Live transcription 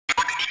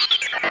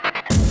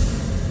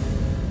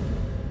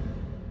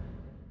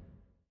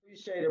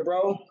Appreciate it,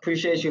 bro.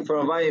 Appreciate you for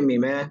inviting me,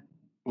 man.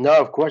 No,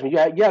 of course. You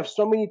have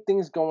so many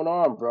things going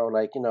on, bro.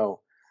 Like,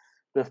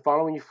 been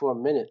following you for a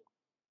minute.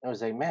 I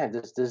was like, man,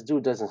 this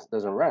dude doesn't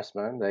rest,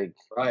 man. Like,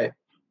 Right.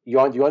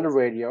 you're on the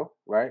radio,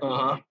 right?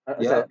 Uh-huh.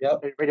 Is that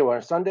Yep. radio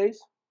on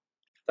Sundays?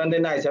 Sunday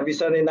nights, every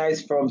Sunday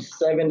nights from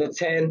 7 to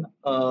 10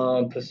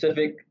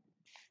 Pacific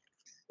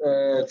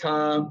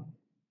time,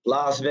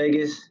 Las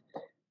Vegas.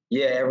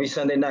 Yeah, every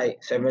Sunday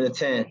night, 7 to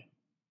 10. And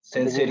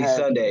Sin then you City have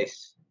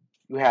Sundays.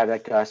 you have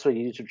like I saw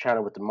your YouTube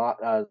channel with the mod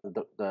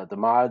the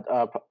mod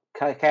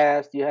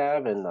cast you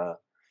have and the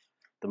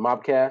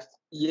mobcast.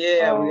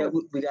 Yeah, we got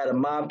Um, we got a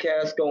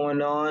mobcast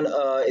going on.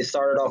 It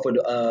started off with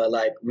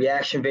like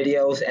reaction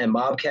videos and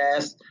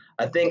mobcast.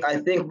 I think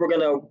we're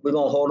gonna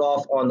hold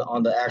off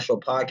on the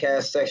actual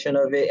podcast section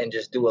of it and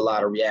just do a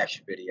lot of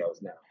reaction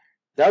videos now.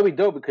 that would be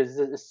dope because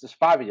it's just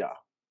five of y'all.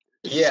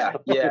 Yeah,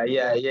 yeah,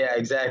 yeah, yeah,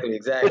 exactly,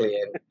 exactly.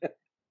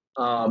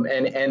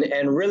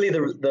 And really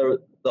the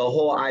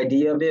whole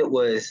idea of it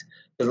was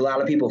because a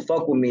lot of people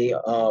fuck with me,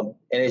 and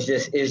it's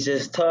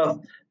just tough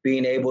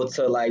being able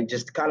to like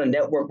just kind of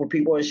network with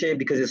people and shit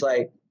because it's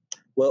like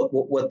what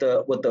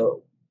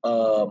the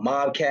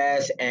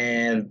mobcast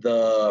and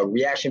the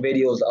reaction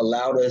videos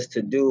allowed us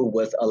to do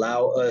was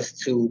allow us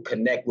to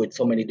connect with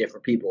so many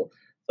different people.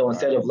 So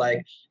instead Right. of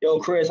like, yo,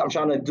 Chris, I'm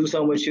trying to do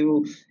something with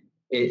you,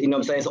 you know what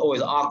I'm saying? It's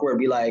always awkward.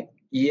 Be like,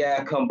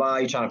 yeah, come by.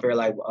 You're trying to figure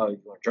like, you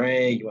want to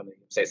drink? You want to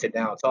say sit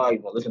down and talk? You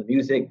want to listen to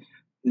music?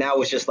 Now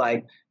it's just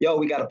like, yo,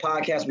 we got a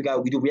podcast.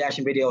 We do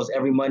reaction videos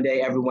every Monday,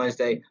 every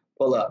Wednesday.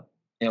 Pull up.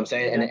 You know what I'm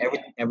saying? And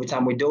Yeah. every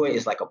time we do it,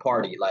 it's like a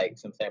party. Like, you know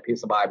what I'm saying, people,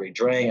 somebody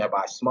drink,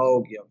 everybody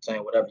smoke. You know what I'm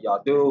saying? Whatever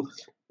y'all do.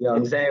 You know what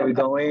I'm saying? We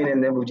go in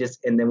and then we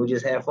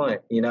just have fun.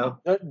 You know?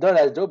 No,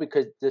 that's dope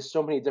because there's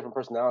so many different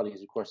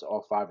personalities, of course,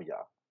 all five of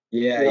y'all.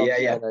 Yeah, You know what I'm yeah,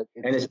 yeah. saying? Like,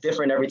 And it's it's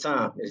different every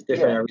time. It's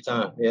different yeah, every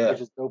time. Yeah.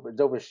 which is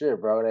dope as shit,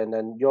 bro. And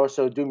then you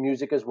also do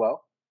music as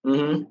well.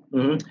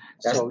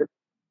 That's So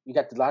you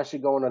got a lot of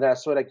shit going on that.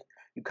 So like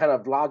you kind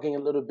of vlogging a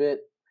little bit,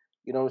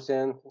 you know what I'm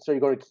saying? So you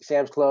go to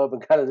Sam's Club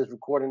and kind of just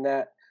recording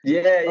that.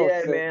 Yeah, Oh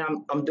yeah, shit.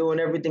 man. I'm doing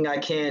everything I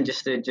can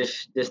just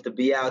to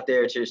be out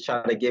there, just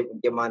trying to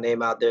get my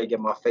name out there, get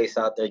my face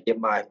out there, get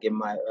my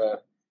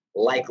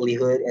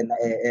likelihood and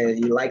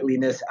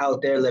likeliness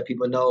out there. Let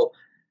people know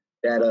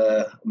that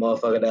a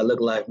motherfucker that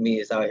look like me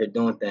is out here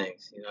doing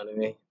things. You know what I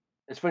mean?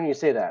 It's funny you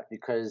say that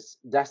because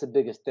that's the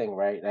biggest thing,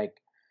 right? Like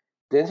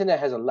the internet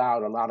has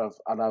allowed a lot of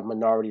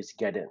minorities to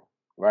get in,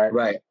 right?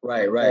 Right,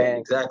 right, right. And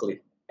Exactly.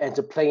 and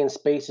to play in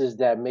spaces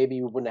that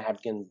maybe we wouldn't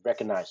have been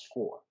recognized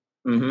for.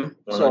 One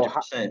So hundred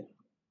percent.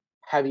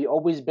 have you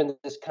always been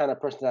this kind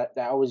of person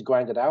that always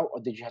grinded out, or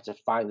did you have to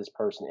find this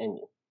person in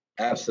you?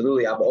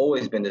 Absolutely. I've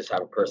always been this type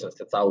of person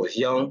since I was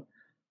young.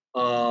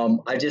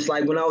 I just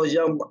like when I was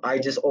young, I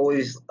just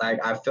always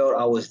like I felt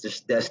I was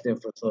just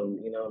destined for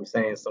some, you know what I'm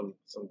saying, some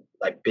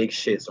like big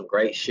shit, some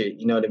great shit.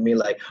 You know what I mean?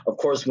 Like of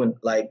course when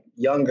like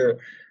younger,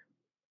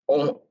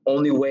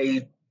 only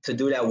way to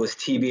do that was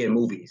TV and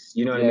movies.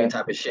 You know what I mean? Yeah,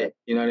 Type of yeah, shit.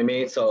 You know what I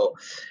mean? So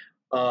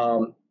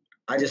um,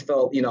 I just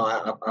felt,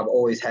 I've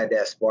always had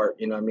that spark.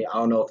 You know what I mean? I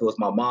don't know if it was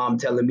my mom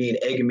telling me and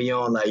egging me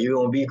on, like you're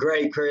gonna be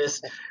great,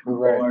 Chris,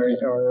 right.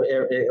 or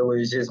it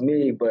was just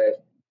me,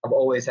 but I've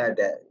always had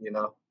that. You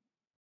know?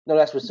 No,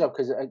 that's what's up.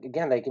 Because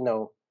again, like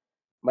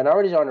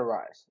minorities are on the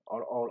rise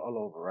all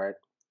over, right?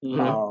 Hmm.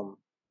 Um,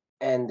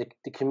 and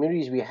the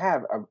communities we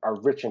have are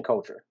rich in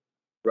culture,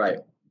 Right.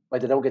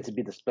 but they don't get to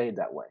be displayed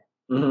that way.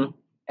 Hmm.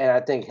 And I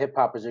think hip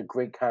hop is a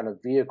great kind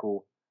of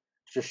vehicle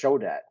to show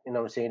that. You know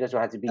what I'm saying? It doesn't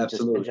have to be just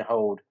Absolutely.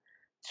 pigeonholed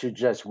to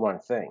just one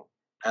thing.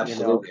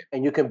 Absolutely.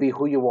 And you can be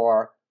who you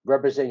are,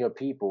 represent your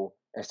people,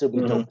 and still be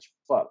Hmm. dope as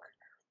fuck.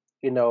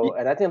 And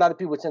I think a lot of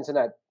people tend to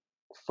not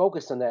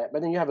focus on that,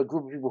 but then you have a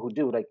group of people who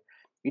do. Like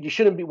you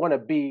shouldn't be want to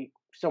be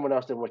someone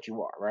else than what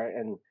you are, right?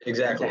 And to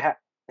Exactly.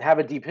 have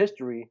a deep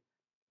history,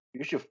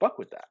 you should fuck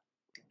with that.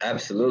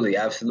 Absolutely.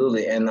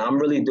 Absolutely. And I'm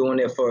really doing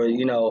it for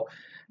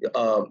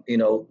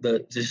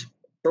the just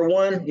for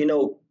one,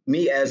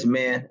 me as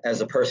man,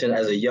 as a person,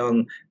 as a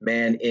young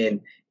man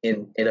in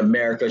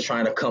America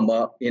trying to come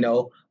up,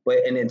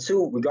 But and then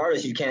two,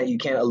 regardless, you can't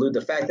elude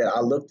the fact that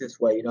I look this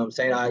way. You know what I'm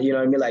saying? You know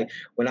what I mean? Like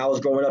when I was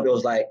growing up, it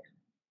was like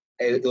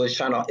it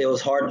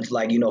was hard to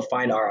like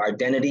find our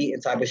identity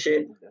and type of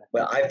shit. Okay.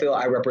 But I feel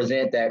I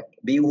represent that.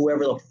 Be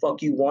whoever the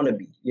fuck you want to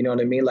be. You know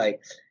what I mean?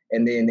 Like,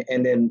 and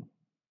then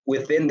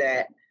within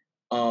that,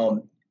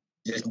 um,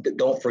 just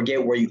don't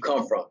forget where you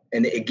come from,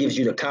 and it gives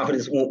you the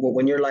confidence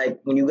when you're like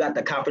when you got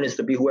the confidence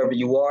to be whoever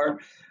you are.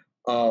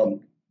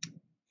 Um,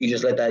 you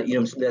just let that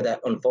let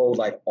that unfold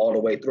like all the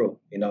way through.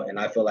 And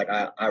I feel like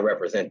I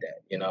represent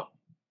that.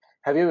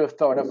 Have you ever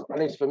felt, at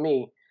least for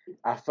me,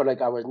 I feel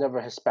like I was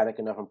never Hispanic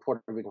enough. I'm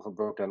Puerto Rican from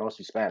Brooklyn. I don't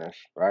speak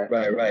Spanish, right?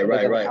 Right, right, But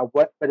right, then right,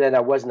 but then I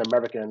wasn't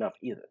American enough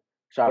either.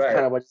 So I've right.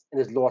 kind of was in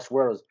this lost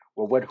world.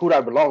 Well, who do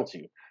I belong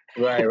to?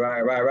 Right,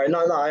 right, right, right.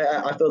 No, no,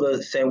 I feel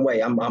the same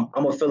way. I'm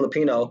a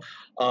Filipino,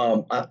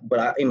 but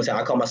I even say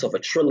I call myself a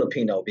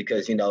Trilipino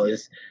because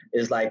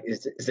it's like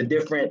it's a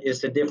different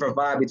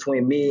vibe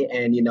between me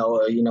and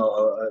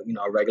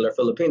a regular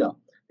Filipino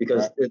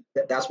because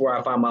that's where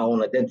I find my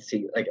own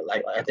identity. Like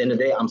at the end of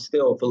the day, I'm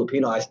still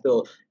Filipino. I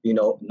still,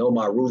 know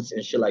my roots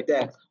and shit like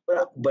that.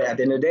 But at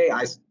the end of the day,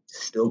 I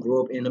still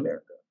grew up in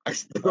America. I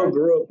still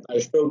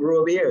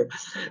grew up here.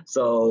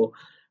 So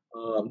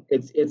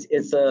it's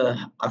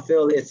I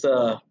feel it's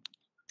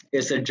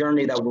a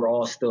journey that we're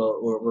all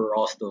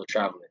still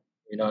traveling.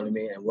 You know what I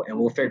mean? And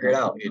we'll figure it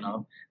out.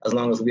 As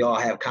long as we all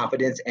have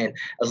confidence, and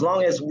as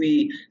long as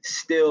we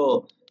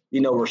still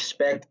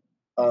respect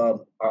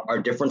our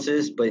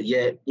differences, but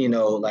yet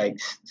like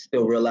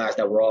still realize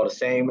that we're all the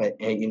same.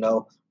 And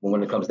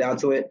when it comes down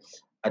to it,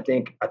 I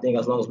think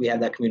as long as we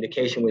have that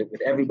communication with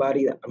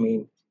everybody, I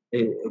mean,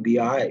 it'll be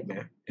all right,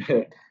 man.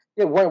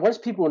 Yeah, once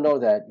people know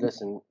that,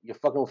 listen, you're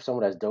fucking with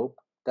someone that's dope.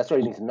 That's all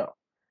you need to know.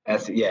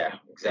 Yeah,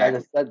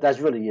 exactly. That's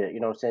really it. You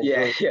know what I'm saying? Yeah,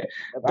 Really, yeah.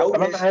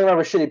 if I'm hanging around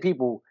with shitty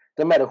people,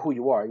 no matter who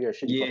you are, you're a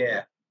shitty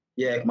person.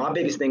 Yeah. My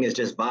biggest thing is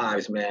just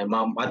vibes, man.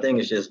 My thing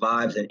is just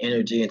vibes and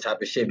energy and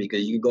type of shit,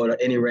 because you go to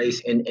any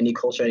race, in any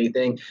culture,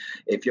 anything.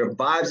 If your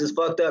vibes is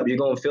fucked up, you're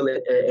gonna feel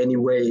it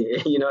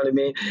anyway. You know what I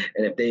mean?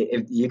 And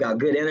if you got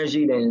good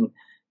energy, then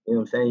what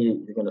I'm saying,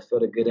 you're gonna feel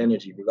the good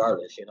energy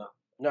regardless.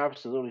 No,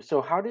 absolutely.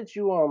 So how did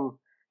you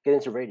get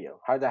into radio?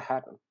 How did that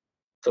happen?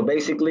 So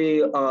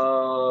basically,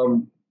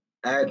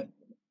 at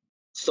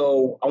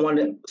so I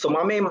wanted. So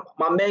my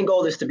main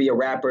goal is to be a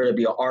rapper, to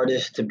be an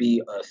artist,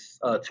 to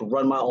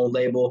run my own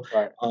label,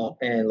 Right.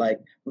 and like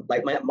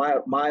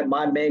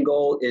my main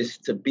goal is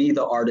to be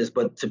the artist,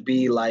 but to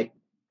be like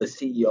the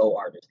CEO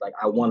artist. Like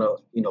I want to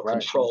Right.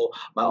 control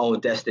my own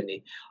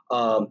destiny.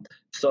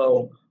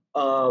 So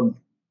um,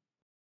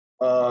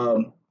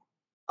 um,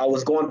 I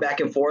was going back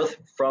and forth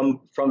from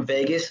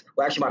Vegas.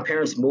 Well, actually, my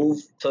parents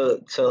moved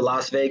to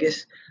Las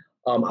Vegas.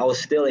 I was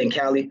still in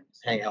Cali,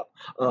 hang out.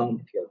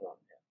 If you guys want.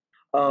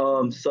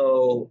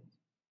 So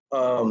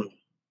um,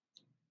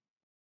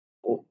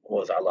 what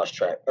was I lost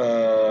track?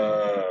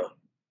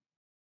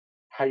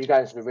 How you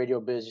got into the radio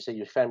biz? You said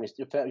your family's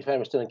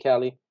still in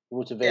Cali. You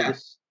moved to Yeah,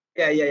 Vegas.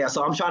 yeah.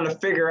 So I'm trying to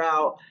figure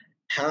out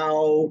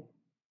how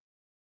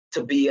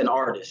to be an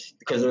artist,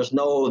 because there's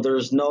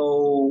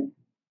no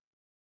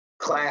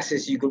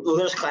classes you could. Well,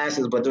 there's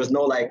classes, but there's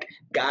no like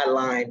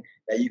guideline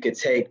that you could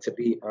take to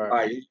be. All All right.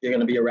 right, you're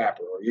gonna be a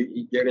rapper, or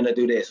you're gonna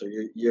do this, or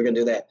you're gonna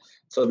do that.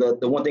 So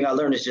the one thing I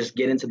learned is just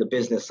get into the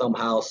business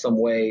somehow, some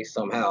way,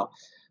 somehow.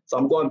 So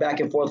I'm going back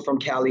and forth from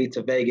Cali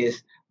to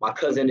Vegas. My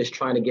cousin is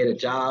trying to get a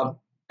job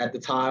at the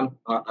time.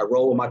 I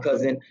roll with my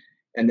cousin,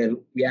 and then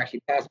we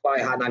actually passed by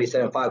Hot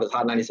 97.5, because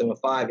Hot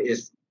 97.5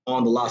 is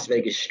on the Las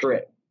Vegas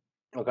Strip.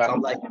 Okay. So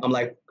I'm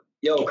like,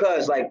 yo,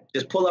 cuz, like,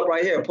 just pull up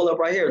right here,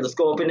 Let's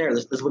go up in there.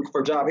 Let's look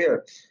for a job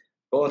here.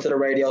 Go into the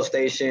radio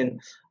station.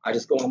 I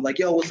just go, I'm like,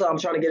 yo, what's up? I'm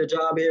trying to get a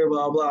job here,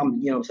 blah, blah.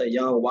 I'm, I'm saying,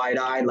 young,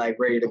 wide-eyed, like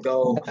ready to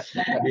go.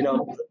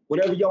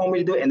 Whatever y'all want me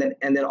to do. And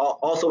then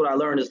also what I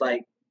learned is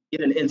like, get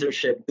an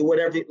internship, do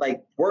whatever,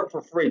 like work for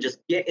free. Just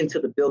get into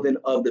the building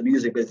of the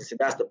music business. And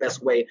that's the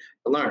best way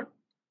to learn.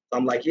 So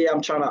I'm like, yeah,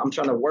 I'm trying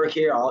to work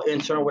here. I'll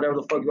intern, whatever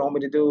the fuck you want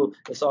me to do.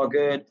 It's all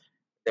good.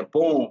 Then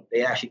boom,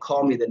 they actually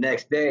called me the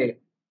next day,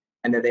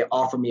 and then they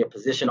offer me a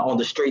position on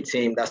the straight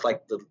team. That's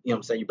like what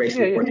I'm saying, you're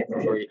basically working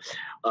for free,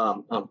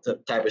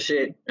 type of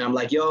shit. And I'm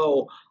like,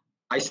 yo,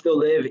 I still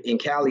live in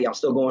Cali. I'm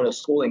still going to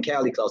school in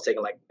Cali, because I was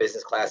taking like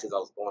business classes. I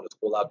was going to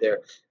school out there.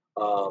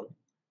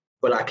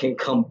 But I can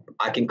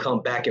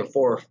come back and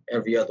forth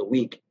every other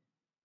week.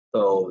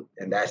 So,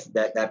 and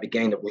that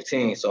became the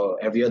routine. So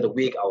every other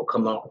week I would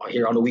come out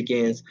here on the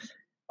weekends,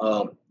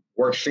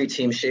 work street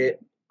team shit,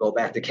 go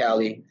back to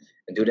Cali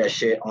and do that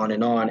shit on.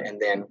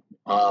 And then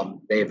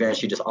they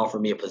eventually just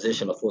offered me a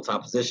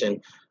full-time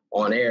position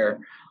on air.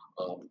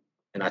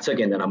 And I took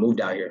it, and then I moved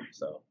out here.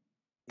 So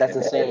That's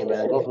insane,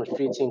 man. Go from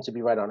street team to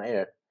be right on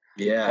air.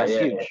 That's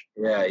huge.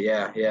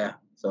 Yeah.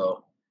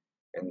 So,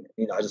 and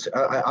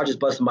I just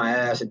busted my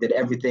ass and did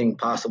everything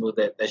possible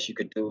that you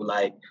could do,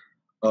 like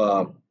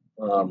um,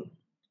 um,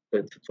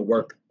 to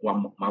work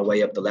my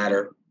way up the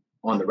ladder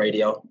on the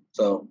radio.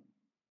 So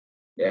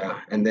yeah,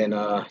 and then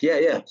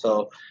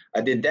So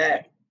I did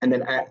that, and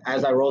then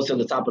as I rose to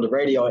the top of the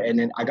radio, and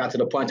then I got to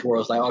the point where I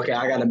was like, okay,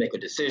 I got to make a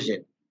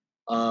decision,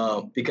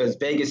 because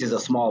Vegas is a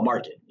small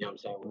market. You know what I'm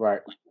saying? Right.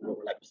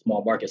 We're like a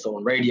small market, so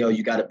in radio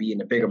you got to be in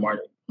the bigger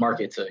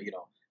market to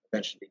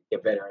eventually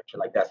get better and shit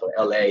like that. So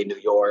L.A., New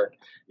York,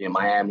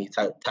 Miami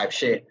type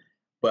shit.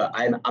 But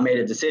I made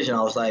a decision.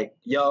 I was like,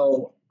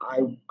 yo,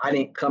 I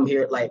didn't come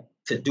here like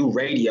to do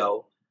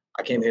radio.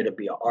 I came here to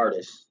be an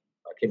artist.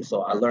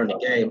 So I learned the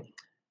game.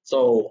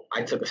 So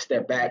I took a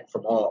step back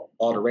from all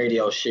the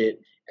radio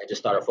shit and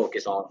just started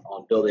focus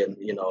on building,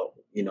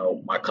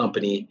 my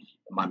company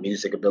and my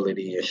music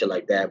ability and shit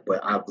like that.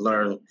 But I've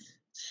learned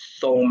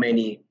so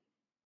many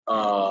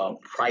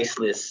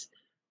priceless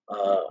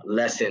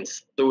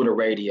lessons through the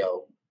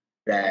radio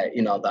that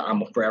that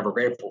I'm forever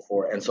grateful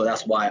for. And so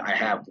that's why I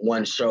have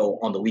one show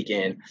on the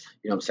weekend,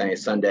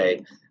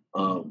 Sunday,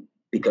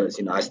 because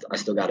I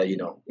still gotta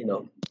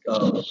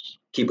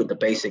keep with the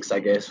basics, I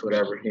guess,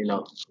 whatever.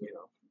 No,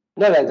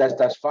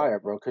 that's fire,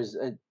 bro. Because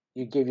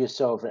you give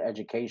yourself an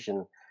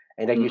education,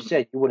 and like you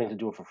said, you're willing to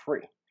do it for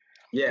free.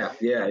 Yeah,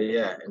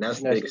 and that's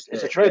You the know, biggest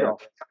it's a thing. Yeah,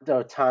 trade-off.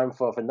 The time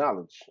for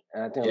knowledge,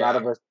 and I think yeah. a lot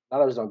of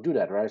us don't do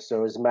that, right?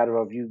 So it's a matter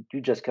of you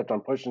just kept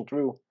on pushing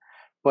through.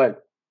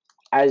 But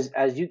as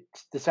you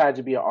decided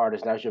to be an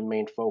artist, that's your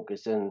main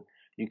focus, and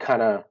you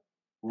kind of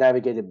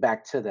navigated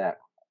back to that,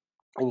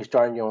 and you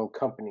started your own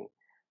company.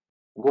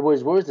 What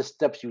was the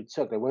steps you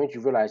took? Like, when did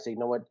you realize, you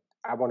know what,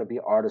 I want to be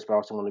an artist, but I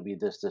also want to be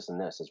this, and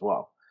this as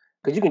well?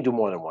 Because you can do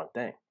more than one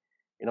thing.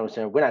 You know what I'm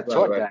saying? We're not Right,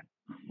 taught right. that,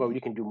 but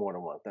you can do more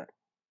than one thing.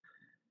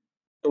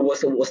 So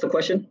what's the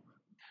question?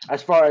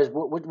 As far as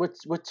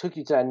what took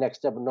you to that next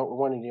step of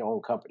running your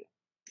own company?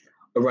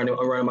 I'm running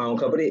my own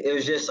company. It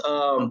was just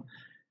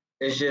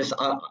it's just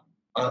I,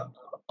 I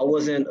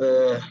wasn't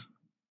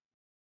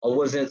I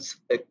wasn't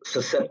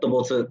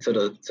susceptible to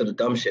the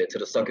dumb shit, to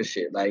the sucker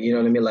shit. Like, you know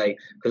what I mean? Like,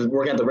 because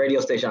working at the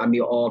radio station, I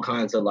meet all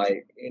kinds of,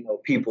 like,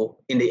 people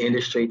in the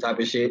industry type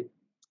of shit.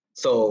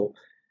 So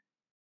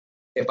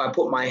if I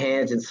put my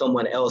hands in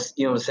someone else,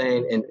 you know what I'm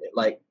saying, and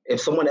like if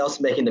someone else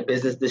making the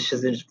business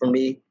decisions for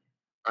me,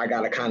 I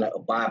gotta kind of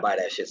abide by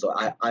that shit. So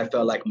I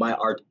felt like my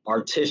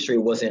artistry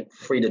wasn't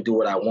free to do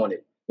what I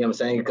wanted. You know what I'm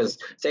saying? Because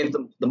say if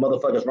the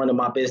motherfucker's running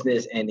my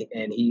business and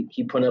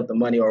he putting up the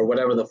money or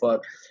whatever the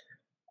fuck,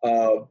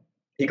 uh,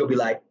 he could be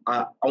like,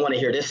 I want to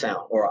hear this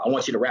sound, or I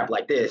want you to rap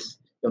like this. You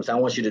know what I'm saying?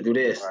 I want you to do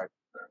this. Right.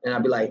 And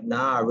I'd be like,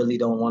 nah, I really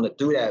don't want to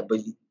do that. But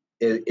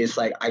it's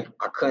like I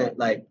couldn't,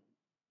 like,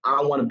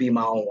 I want to be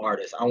my own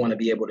artist. I want to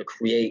be able to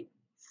create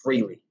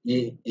freely.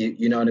 You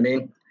know what I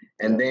mean?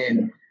 And Yeah.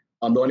 then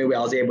the only way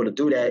I was able to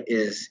do that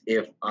is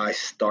if I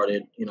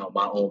started,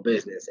 my own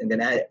business. And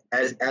then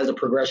as the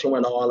progression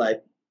went on,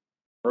 like,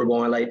 we're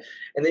going, like,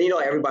 and then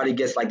everybody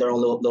gets like their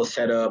own little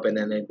setup, and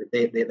then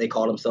they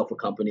call themselves a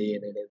company,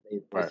 and then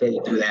they Right. say they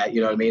do that.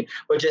 You know what I mean?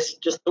 But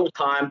just through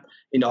time,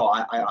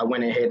 I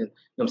went ahead and,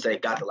 I'm saying,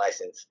 got the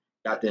license,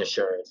 got the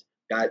insurance,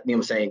 got,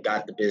 I'm saying,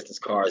 got the business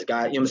cards,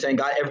 got, I'm saying,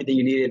 got everything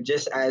you needed,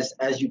 just as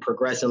you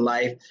progress in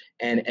life.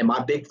 And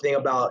my big thing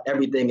about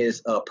everything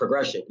is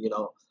progression.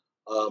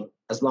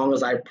 As long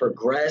as I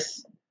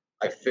progress,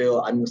 I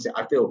feel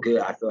good.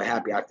 I feel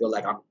happy. I feel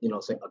like I'm,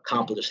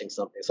 accomplishing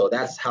something. So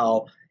that's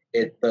how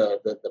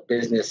the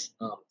business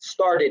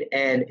started,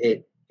 and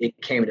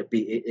it came to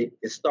be.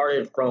 It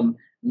started from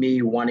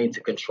me wanting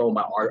to control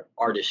my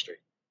artistry.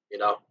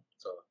 So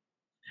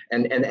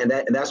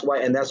that's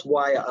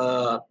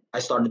why I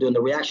started doing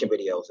the reaction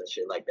videos and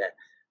shit like that,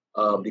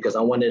 because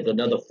I wanted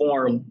another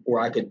form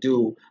where I could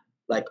do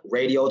like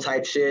radio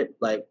type shit,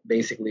 like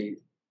basically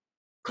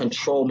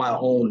control my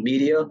own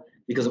media.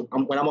 Because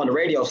when I'm on the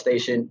radio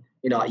station,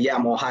 yeah,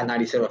 I'm on Hot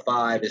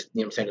 97.5. It's,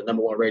 I'm saying, the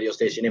number one radio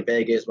station in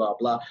Vegas, blah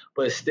blah.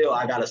 But still,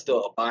 I gotta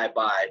still abide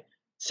by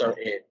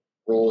certain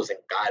rules and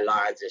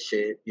guidelines and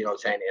shit. You know what I'm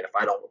saying? And if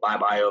I don't abide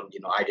by them,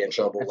 I get in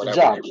trouble. It's a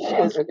Whatever.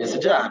 job. It's a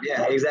job.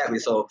 Yeah, exactly.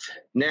 So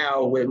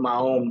now with my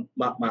own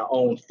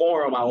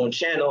forum, my own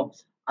channel,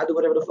 I do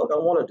whatever the fuck I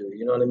want to do.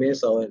 You know what I mean?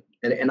 So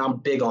and I'm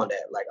big on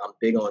that. Like, I'm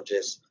big on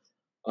just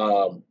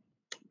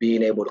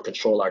being able to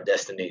control our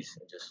destinies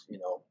and just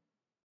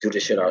do the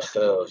shit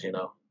ourselves.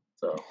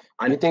 So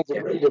You think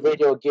yeah, the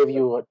radio give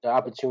you the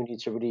opportunity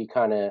to really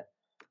kind of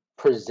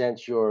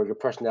present your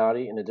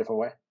personality in a different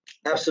way?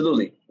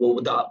 absolutely. Well,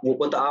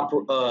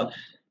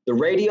 the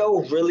radio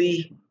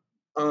really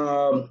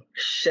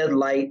shed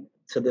light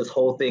to this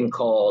whole thing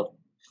called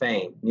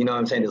fame. You know what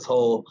I'm saying? This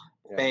whole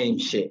Yeah. fame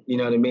shit. You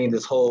know what I mean?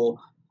 This whole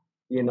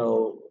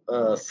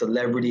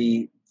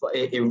celebrity.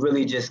 It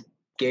really just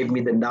gave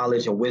me the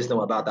knowledge and wisdom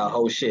about that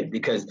whole shit.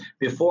 Because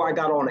before I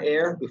got on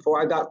air,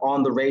 before I got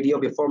on the radio,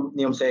 before,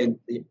 what I'm saying,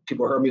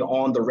 people heard me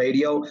on the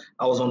radio,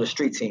 I was on the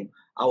street team.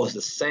 I was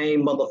the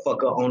same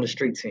motherfucker on the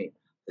street team.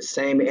 The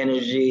same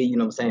energy,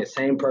 what I'm saying,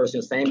 same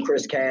person, same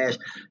Chris Cash,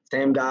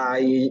 same guy,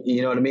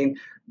 you know what I mean?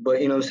 But,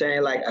 what I'm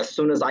saying, like, as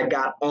soon as I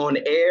got on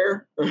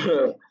air,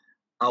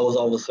 I was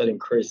all of a sudden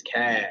Chris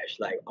Cash.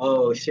 Like,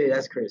 oh shit,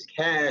 that's Chris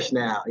Cash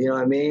now. You know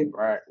what I mean?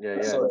 Right.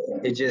 Yeah. So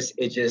it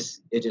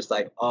just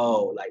like,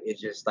 oh, like, it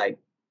just like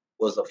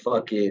was a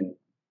fucking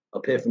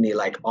epiphany.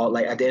 Like, all,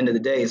 like, at the end of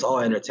the day, it's all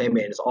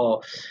entertainment. It's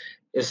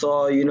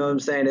all, you know what I'm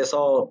saying? It's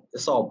all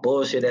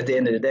bullshit at the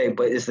end of the day.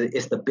 But it's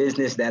the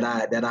business that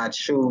I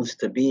choose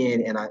to be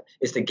in, and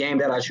it's the game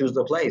that I choose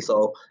to play.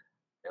 So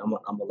I'm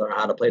gonna learn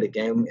how to play the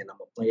game, and I'm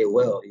gonna play it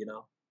well.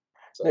 No,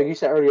 So you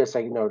said earlier it's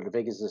like, the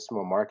Vegas is a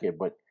small market,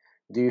 but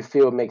do you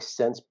feel it makes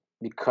sense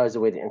because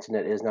the way the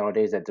internet is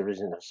nowadays that there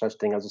isn't such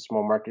thing as a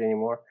small market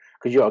anymore?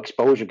 Because your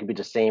exposure could be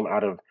the same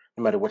out of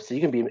no matter what. So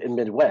you can be in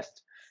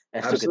Midwest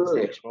and still get the same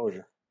absolutely.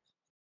 exposure.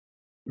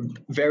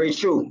 Very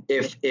true.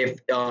 If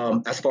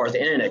as far as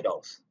the internet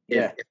goes, if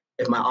Yeah.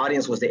 if my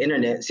audience was the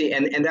internet, see,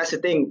 and that's the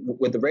thing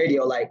with the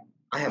radio. Like,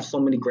 I have so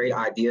many great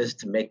ideas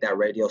to make that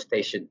radio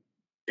station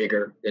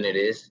bigger than it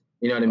is.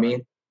 You know what I Right.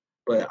 mean?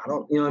 But I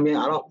don't. You know what I mean?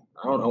 I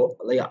don't know.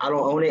 Like, I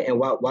don't own it, and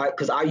why? Why?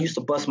 Because I used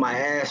to bust my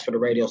ass for the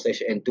radio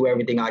station and do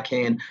everything I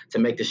can to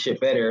make the shit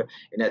better.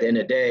 And at the end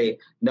of the day,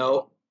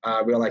 no,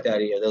 I real like that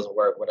idea. It doesn't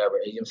work. Whatever.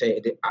 You know what I'm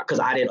saying? Because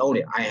I didn't own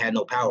it. I had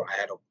no power. I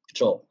had no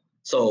control.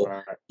 So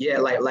Right. yeah,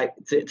 like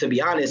to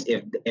be honest,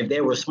 if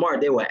they were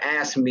smart, they would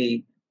ask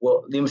me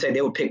well, let me say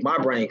they would pick my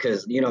brain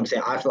because you know what I'm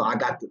saying. I feel I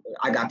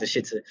got the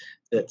shit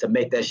to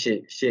make that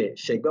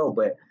shit go.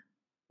 But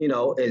you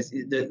know,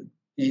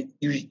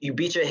 you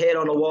beat your head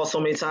on the wall so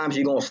many times,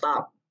 you're gonna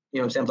stop. You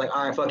know what I'm saying? It's like,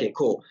 all right, fuck it,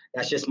 cool.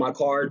 That's just my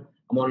card.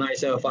 I'm on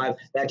 975.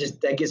 That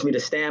gives me the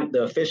stamp,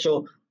 the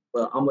official.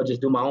 But I'm gonna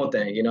just do my own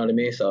thing. You know what I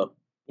mean? So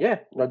Yeah,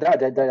 no doubt.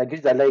 That gives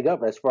you that leg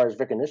up as far as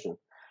recognition.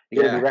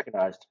 You're gonna be yeah,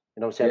 recognized.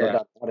 You know what I'm saying? No yeah,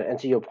 doubt about it. And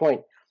to your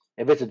point,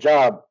 if it's a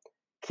job,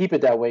 keep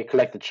it that way.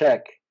 Collect the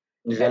check,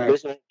 and exactly.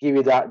 this will give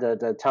you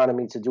the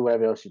autonomy to do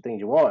whatever else you think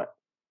you want.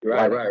 Right,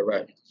 Why not? right,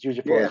 right. Use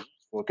it for Yeah.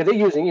 because they're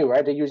using you,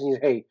 right? They're using you.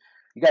 Hey,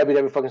 you gotta be there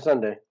every fucking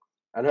Sunday.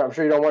 I know. I'm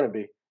sure you don't want to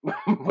be,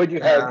 but you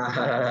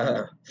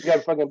gotta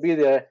fucking be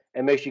there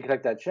and make sure you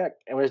collect that check.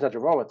 And there's nothing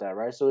wrong with that,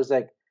 right? So it's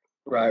like,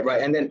 Right,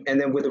 right. And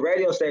then with the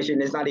radio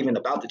station, it's not even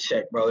about the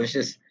check, bro.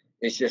 It's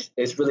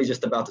really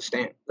just about the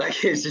stamp.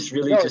 Like it's just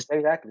really no, just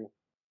exactly.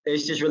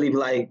 it's just really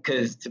like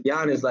because to be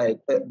honest, like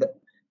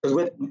because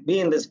with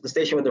being the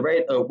station with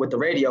the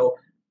radio,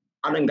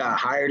 I done got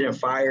hired and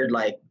fired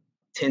like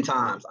 10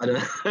 times. I done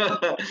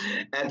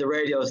at the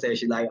radio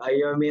station. Like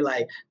you know what I mean?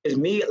 Like it's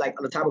me like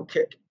the type of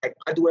like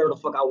I do whatever the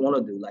fuck I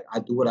want to do. Like I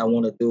do what I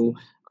want to do.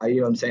 You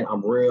know what I'm saying?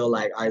 I'm real.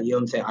 Like you know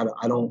what I'm saying?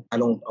 I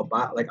don't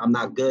about like I'm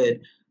not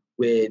good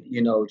with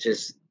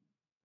just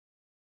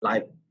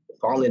like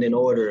falling in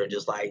order,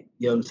 just like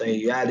what I'm saying.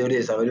 You gotta do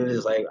this. I do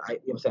this. Like you know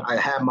what I'm saying. I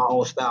have my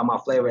own style, my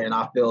flavor, and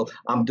I feel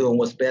I'm doing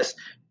what's best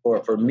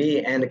for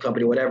me and the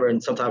company, whatever.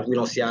 And sometimes we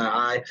don't see eye to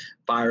eye.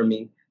 Fire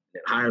me,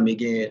 hire me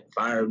again.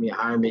 Fire me,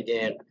 hire me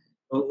again.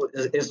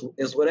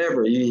 It's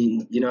whatever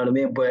you know what I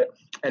mean. But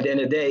at the end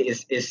of the day,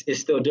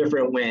 it's still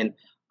different when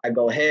I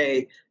go, hey,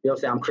 you know what I'm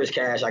saying. I'm Chris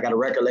Cash. I got a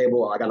record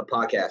label. I got a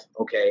podcast.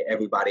 Okay,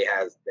 everybody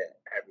has that.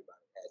 Everybody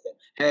has that.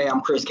 Hey,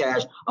 I'm Chris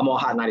Cash. I'm on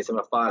Hot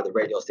 97.5, the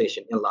radio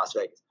station in Las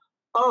Vegas.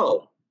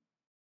 Oh,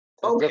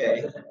 That's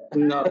different. okay.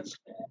 No.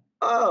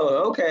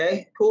 Oh,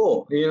 okay.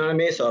 Cool. You know what I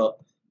mean? So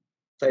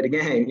play the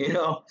game,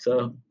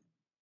 So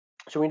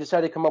So when you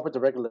decided to come up with the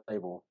record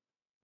label,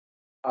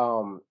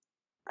 um,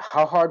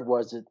 how hard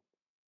was it?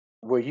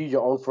 Were you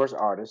your own first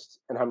artist,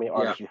 and how many yeah.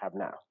 artists you have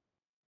now?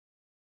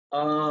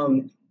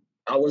 Um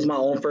I was my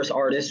own first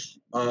artist.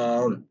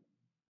 Um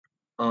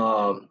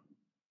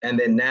and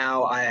then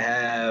now I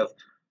have,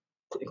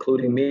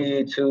 including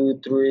me, two,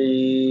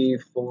 three,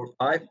 four,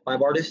 five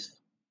artists.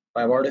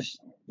 Five artists.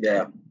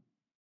 Yeah.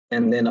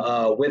 And then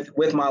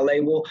with my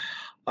label,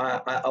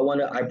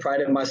 I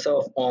prided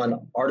myself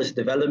on artist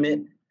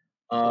development.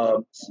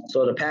 Okay.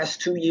 So the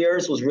past 2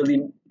 years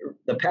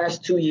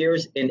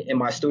in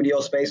my studio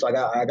space. So I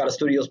got a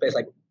studio space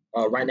like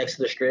right next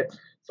to the strip.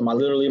 So my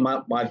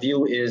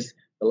view is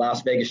the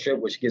Las Vegas Strip,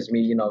 which gives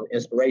me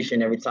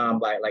inspiration every time.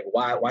 Like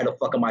why the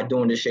fuck am I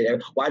doing this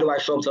shit? Why do I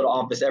show up to the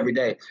office every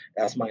day?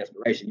 That's my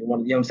inspiration. You know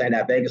what I'm saying,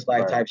 that Vegas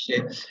life Right. type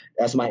shit.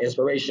 That's my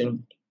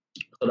inspiration.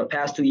 So the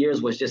past 2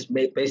 years was just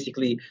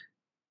basically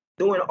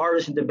doing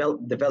artist and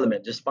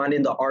development, just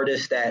finding the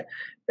artists that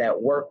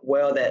work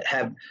well, that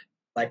have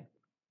like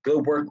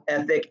good work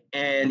ethic,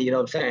 and you know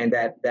what I'm saying,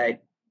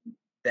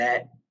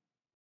 that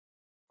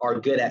are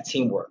good at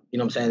teamwork. You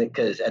know what I'm saying?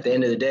 Because at the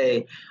end of the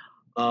day,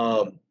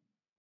 um,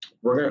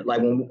 we're gonna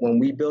like when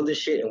we build this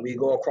shit and we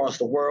go across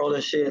the world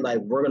and shit, like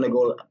we're gonna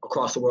go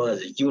across the world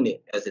as a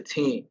unit, as a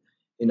team.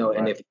 And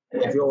Right.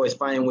 if you're always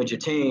fighting with your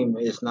team,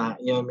 it's not,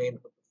 you know what I mean?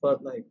 What the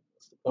fuck, like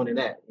what's the point of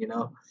that?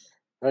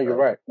 No, you're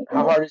right.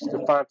 How hard is it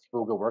to find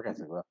people with good work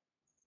ethic, bro?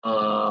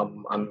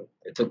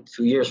 It took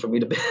 2 years for me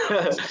to.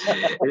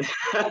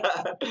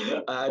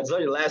 I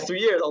told you, the last 2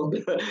 years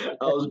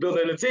I was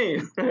building a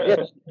team. Yeah.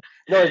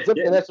 No, it's different,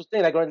 Yeah, and that's the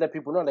thing. I gotta let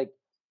people know, like,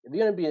 if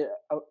you're gonna be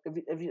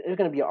if you're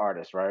gonna be an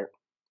artist, right?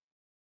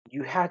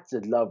 You have to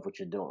love what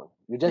you're doing.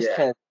 You just yeah,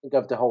 can't think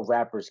of the whole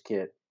rapper's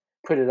kit,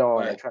 put it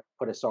on, and right, try to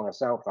put a song on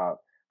SoundCloud.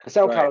 Because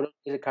right, SoundCloud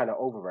is kind of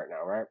over right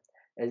now, right?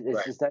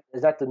 right, It's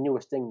not the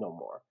newest thing no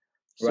more.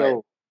 right.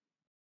 So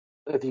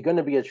if you're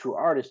gonna be a true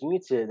artist, you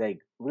need to like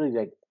really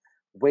like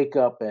wake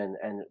up and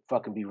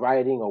fucking be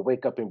writing, or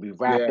wake up and be Yeah,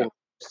 rapping,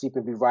 sleep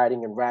and be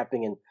writing and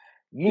rapping, and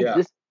you need yeah,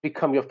 this to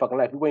become your fucking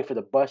life. You're waiting for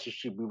the bus, you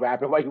should be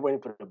rapping while you're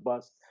waiting for the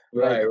bus.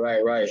 Like right, right,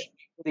 you right. should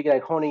really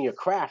like honing your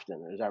craft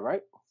in it. Is that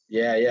right?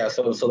 Yeah, yeah.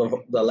 So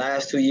the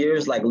last 2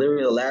 years, like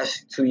literally the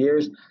last 2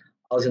 years,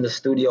 I was in the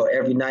studio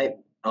every night,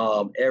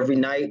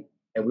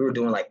 and we were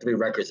doing like 3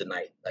 records a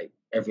night, like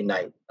every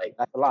night, like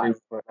That's a three lot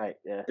for a night.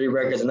 Yeah. 3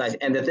 records a night.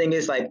 And the thing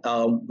is, like,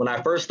 when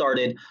I first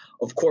started,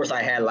 of course,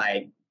 I had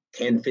like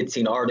 10,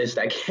 15 artists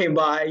that came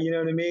by, you know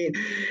what I mean?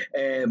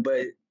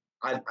 But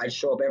I'd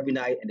show up every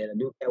night, and then a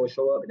new cat would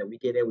show up, and then we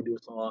get there, we do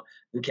a song.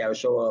 New cat would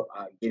show up,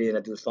 I get in,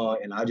 I do a song,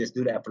 and I just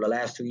do that for the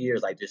last 2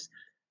 years, like just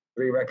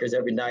 3 records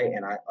every night.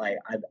 And I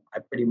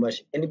pretty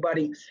much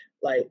anybody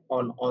like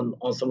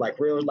on some like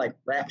real like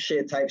rap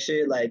shit type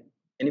shit, like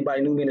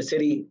anybody knew me in the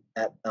city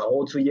at the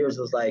whole 2 years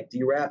was like, do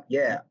you rap?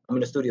 Yeah, I'm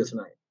in the studio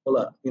tonight. Pull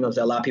up. You know what I'm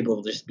saying? A lot of people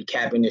will just be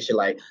capping this shit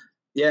like,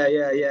 yeah,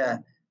 yeah, yeah.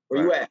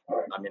 Where you Right. at?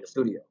 I'm in the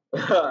studio.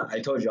 I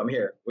told you I'm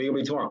here. Where you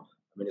gonna be tomorrow?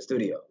 I'm in the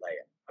studio. Like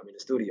I'm in the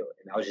studio.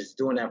 And I was just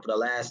doing that for the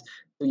last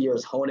 2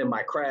 years, honing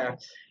my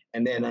craft.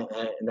 and then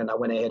I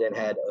went ahead and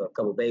had a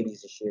couple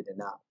babies and shit, and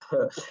now,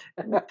 so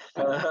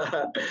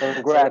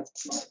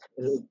Congrats.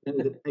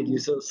 thank you.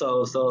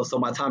 So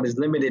my time is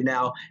limited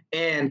now,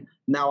 and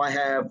now I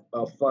have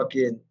a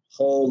fucking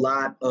whole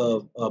lot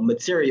of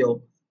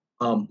material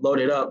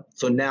loaded up.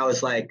 So now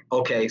it's like,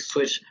 okay,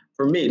 switch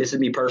for me. This is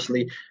me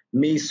personally.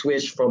 Me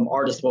switch from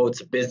artist mode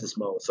to business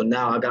mode. So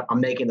now I'm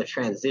making the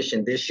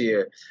transition this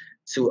year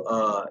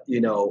to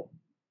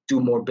do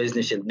more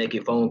business and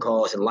making phone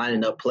calls and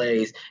lining up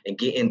plays and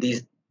getting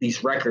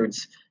these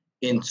records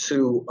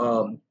into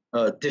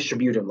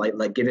distribute them,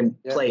 like getting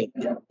play,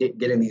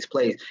 getting these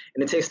plays.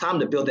 And it takes time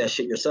to build that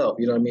shit yourself.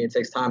 You know what I mean? It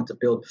takes time to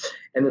build.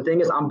 And the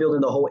thing is, I'm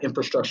building the whole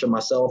infrastructure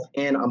myself,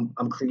 and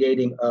I'm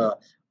creating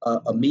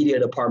a media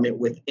department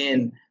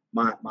within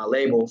my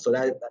label. So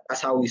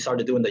that's how we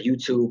started doing the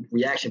YouTube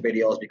reaction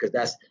videos, because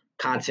that's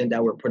content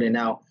that we're putting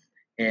out.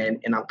 And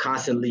I'm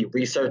constantly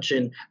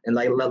researching, and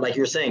like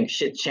you're saying,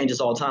 shit changes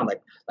all the time.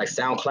 Like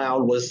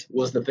SoundCloud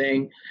was the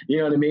thing, you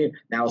know what I mean?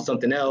 Now it's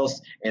something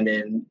else, and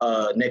then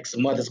next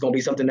month it's gonna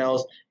be something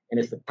else, and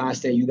it's the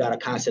constant. You gotta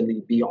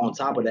constantly be on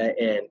top of that,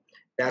 and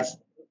that's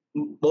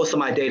most of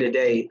my day to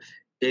day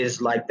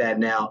is like that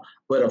now.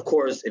 But of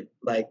course, if,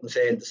 like I'm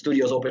saying, the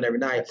studio's open every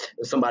night.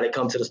 If somebody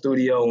comes to the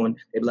studio and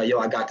they be like, "Yo,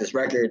 I got this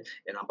record,"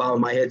 and I'm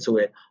bowing my head to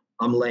it,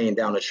 I'm laying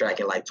down the track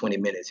in like 20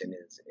 minutes, and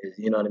it's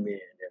you know what I mean?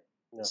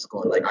 It's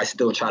going, like, I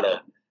still try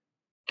to,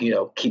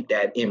 keep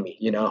that in me,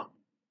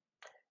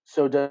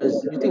 So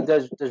does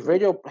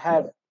radio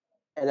have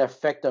an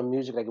effect on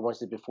music like it once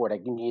did before?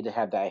 Like you need to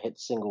have that hit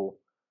single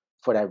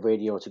for that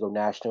radio to go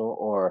national,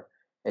 or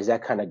is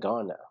that kind of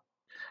gone now?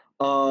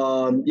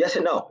 Yes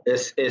and no.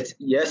 It's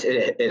yes,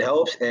 it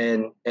helps,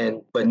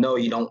 but no,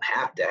 you don't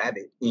have to have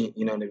it.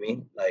 You know what I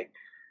mean? Like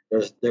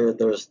there's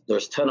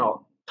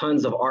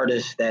tons of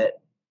artists that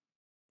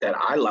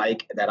I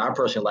like, that I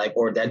personally like,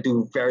 or that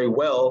do very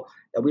well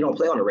that we don't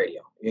play on the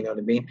radio. You know what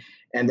I mean?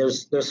 And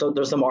there's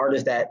some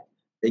artists that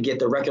they get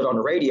the record on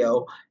the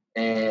radio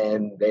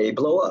and they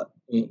blow up.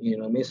 You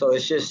know what I mean? So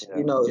it's just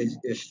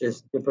it's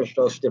just different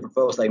strokes, different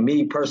folks. Like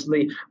me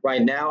personally,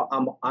 right now,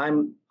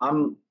 I'm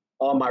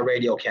on my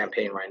radio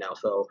campaign right now.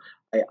 So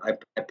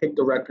I picked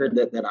the record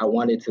that I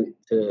wanted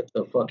to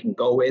fucking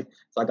go with.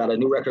 So I got a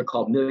new record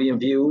called Million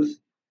Views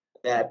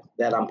that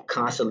I'm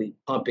constantly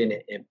pumping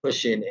and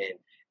pushing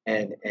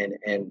and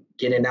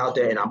getting out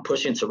there, and I'm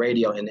pushing to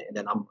radio, and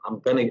then I'm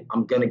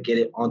gonna get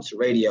it onto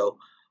radio,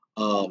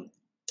 and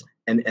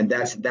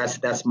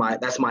that's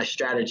my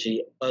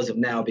strategy as of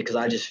now, because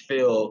I just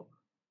feel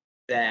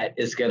that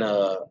it's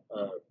gonna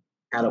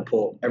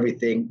catapult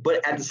everything,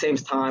 but at the same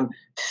time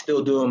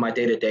still doing my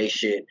day-to-day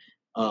shit,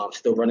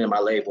 still running my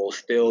label,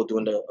 still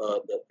doing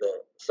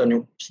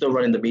still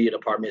running the media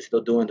department,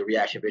 still doing the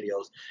reaction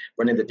videos,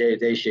 running the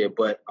day-to-day shit,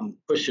 but I'm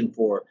pushing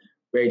for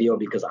radio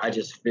because I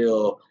just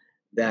feel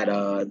that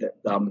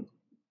I'm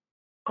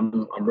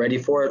ready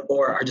for it,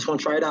 or I just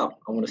want to try it out.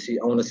 I want to see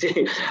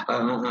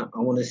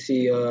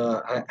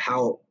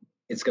how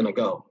it's gonna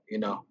go.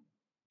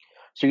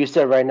 So you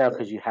said right now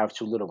because you have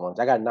two little ones.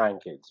 I got 9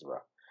 kids, bro.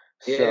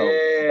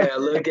 Yeah,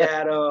 look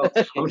at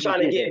them. I'm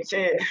trying to get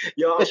 10.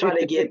 Yo, I'm trying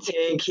to get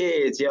 10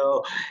 kids,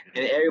 yo,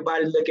 and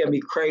everybody look at me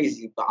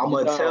crazy, but I'm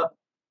gonna tell.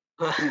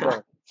 You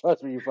don't.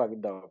 Trust me, you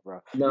fucking don't, bro.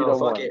 No, you don't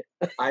fuck want it.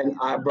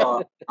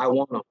 Bro, I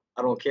want them.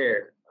 I don't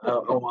care. I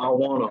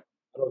want them.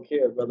 I don't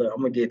care, brother. I'm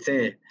gonna get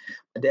 10.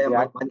 My dad,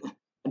 Yeah, my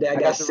dad I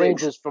got got the 6.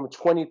 ranges from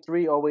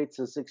 23 all the way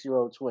to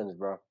 6-year-old twins,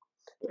 bro.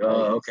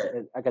 Oh,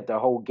 okay. I got the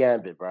whole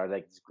gambit, bro.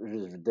 Like it's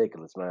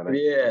ridiculous, man. Like,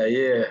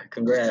 Yeah.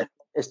 Congrats.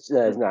 it's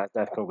not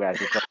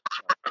congrats.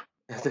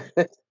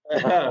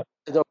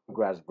 No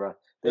congrats, bro.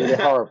 They're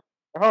horrible.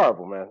 They're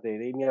horrible, man. They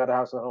eat me out of the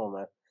house and home,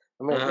 man.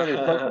 I mean,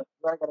 I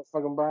gotta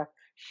fucking buy.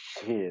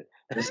 Shit.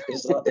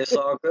 It's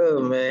all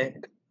good,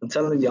 man. I'm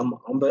telling you,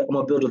 I'm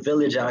gonna build a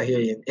village out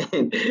here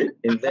in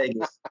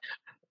Vegas.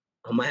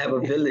 I'm gonna have a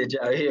village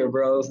out here,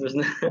 bros.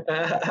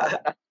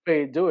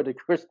 Hey, do it. The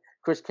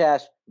Chris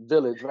Cash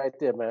Village, right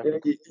there,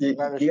 man. You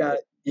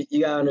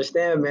gotta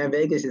understand, man.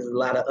 Vegas is a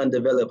lot of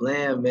undeveloped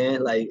land,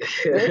 man. Like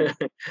there's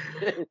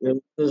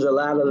a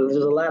lot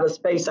of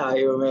space out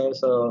here, man.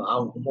 So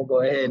I'm gonna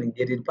go ahead and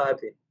get it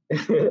popping.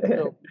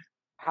 So,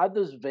 how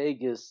does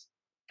Vegas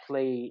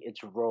play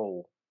its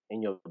role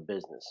in your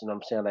business? You know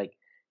what I'm saying? Like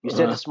you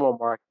said, a small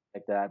market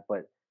like that,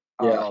 but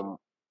Yeah.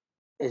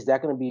 is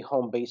that going to be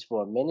home base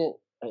for a minute?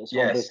 Is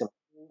home base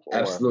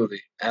Yes.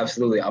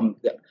 Absolutely.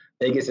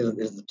 Vegas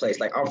is the place.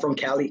 Like I'm from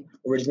Cali,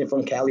 originally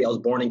from Cali. I was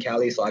born in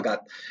Cali, so I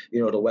got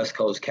the West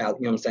Coast Cali.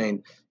 You know what I'm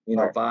saying?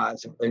 Right.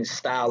 Vibes and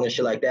style and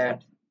shit like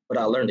that. But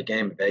I learned the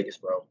game in Vegas,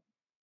 bro.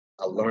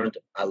 I learned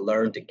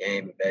the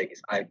game in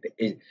Vegas.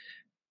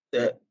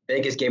 The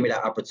Vegas gave me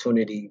that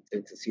opportunity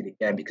to see the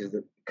game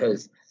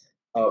because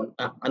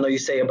I know you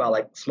say about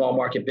like small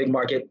market, big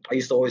market. I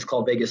used to always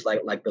call Vegas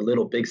like the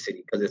little big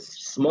city because it's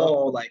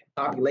small, like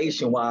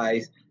population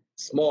wise,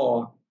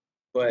 small,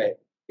 but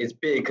it's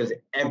big because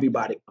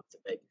everybody comes to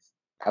Vegas.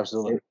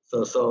 Absolutely.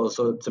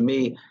 So to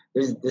me,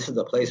 this is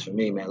the place for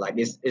me, man. Like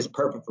it's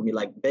perfect for me.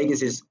 Like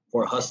Vegas is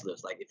for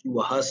hustlers. Like if you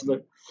a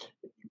hustler,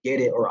 if you get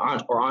it, or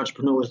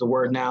entrepreneur is the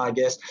word now, I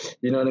guess.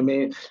 You know what I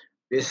mean?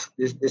 This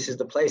is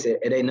the place. It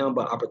ain't nothing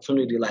but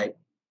opportunity. Like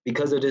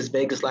because of this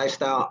Vegas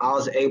lifestyle, I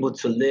was able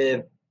to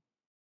live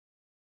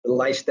the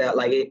lifestyle.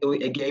 Like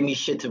it gave me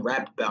shit to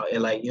rap about.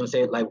 And like you know what I'm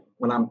saying? Like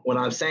when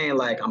I'm saying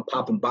like I'm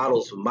popping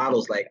bottles with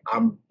models, like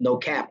I'm no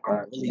cap.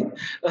 I'm really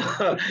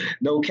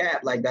no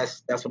cap. Like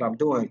that's what I'm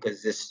doing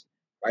because it's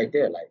right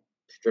there. Like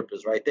the strip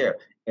is right there.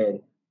 And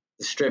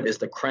the strip is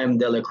the creme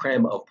de la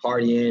creme of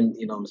partying,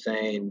 you know what I'm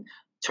saying?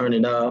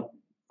 Turning up,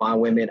 fine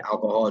women,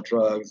 alcohol,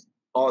 drugs,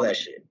 all that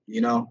shit,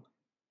 you know?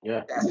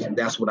 Yeah.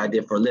 That's what I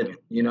did for a living.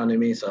 You know what I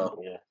mean?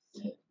 So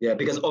Yeah. yeah,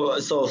 because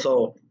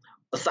so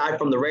aside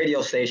from the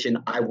radio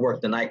station, I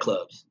worked the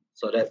nightclubs.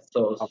 So that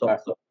Okay.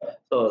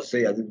 so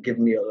yeah, give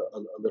me a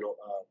little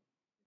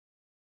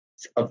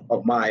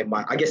of my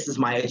I guess this is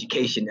my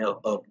education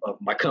of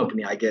my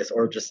company, I guess,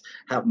 or just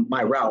have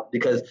my route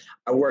because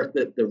I worked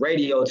the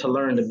radio to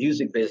learn the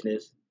music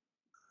business,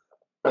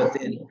 but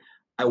then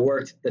I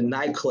worked the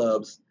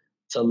nightclubs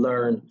to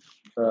learn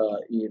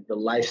the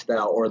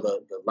lifestyle or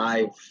the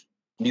live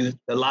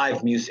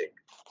music,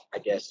 I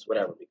guess,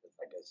 whatever, because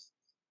I guess,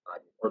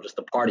 or just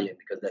the partying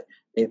because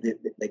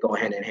they go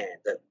hand in hand,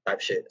 that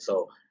type shit.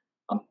 So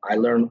I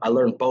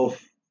learned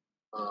both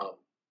um,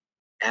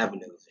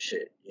 avenues of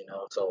shit, you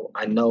know. So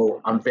I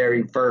know I'm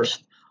very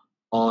versed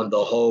on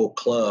the whole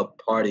club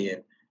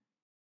partying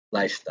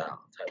lifestyle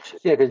type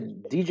shit. Yeah, because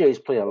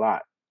DJs play a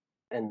lot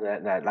in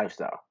that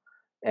lifestyle,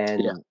 Yeah,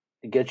 and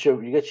you get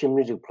your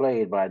music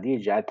played by a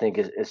DJ. I think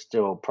is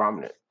still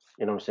prominent.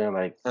 You know what I'm saying?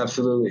 Like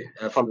absolutely,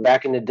 from absolutely.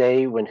 back in the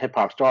day when hip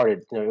hop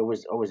started, it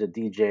was always a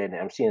DJ and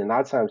MC, and a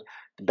lot of times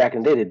back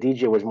in the day, the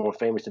DJ was more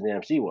famous than the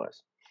MC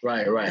was.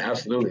 Right, right,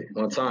 absolutely,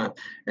 one time,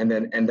 and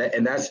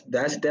that's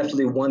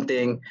definitely one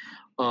thing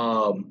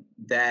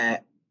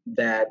that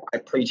I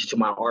preach to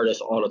my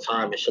artists all the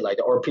time and shit like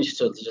that, or preach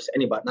to just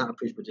anybody, not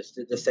preach, but just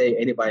say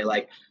anybody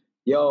like,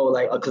 yo,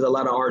 like, because a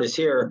lot of artists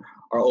here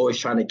are always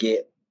trying to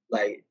get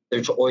like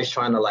always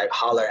trying to like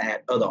holler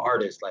at other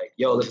artists, like,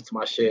 yo, listen to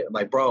my shit. I'm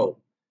like, bro,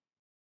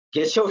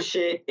 get your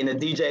shit in the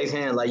DJ's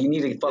hand. Like, you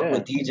need to fuck Yeah,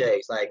 with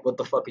DJs. Like, what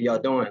the fuck are y'all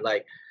doing?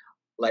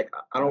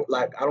 I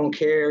don't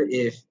care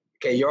if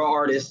okay you're an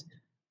artist,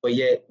 but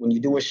yet when you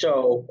do a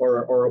show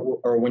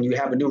or when you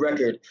have a new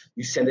record,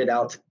 you send it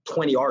out to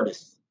 20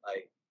 artists.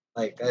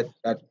 Like that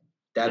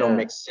don't yeah,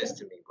 make sense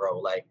to me, bro.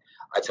 Like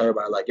I tell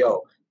everybody like,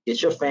 yo,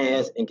 get your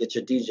fans and get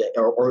your DJ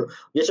or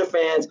get your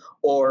fans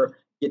or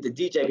get the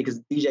DJ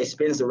because the DJ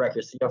spins the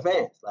records to your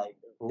fans. Like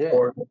yeah.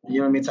 or you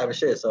know what I mean type of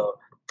shit. So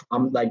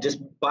I'm like just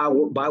by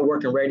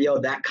working radio,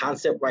 that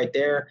concept right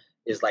there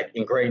is like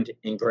ingrained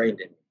in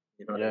me.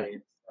 You know what I Yeah.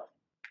 mean?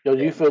 Yo, do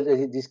Yeah. you feel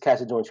that these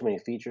cats are doing too many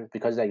features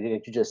because, like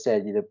you just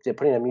said, they're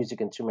putting their music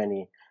in too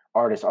many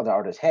other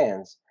artists'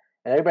 hands,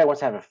 and everybody wants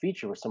to have a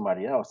feature with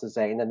somebody else. It's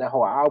like, and then that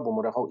whole album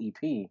or the whole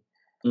EP,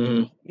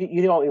 Hmm.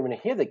 you don't even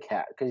hear the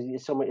cat because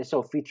it's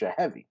so feature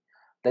heavy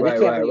that they Right,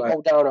 can't right, really right,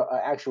 hold down a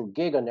actual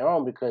gig on their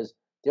own because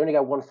they only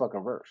got one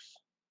fucking verse.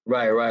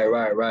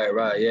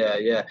 right. Yeah,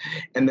 yeah.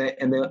 And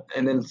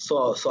then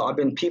so I've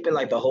been peeping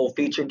like the whole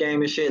feature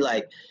game and shit.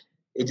 Like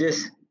it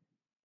just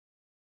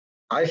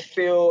I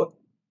feel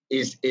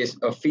is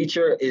a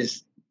feature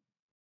is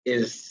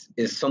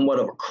somewhat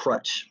of a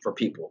crutch for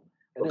people.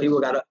 It But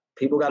is.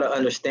 people gotta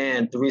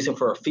understand the reason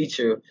for a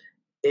feature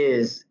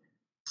is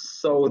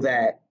so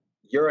that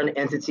you're an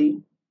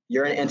entity,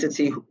 you're an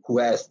entity who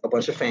has a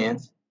bunch of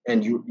fans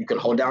and you can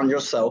hold down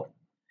yourself.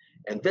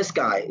 And this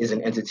guy is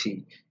an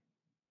entity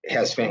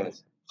has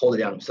fans hold it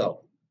down himself.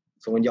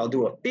 So when y'all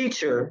do a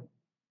feature,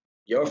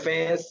 your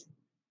fans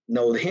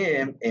know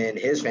him and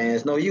his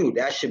fans know you.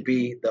 That should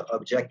be the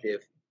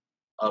objective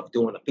of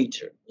doing a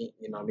feature. You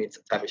know what I mean? It's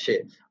a type of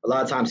shit. A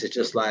lot of times it's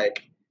just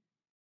like,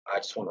 I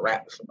just want to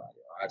rap with somebody,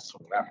 or I just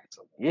want to rap with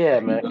somebody. Yeah,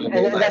 Like, you man, know what I and,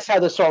 mean? and Like, that's how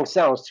the song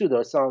sounds too. Though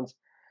it sounds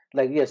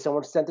like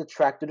someone sent the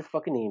track to the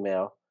fucking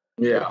email,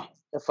 the, yeah,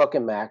 the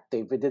fucking Mac.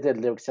 They did their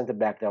lyrics, sent it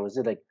back. That was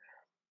it. Like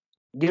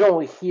you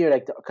don't hear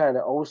like the kind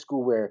of old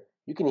school where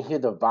you can hear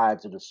the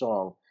vibes of the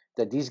song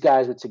that these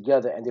guys were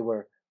together and they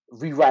were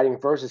rewriting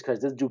verses because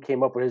this dude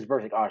came up with his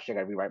verse like, oh shit, I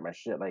gotta rewrite my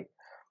shit. Like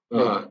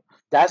uh-huh.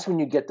 that's when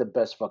you get the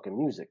best fucking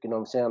music. You know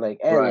what I'm saying? Like,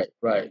 and Right,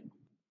 right.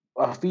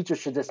 a feature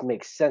should just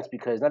make sense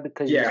because not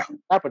because you just Yeah,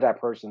 rap with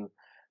that person,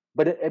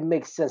 but it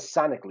makes sense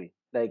sonically.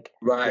 Like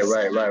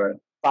the right.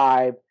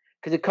 vibe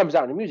because it comes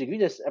out in the music. You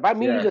just if I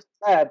meet you Yeah, just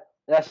collab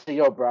and I say,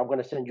 yo, bro, I'm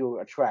gonna send you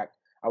a track.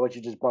 I want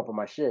you to just bump on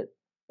my shit.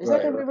 It's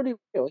not gonna be right, really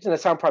real. It's gonna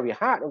sound probably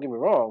hot. Don't get me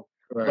wrong,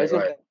 but it's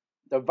gonna right.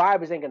 be the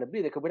vibe is ain't gonna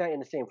be there because we're not in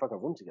the same fucking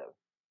room together.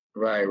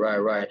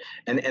 Right.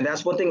 And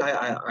that's one thing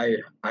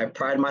I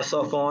pride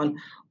myself on.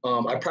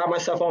 I pride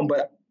myself on,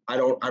 but I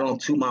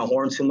don't toot my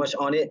horn too much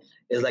on it.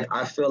 Is like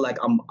I feel like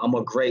I'm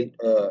a great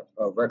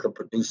record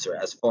producer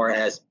as far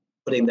as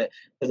putting that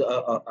because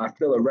I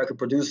feel a record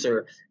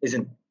producer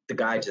isn't the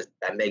guy just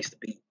that makes the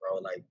beat, bro.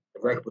 Like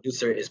the record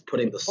producer is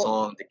putting the Oh,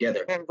 song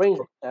together. range,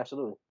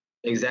 absolutely.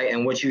 Exactly.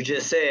 And what you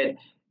just said,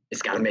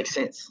 it's got to make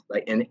sense.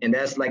 Like, and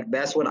that's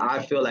what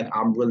I feel like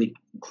I'm really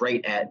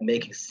great at,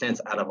 making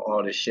sense out of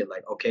all this shit.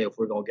 Like, okay, if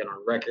we're gonna get on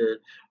a record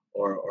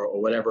or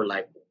whatever,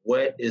 like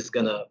what is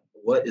gonna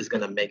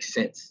make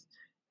sense.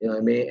 You know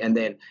what I mean? And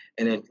then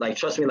like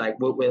trust me, like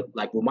with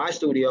my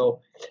studio,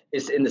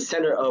 it's in the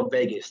center of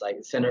Vegas, like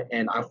center,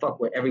 and I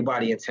fuck with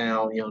everybody in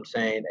town. You know what I'm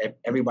saying?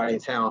 Everybody in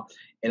town,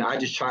 and I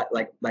just try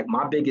like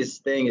my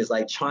biggest thing is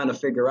like trying to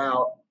figure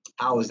out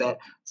how is that.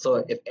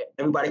 So if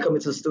everybody come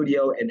into the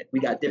studio and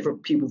we got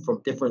different people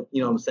from different,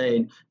 you know what I'm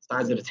saying,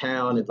 sides of the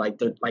town, and like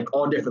they're like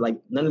all different. Like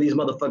none of these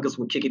motherfuckers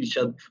would kick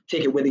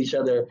it with each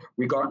other,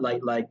 regard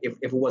like if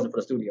it wasn't for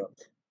the studio.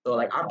 So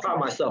like I pride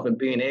myself in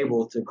being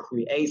able to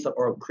create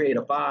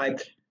a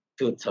vibe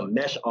to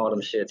mesh all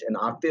them shits, and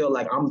I feel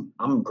like I'm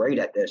great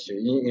at that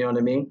shit. You know what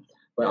I mean?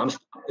 But I'm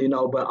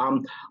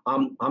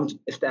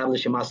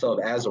establishing myself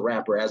as a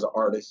rapper, as an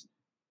artist,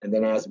 and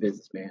then as a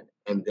businessman,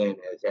 and then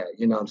as that.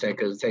 You know what I'm saying?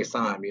 Because it takes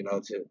time, you know,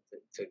 to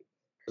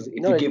 'cause No, if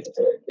you no, give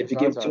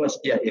too much,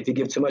 yeah, if you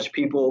give too much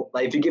people,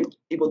 like if you give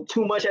people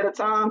too much at a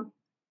time,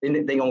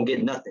 then they gonna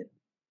get nothing.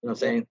 You know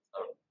what I'm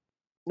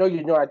yeah.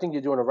 saying? No, I think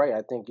you're doing it right.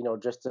 I think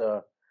just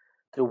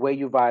the way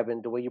you vibe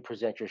and the way you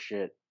present your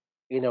shit,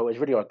 is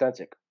really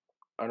authentic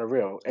on the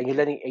real, and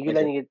Thank you. you're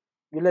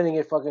letting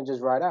it fucking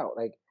just ride out.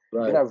 Like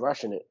you're Right, not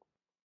rushing it.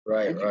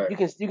 right, And right, you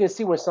can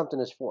see when something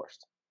is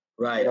forced.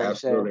 You right. know what I'm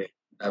saying? Absolutely,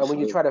 And when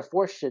you try absolutely. to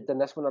force shit, then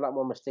that's when a lot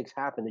more mistakes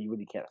happen that you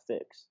really can't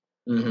fix.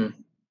 Hmm.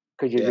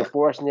 Because you're Yeah,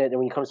 forcing it, and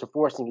when it comes to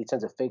forcing, you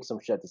tend to fake some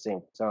shit at the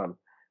same time.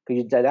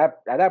 Because at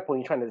that point,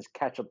 you're trying to just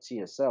catch up to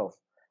yourself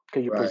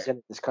because you right,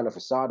 present this kind of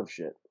facade of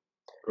shit.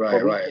 right,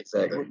 But right.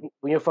 Exactly.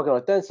 when you're fucking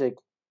authentic,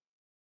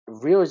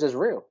 real is just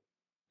real.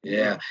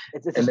 Yeah,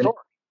 It's a and then story.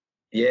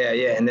 yeah,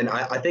 yeah, and then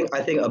I think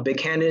a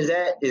big hand is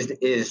that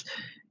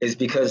is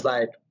because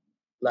like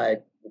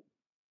like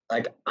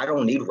I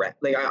don't need rap.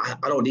 Like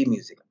I don't need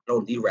music. I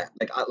don't need rap.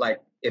 Like I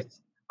like if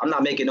I'm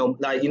not making no,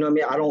 like, you know what I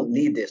mean? I don't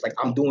need this. Like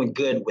I'm doing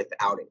good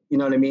without it. You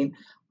know what I mean?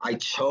 I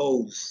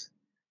chose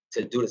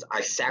to do this.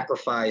 I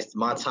sacrificed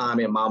my time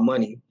and my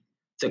money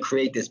to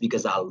create this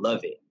because I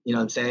love it. You know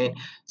what I'm saying?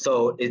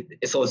 So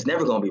it's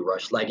never gonna be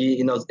rushed. Like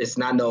it's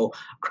not no,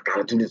 I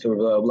gotta do this, blah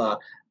blah blah.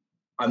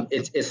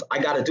 It's I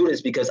gotta do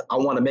this because I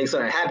want to make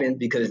something happen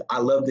because I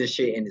love this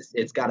shit and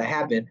it's gotta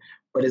happen.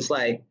 But it's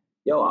like,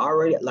 yo, I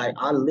already, like,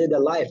 I lived a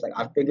life, like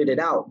I figured it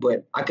out.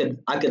 But I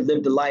could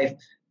live the life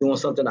doing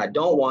something I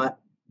don't want,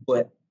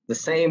 but the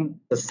same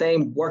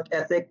work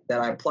ethic that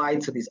I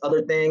applied to these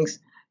other things,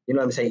 you know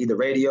what I'm saying, either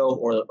radio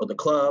or the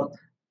club,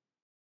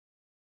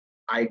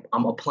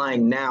 I'm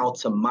applying now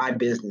to my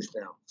business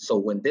now. So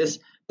when this,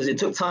 because it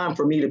took time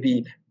for me to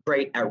be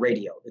great at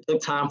radio, it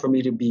took time for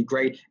me to be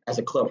great as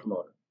a club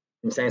promoter.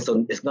 You know what I'm saying,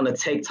 so it's gonna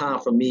take time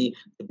for me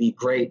to be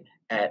great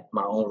at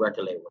my own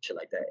record label and shit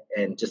like that.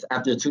 And just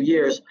after 2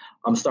 years,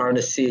 I'm starting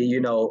to see,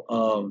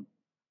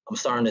 I'm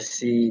starting to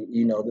see,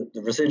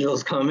 the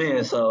residuals come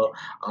in. So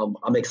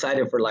I'm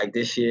excited for like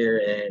this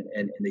year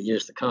and the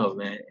years to come,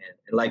 man.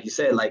 And like you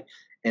said, like,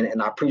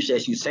 and I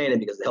appreciate you saying it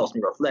because it helps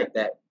me reflect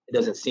that it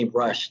doesn't seem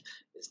rushed.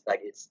 It's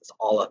like it's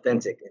all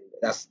authentic, and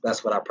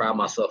that's what I pride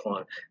myself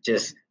on.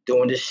 Just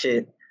doing this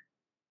shit,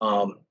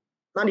 um,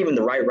 not even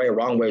the right way or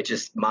wrong way,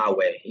 just my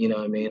way. You know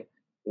what I mean?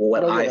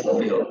 What No, I yeah,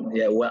 feel,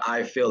 yeah, what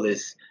I feel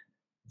is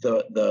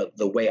the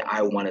way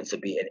I want it to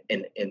be,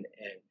 and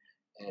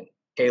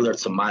tailored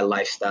to my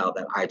lifestyle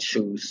that I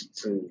choose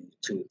to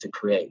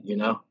create. You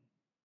know?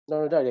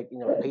 no. Like,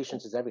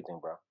 patience is everything,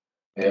 bro.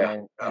 Yeah.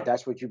 And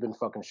that's what you've been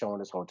fucking showing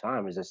this whole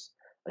time is just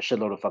a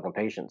shitload of fucking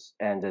patience.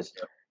 And just,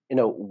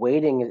 Yeah.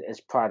 waiting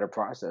is part of the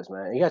process,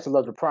 man. And you have to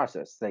love the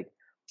process. Like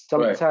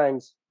Right.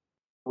 sometimes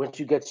once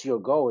you get to your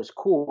goal, it's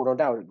cool, no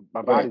doubt.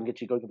 My body Right. can get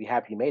to your goal, you can be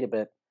happy you made it,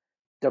 but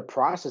the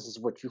process is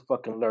what you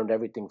fucking learned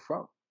everything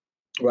from.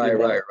 You Right.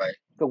 know? Right. Right.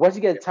 But once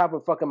you get to the top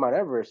of fucking Mount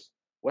Everest,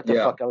 what the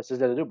Yeah. fuck else is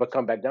there to do but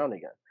come back down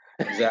again?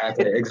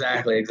 Exactly.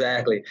 Exactly.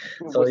 Exactly.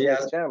 So What's the yeah.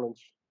 next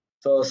challenge?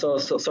 So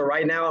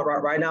right now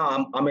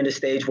I'm in a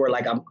stage where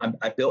like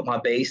I built my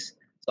base.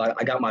 So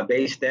I got my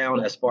base down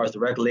as far as the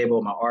record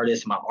label, my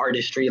artist, my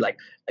artistry. Like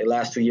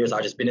last 2 years,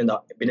 I just been in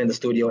the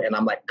studio, and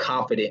I'm like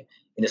confident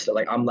in this.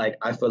 Like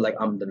I feel like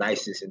I'm the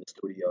nicest in the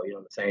studio. You know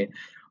what I'm saying?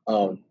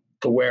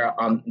 To where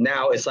I'm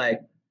now, it's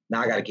like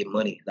now I gotta get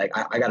money. Like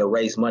I gotta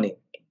raise money.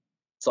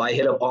 So I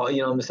hit up all,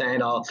 you know what I'm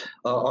saying, all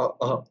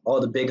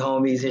the big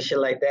homies and shit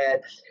like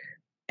that.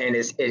 And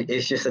it's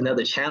just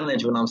another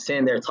challenge when I'm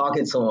sitting there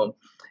talking to him,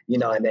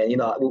 and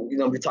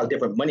then we talk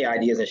different money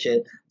ideas and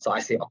shit. So I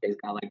say, okay, this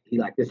guy like he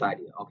like this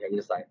idea. Okay,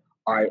 he's like,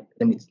 all right,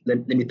 let me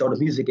throw the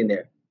music in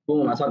there.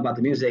 Boom, I talk about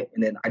the music,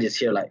 and then I just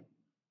hear like,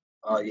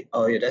 oh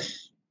yeah,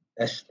 that's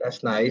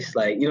nice.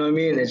 Like, you know what I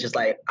mean? It's just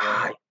like,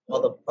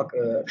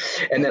 motherfucker.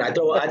 And then I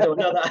throw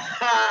another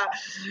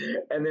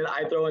and then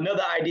I throw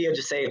another idea,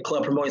 just say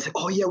club promoting. It's like,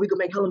 oh yeah, we could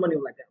make hella money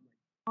like that.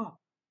 Oh,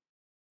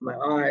 I'm like,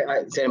 all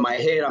right. So in my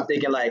head, I'm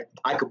thinking like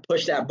I could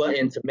push that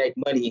button to make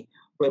money,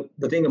 but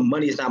the thing of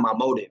money is not my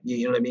motive.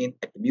 You know what I mean?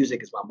 Like the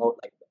music is my motive.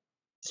 Like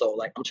So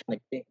like I'm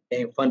trying to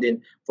gain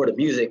funding for the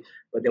music,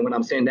 but then when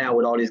I'm sitting down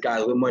with all these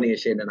guys with money and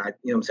shit, and I,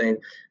 you know what I'm saying,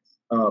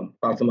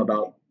 talk to them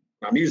about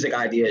my music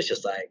idea, it's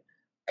just like,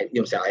 you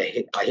know what I'm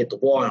saying, I hit the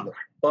wall and I'm like,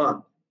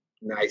 fuck.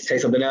 And I say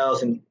something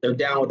else and they're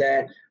down with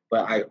that,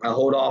 but I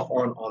hold off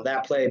on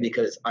that play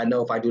because I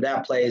know if I do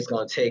that play, it's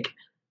gonna take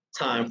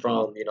time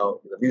from, you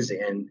know, the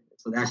music, and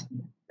so that's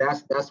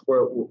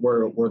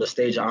where the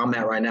stage I'm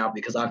at right now,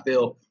 because I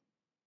feel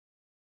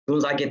soon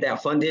as I get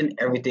that funding,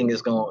 everything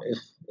is going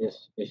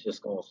it's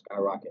just going to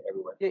skyrocket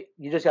everywhere.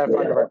 You just gotta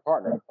find the right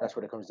partner. That's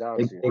what it comes down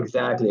to.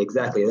 Exactly.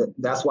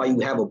 That's why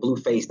you have a blue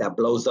face that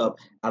blows up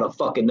out of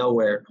fucking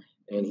nowhere,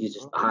 and he's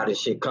just the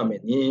hottest shit coming.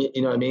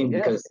 You know what I mean? Yeah.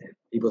 Because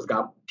people's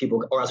got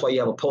people, or that's why you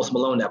have a Post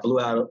Malone that blew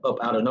up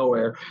out of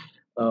nowhere,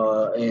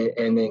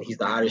 and then he's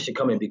the hottest shit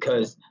coming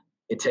because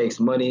it takes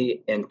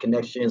money and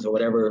connections or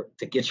whatever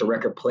to get your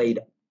record played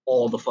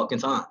all the fucking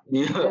time.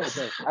 You know? Yeah, it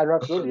does. You're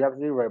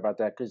absolutely right about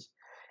that. Because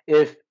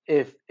if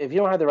you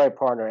don't have the right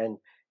partner, and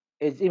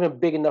it's even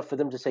big enough for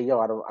them to say, "Yo,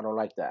 I don't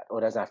like that," or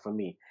 "That's not for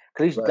me,"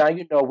 because Right, now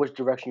you know which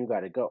direction you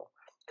got to go.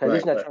 Because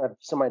he's right, not right, trying to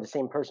somebody the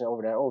same person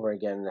over and over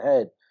again in the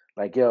head.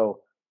 Like, yo,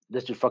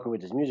 this dude fucking with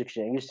this music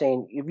shit. And you're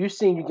saying if you're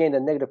seeing you gain the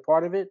negative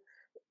part of it,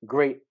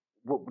 great.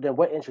 Then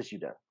what interests you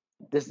then?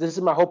 This is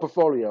my whole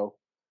portfolio.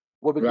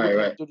 What right, can we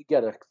right, do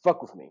together?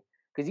 Fuck with me.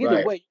 Because either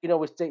right, way, you can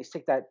always take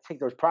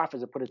those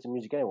profits and put it to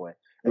music anyway.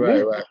 And right,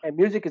 music right. and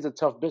music is a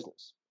tough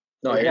business.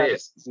 No, It's it not an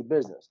is easy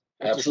business.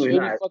 It's a absolutely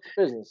shady not. fucking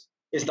business.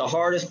 It's the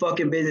hardest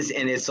fucking business,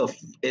 and it's a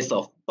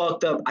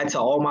fucked up. I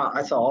tell all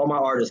my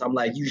artists, I'm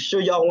like, you sure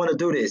y'all want to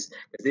do this?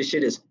 Because this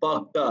shit is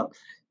fucked up.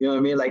 You know what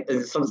I mean? Like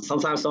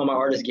sometimes some of my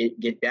artists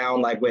get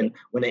down, like when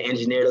the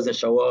engineer doesn't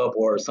show up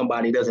or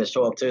somebody doesn't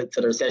show up to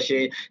their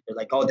session, they're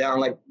like all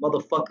down, like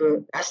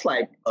motherfucker. That's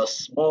like a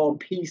small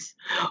piece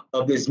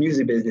of this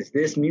music business.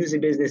 This music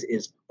business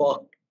is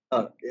fucked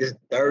up. It's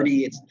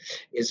dirty.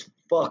 It's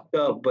fucked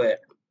up,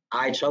 but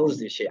I chose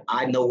this shit.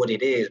 I know what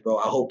it is, bro.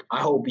 I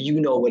hope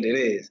you know what it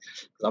is.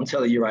 Cause I'm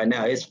telling you right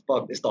now, it's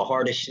fucked. It's the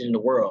hardest shit in the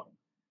world.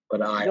 But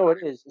You know what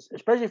it is,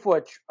 especially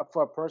for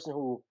a person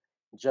who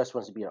just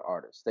wants to be an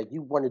artist. Like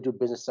you want to do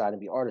business side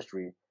and be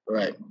artistry,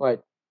 right.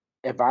 but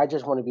if I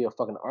just want to be a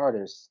fucking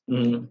artist,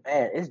 Hmm.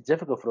 man, it's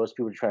difficult for those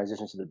people to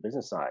transition to the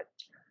business side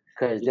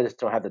because they just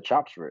don't have the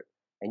chops for it.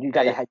 And you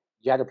got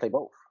to play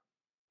both.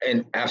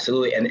 And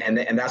absolutely,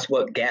 and that's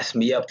what gassed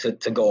me up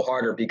to go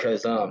harder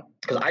because I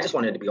just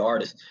wanted to be an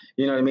artist,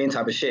 you know what I mean,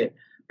 type of shit.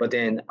 But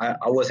then I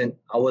wasn't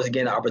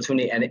getting the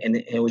opportunity, and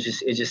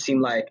it just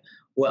seemed like,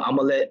 well, I'm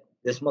gonna let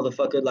this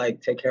motherfucker like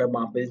take care of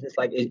my business.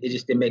 Like it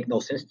just didn't make no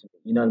sense to me,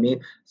 you know what I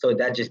mean? So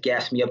that just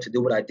gassed me up to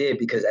do what I did,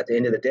 because at the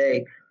end of the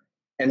day,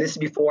 and this is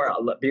before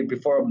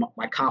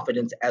my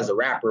confidence as a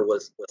rapper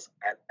was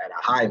at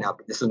a high. Now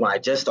this is when I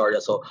just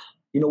started. So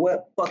you know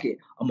what? Fuck it.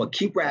 I'm gonna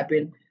keep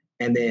rapping,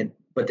 and then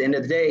but at the end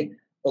of the day,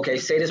 okay,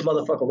 say this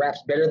motherfucker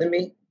raps better than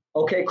me.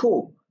 Okay,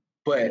 cool.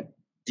 But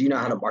do you know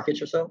how to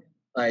market yourself?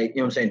 Like, you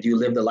know what I'm saying? Do you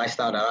live the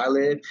lifestyle that I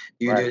live?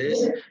 Do you Right. do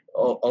this?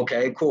 Oh,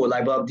 okay, cool.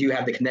 Like, but do you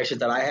have the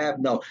connections that I have?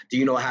 No. Do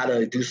you know how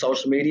to do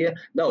social media?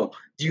 No.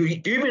 Do you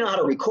even know how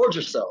to record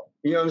yourself?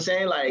 You know what I'm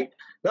saying? Like,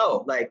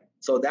 no. Like,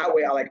 so that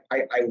way I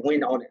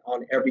win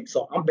on every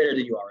song. I'm better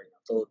than you already.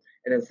 So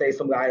and then say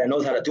some guy that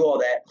knows how to do all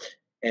that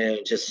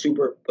and just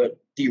super, but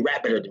do you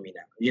rap better than me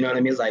now? You know what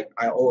I mean? It's like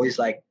I always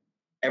like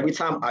every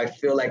time I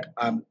feel like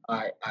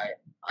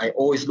I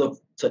always look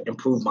to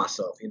improve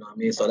myself. You know what I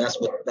mean? So that's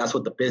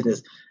what the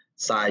business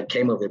side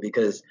came of it,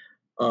 because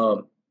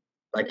um,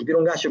 like if you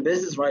don't got your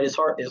business right, it's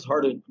hard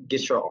to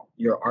get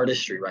your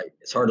artistry right.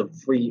 It's hard to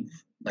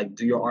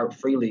do your art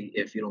freely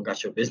if you don't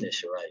got your business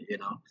shit right. You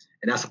know,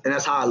 and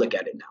that's how I look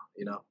at it now.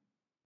 You know.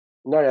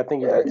 No, I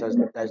think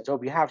that's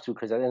dope. You have to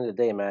because at the end of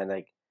the day, man,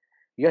 like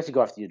you have to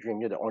go after your dream.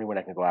 You're the only one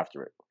that can go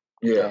after it.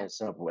 Yeah. Plain and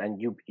simple. And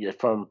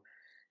from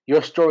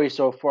your story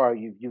so far,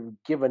 you've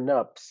given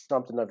up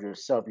something of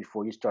yourself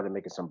before you started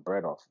making some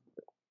bread off.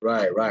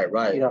 Right. Right.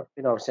 Right. You know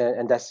what I'm saying?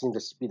 And that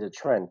seems to be the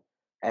trend.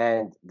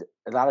 And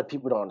a lot of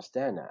people don't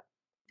understand that.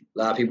 A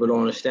lot of people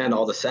don't understand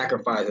all the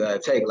sacrifice that I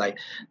take.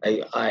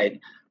 I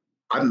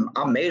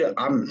made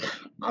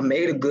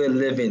a good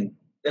living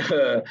at, you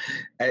know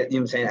what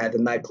I'm saying, at the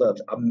nightclubs.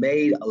 I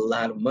made a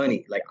lot of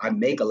money. Like I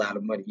make a lot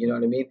of money, you know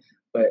what I mean?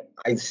 But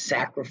I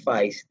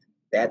sacrificed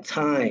that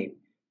time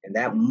and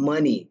that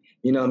money.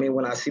 You know what I mean?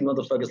 When I see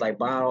motherfuckers like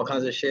buying all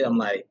kinds of shit, I'm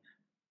like,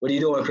 what are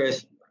you doing,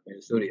 Chris? I'm in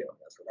the studio.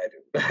 That's what I do.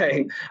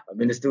 Like,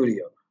 I'm in the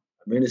studio.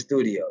 I'm in the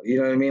studio. You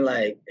know what I mean?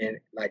 Like, and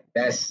like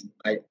that's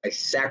I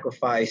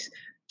sacrifice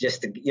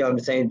just to, you know what I'm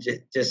saying,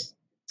 just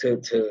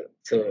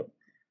to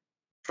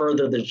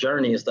further the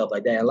journey and stuff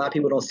like that. And a lot of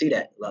people don't see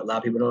that. A lot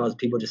of people don't know.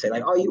 People just say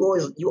like, "Oh, you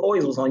was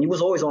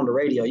always on the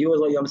radio. You was,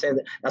 you know what I'm saying."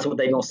 That's what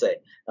they gonna say.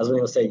 That's what they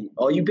gonna say.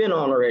 "Oh, you been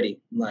on already."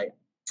 I'm like,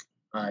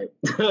 all right,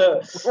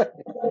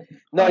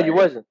 No, all you right.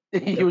 wasn't.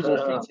 You was on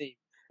the street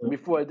team.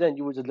 Before then,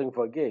 you were just looking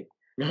for a gig.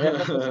 And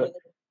like I said,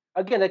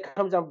 again, it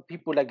comes down to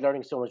people like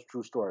learning someone's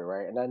true story,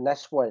 right? And then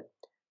that's why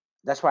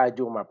I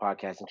do my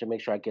podcast and to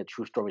make sure I get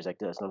true stories like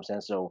this. You know what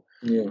I'm saying? So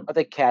Yeah,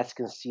 other cats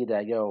can see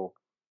that, yo,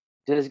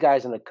 this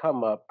guy's gonna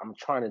come up. I'm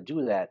trying to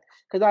do that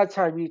because a lot of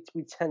times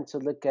we tend to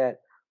look at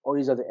all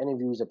these other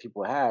interviews that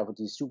people have with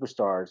these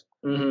superstars.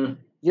 Mm-hmm.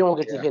 You don't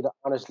get to Yeah. hear the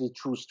honestly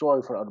true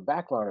story from the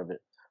background of it,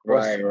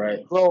 Right. Right.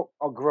 or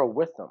grow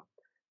with them.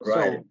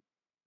 Right.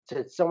 So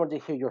to someone to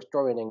hear your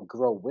story and then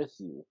grow with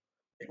you,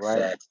 right?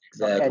 Exactly. Uh,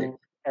 Exactly. And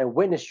and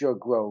witness your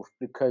growth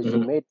because you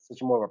Hmm. made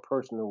such more of a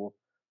personal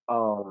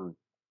um,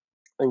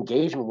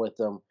 engagement with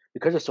them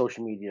because of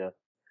social media.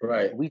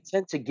 Right. We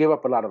tend to give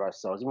up a lot of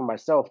ourselves. Even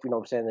myself, you know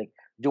what I'm saying? Like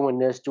doing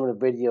this, doing a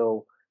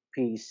video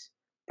piece,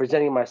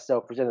 presenting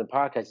myself, presenting the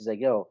podcast is like,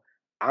 yo,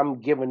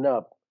 I'm giving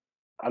up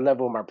a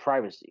level of my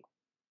privacy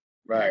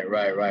Right.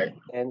 Right. Right.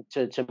 and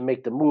to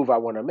make the move I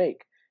want to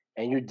make.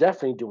 And you're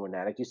definitely doing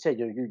that. Like you said,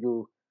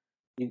 you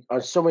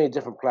on so many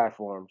different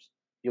platforms,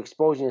 you're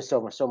exposing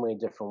yourself in so many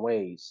different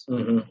ways.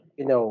 Hmm.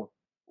 You know,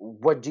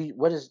 what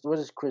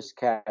does Chris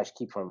Cash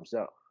keep for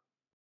himself?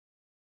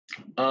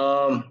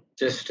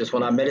 Just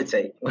when I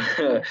meditate,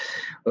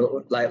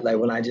 like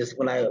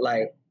when I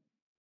like,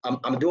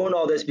 I'm doing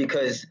all this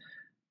because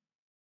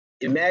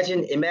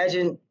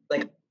imagine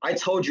like I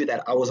told you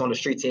that I was on the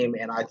street team,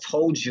 and I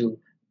told you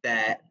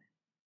that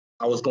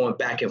I was going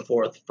back and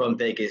forth from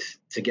Vegas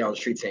to get on the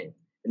street team.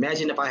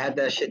 Imagine if I had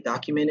that shit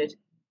documented.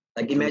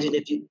 Like imagine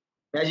if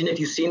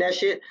you seen that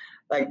shit.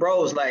 Like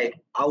bros, like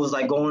I was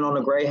like going on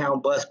a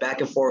Greyhound bus back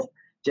and forth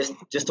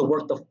just to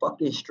work the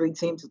fucking street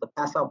team, just to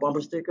pass out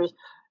bumper stickers.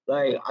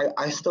 Like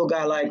I still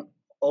got like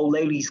old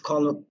ladies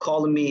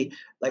calling me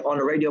like on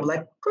the radio,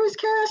 like Chris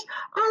Cash,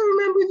 I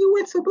remember you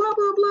went to blah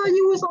blah blah,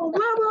 you was on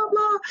blah blah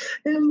blah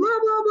and blah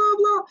blah blah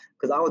blah.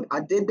 Cause I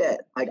did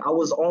that. Like I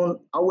was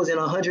in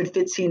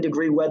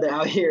 115-degree weather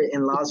out here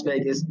in Las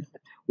Vegas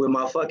with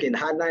my fucking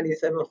Hot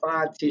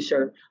 97.5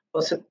 t-shirt,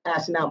 plus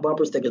passing out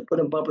bumper stickers,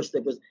 putting bumper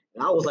stickers.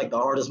 And I was like the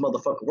hardest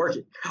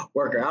motherfucker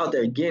worker out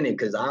there getting it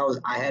because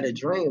I had a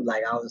dream.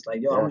 Like I was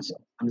like, yo, Yeah,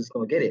 I'm just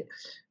gonna get it. You know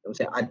what I'm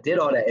saying? I did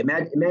all that.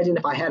 Imagine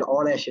if I had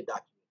all that shit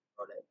documented.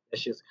 All that.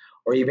 That's just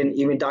or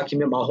even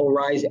document my whole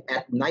rise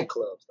at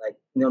nightclubs. Like,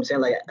 you know what I'm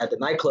saying? Like at the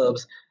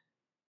nightclubs,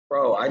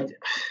 bro, I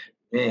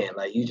man,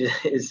 like you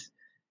just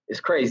it's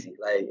crazy.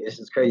 Like it's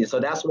just crazy. So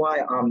that's why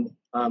I'm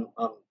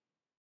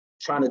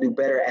trying to do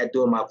better at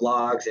doing my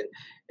vlogs and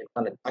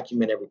trying to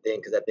document everything.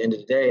 Because at the end of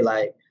the day,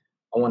 like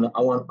I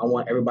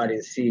want everybody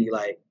to see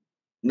like,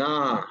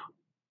 nah,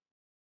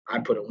 I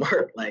put in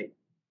work. Like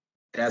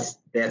that's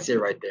it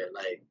right there.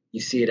 Like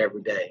you see it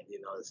every day.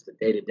 You know, it's the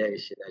day to day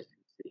shit that you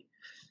see.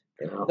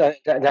 You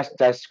know,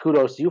 that's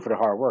kudos to you for the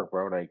hard work,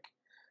 bro. Like,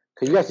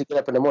 cause you have to get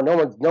up in the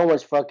morning. No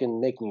one's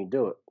fucking making you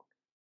do it.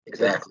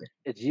 exactly.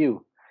 It's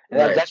you, and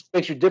Right. that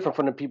makes you different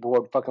from the people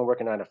who are fucking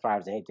working 9 to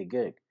 5s and hate the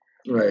gig.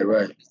 Right.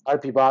 Right. A lot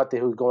of people out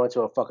there who go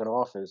into a fucking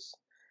office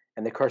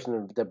and they're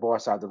cursing their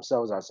boss out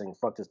themselves out saying,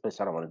 "Fuck this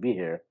place, I don't want to be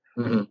here."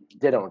 Hmm.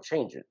 They don't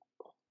change it.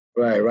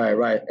 Right, right,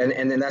 right.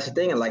 And then that's the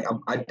thing. And like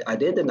I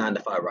did the 9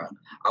 to 5 route.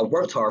 I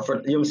worked hard for,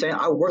 you know what I'm saying?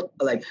 I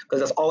worked like because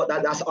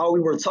that's all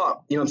we were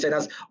taught. You know what I'm saying?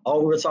 That's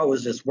all we were taught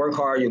was just work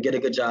hard, you'll get a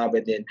good job,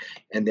 and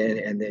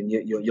then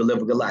you'll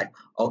live a good life.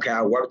 Okay,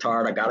 I worked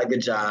hard, I got a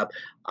good job,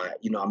 I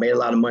made a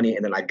lot of money,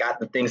 and then I got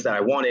the things that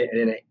I wanted, and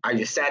then I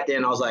just sat there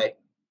and I was like,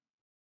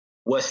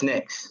 what's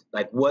next?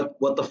 Like what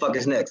the fuck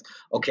is next?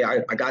 Okay, I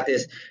got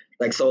this.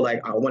 Like so like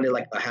I wanted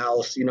like a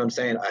house, you know what I'm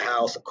saying? A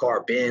house, a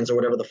car, Benz or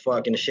whatever the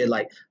fuck and the shit.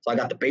 Like so I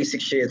got the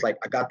basic shit, like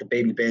I got the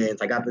baby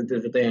Benz, I got the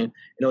thing, and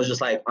it was just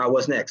like, all right,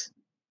 what's next?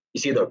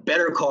 You see either a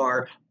better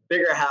car,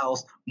 bigger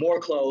house, more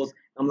clothes.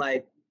 I'm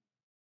like,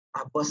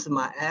 I busted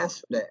my ass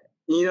for that.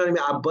 You know what I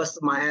mean? I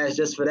busted my ass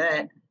just for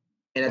that.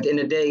 And at the end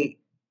of the day,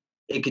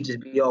 it could just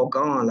be all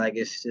gone. Like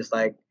it's just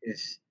like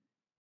it's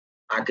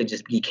I could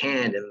just be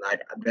canned and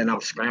like then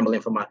I'm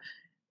scrambling for my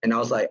and I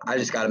was like, I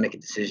just got to make a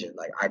decision.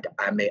 Like I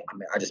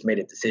just made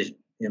a decision.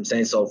 You know what I'm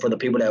saying? So for the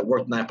people that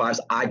worked 9 to 5s,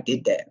 I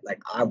did that.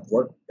 Like I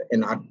worked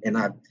and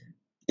I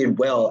did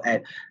well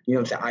at, you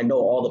know what I'm saying? I know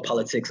all the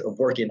politics of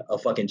working a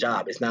fucking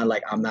job. It's not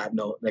like I'm not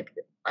no like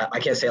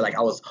I can't say like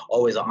I was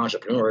always an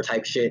entrepreneur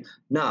type shit.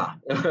 Nah,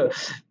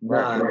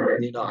 Right.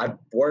 nah. I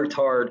worked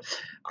hard.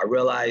 I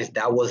realized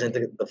that wasn't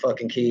the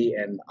fucking key,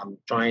 and I'm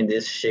trying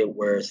this shit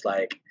where it's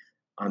like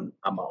I'm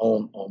my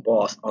own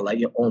boss or like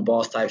your own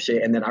boss type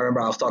shit. And then I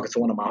remember I was talking to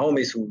one of my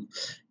homies who, you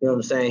know what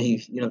I'm saying,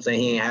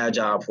 he ain't had a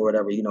job for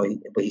whatever,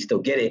 but he still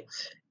get it.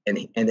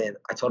 And then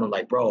I told him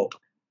like, bro,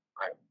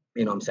 I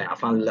you know what I'm saying, I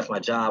finally left my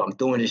job. I'm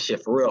doing this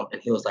shit for real.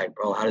 And he was like,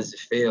 bro, how does it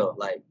feel?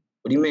 Like,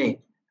 what do you mean?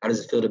 How does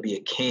it feel to be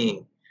a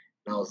king?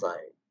 And I was like,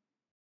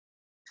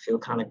 feel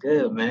kind of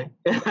good, man.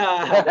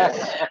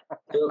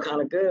 Feel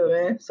kind of good,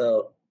 man.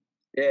 So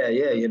yeah.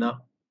 No,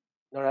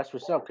 that's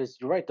what's up. Because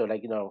you're right though.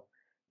 Like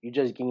you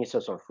just giving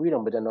yourself some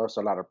freedom, but then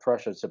also a lot of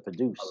pressure to A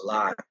produce.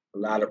 lot, a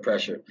lot of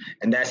pressure,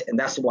 and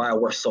that's why I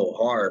work so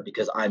hard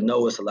because I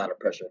know it's a lot of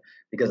pressure.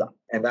 Because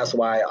and that's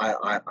why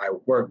I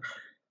work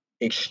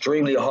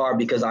extremely hard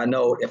because I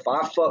know if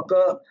I fuck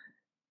up,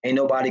 ain't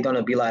nobody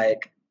gonna be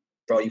like,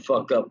 bro, you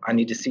fucked up. I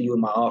need to see you in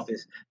my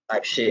office.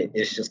 Type shit.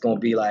 It's just gonna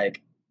be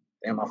like,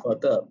 damn, I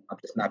fucked up. I'm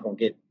just not gonna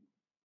get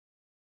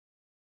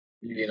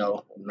you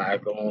know, I'm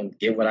not going to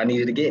get what I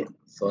needed to get.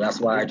 So that's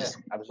why I Yeah, just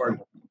absolutely.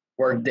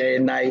 work day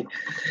and night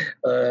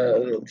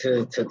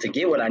to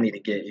get what I need to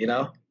get. You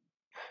know?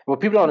 Well,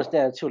 people don't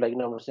understand too. Like, you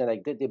know what I'm saying?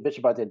 Like, they bitch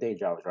about their day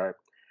jobs, right?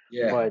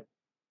 Yeah. But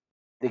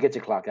they get to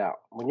clock out.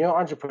 When you're an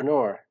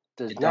entrepreneur,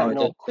 It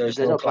don't. There's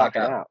there's no no clock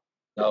clocking out. out.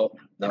 No,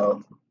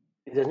 no.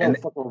 There's no And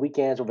fucking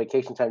weekends or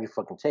vacation time you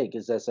fucking take.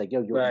 It's just like,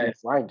 yo, you're right,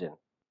 grinding.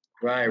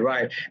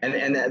 right.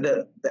 And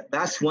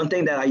that's one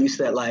thing that I used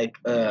to like.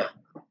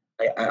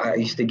 I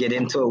used to get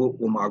into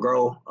it with my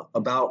girl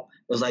about.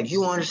 It was like,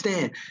 you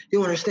understand.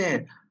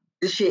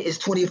 This shit is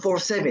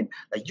 24/7.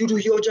 Like you do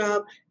your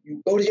job,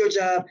 you go to your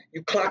job,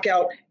 you clock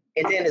out,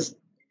 and then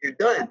you're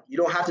done. You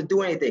don't have to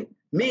do anything.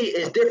 Me,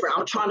 it's different.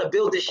 I'm trying to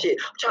build this shit.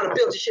 I'm trying to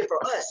build this shit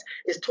for us.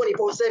 It's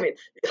 24/7.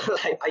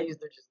 Like I used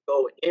to just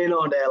go in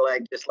on that,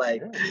 like just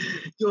like Yeah.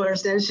 you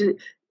understand shit.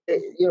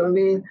 You know what I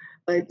mean?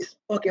 Like it's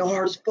fucking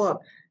hard as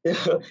fuck.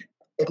 If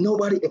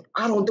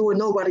I don't do it,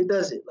 nobody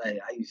does it. Like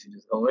I used to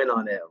just go in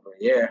on that. But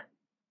yeah,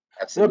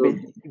 No,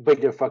 absolutely.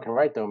 but you're fucking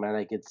right though, man.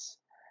 Like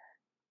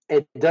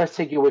it does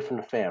take you away from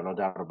the fam, no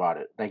doubt about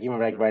it. Like even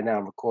like right now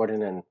I'm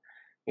recording and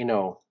you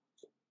know,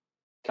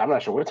 I'm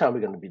not sure what time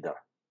we're gonna be done.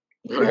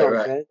 You know Right, what I'm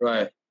right, saying?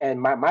 right,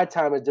 And my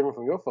time is different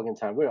from your fucking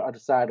time. We're on the other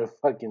side of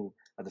the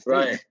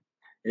right. states.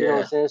 You know what I'm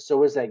Yeah, saying?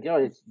 So it's like,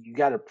 yo, you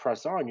gotta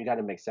press on, you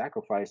gotta make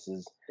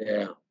sacrifices,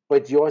 yeah.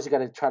 but you also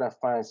gotta try to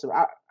find some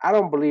I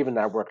don't believe in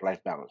that work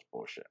life balance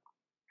bullshit.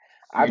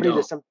 I You believe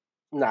that don't. some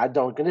no, I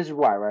don't. And this is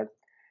why, right?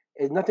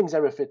 Nothing's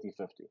ever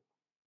 50-50.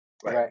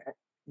 Right. Right?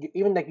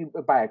 Even like you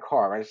buy a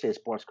car, right? Let's say a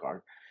sports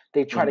car.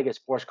 They try to Mhm. get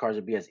sports cars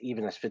to be as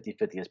even as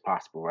 50-50 as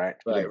possible, right?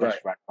 To be the Right,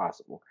 best right, ride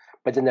possible.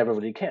 But they never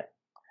really can.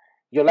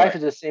 Your life right,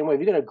 is the same way.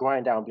 If you're gonna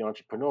grind out and be an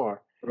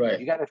entrepreneur, right,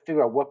 you gotta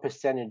figure out what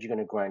percentage you're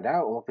gonna grind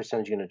out and what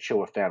percentage you're gonna chill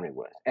with family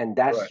with. And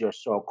that's right. your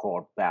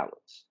so-called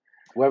balance.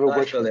 Whatever I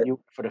works feel for it.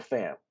 you for the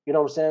fam. You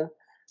know what I'm saying?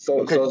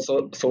 Because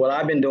So what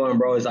I've been doing,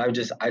 bro, is I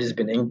just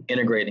been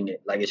integrating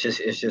it. Like it's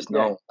just yeah,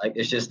 known. Like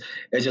it's just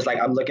like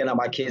I'm looking at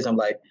my kids. I'm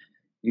like,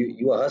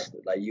 you a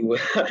hustler. Like you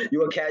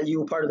you a cat.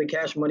 You a part of the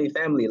Cash Money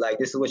family. Like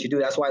this is what you do.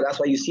 That's why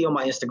you see on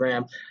my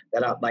Instagram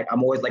that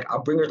I'm always like I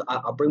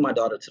bring my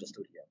daughter to the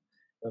studio.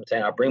 You know what I'm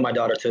saying? I bring my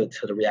daughter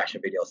to the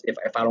reaction videos.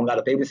 If I don't got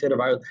a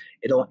babysitter,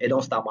 it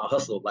don't stop my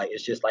hustle. Like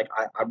it's just like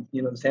I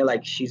you know what I'm saying?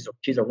 Like she's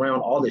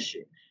around all this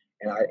shit.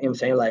 And I you know what I'm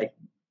saying like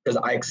because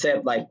I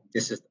accept like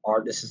this is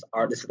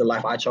the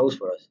life I chose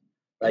for us.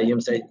 Like you know what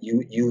I'm saying?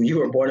 You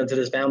were born into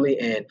this family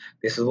and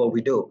this is what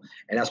we do.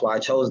 And that's why I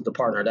chose the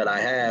partner that I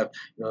have,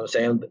 you know what I'm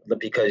saying?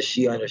 Because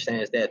she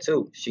understands that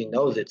too. She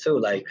knows it too.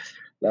 Like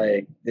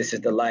this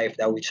is the life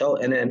that we chose.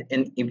 And then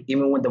and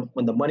even when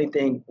the money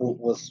thing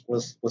was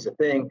a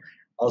thing,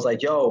 I was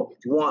like, yo,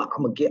 if you want,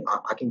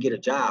 I can get a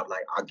job.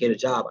 Like I'll get a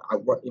job. I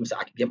work, you know what I'm saying?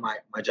 I can get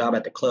my job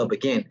at the club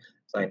again.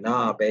 It's like,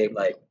 nah, babe,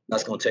 like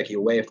that's gonna take you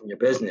away from your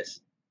business.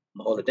 I'm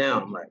gonna hold it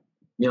down. I'm like,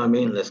 you know what I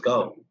mean? Let's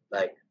go.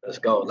 Like, let's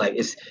go. Like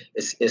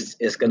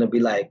it's gonna be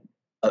like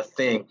a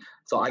thing.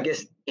 So I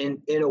guess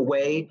in a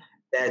way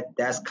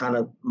that's kind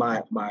of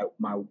my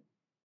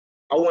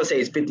I won't say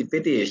it's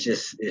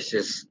 50-50.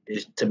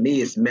 It's to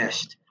me it's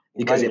meshed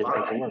you because might if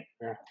even make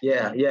it work.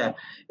 Yeah. yeah,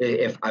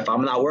 if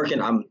I'm not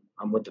working, I'm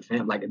with the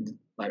fam. Like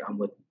I'm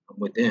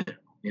with them.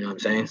 You know what I'm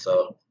saying?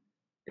 So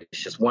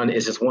it's just one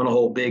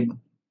whole big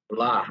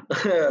blah.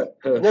 No,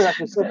 that's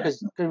what's up.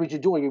 Because what you're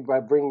doing, you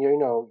by bringing your,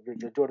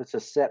 your daughter to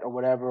set or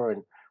whatever,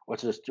 and or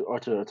to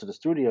the to the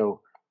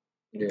studio.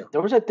 Yeah,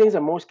 Those are things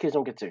that most kids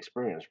don't get to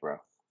experience, bro.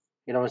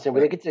 You know what I'm saying?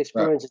 When right, they get to right.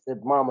 experience it,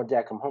 that mom or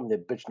dad come home, they're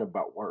bitching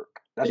about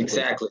work. That's what they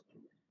do.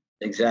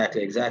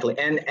 Exactly. Exactly.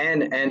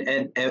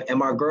 And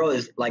my girl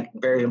is like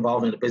very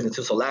involved in the business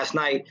too. So last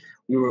night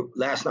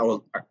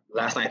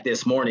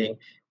this morning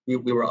we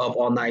were up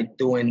all night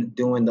doing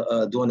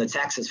the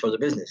taxes for the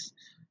business.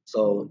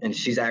 So and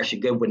she's actually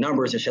good with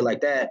numbers and shit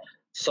like that.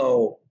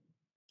 So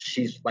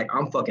she's like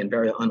I'm fucking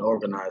very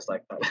unorganized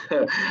like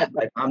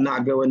like I'm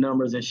not good with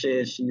numbers and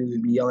shit. She used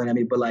to be yelling at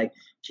me, but like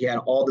she had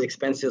all the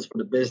expenses for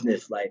the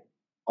business, like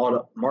all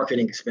the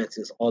marketing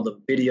expenses, all the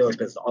video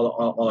expenses,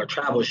 all our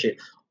travel shit,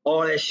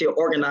 all that shit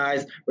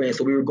organized. Right?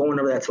 So we were going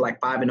over that to like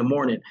 5 in the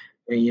morning,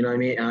 and you know what I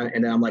mean.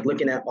 And then I'm like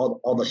looking at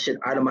all the shit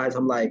itemized.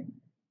 I'm like,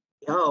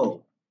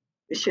 yo,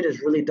 this shit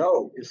is really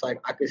dope. It's like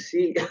I could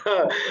see,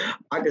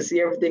 I could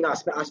see everything I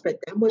spent. I spent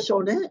that much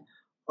on that.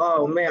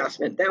 Oh man, I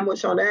spent that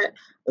much on that.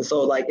 And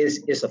so like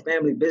it's a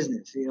family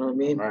business. You know what I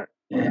mean? Right.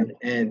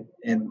 And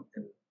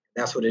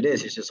that's what it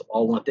is. It's just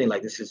all one thing.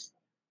 Like this is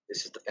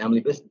the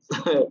family business.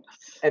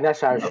 And that's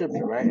how You it should be,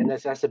 know? right? And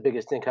that's the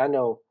biggest thing. 'Cause I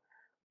know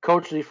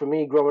culturally for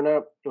me growing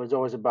up, it was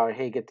always about,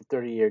 hey, get the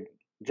 30-year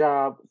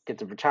job, get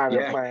the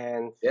retirement Yeah,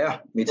 plan, yeah,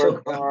 me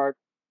work too. Yeah, hard.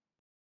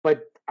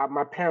 But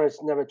my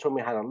parents never told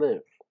me how to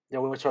live. They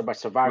always talked about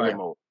survival right,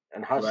 mode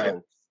and right.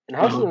 hustling. And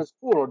Uh-huh. hustling is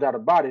cool, no doubt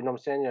about it. You know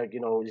what I'm saying? Like,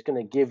 it's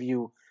gonna give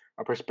you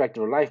a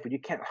perspective of life, but you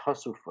can't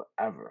hustle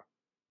forever.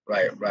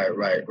 Right. You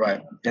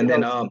And know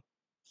then what I'm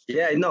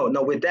saying? yeah,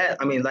 no, with that,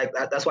 I mean, like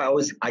that's why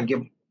I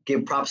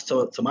give props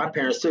to my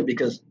parents too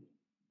because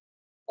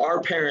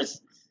our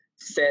parents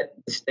set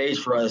the stage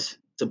for us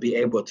to be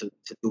able to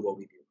do what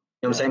we do.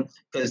 You know what I'm saying?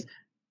 Because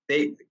they,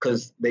 you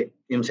know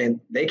what I'm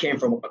saying, they came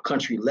from a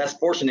country less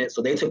fortunate,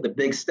 so they took the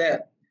big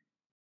step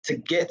to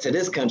get to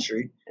this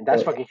country. And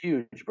that's fucking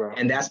huge, bro.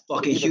 And that's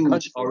fucking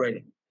huge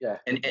already. Yeah.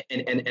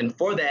 And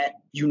for that,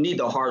 you need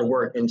the hard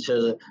work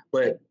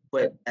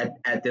but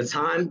at the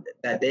time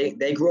that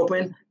they grew up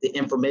in, the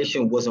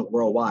information wasn't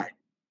worldwide.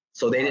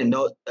 So they didn't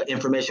know the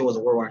information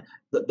wasn't worldwide.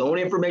 The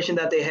only information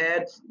that they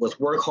had was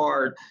work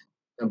hard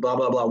and blah,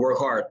 blah, blah, work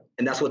hard.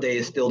 And that's what they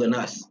instilled in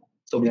us.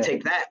 So we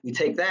take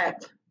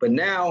that. But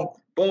now,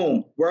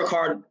 boom, work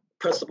hard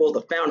principles,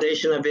 the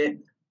foundation of it.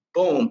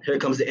 Boom, here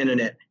comes the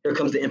internet. Here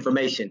comes the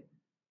information.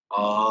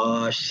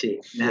 Oh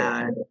shit!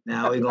 Now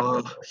we're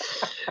gonna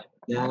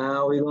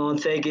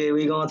take it.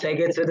 We're gonna take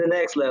it to the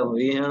next level.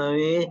 You know what I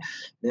mean?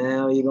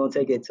 Now you're gonna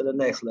take it to the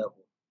next level.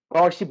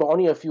 Well, actually, but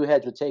only a few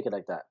heads would take it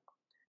like that.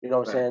 You know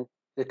what I'm saying?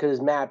 Because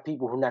there's mad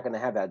people who are not gonna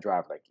have that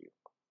drive like you.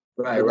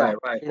 Right.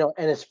 You know,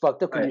 and it's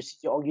fucked up because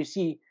you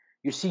see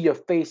your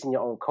face in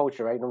your own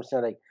culture, right? You know what I'm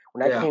saying? Like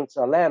when I came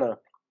to Atlanta,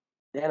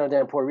 there ain't no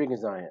damn Puerto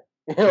Ricans down here.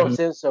 You know what I'm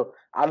saying? So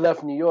I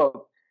left New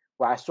York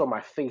where I saw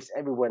my face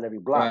everywhere in every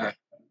block.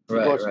 To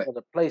go to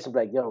another place and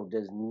be like, yo,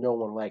 there's no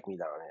one like me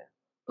down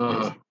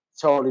here. It's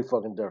totally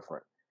fucking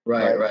different.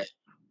 Right.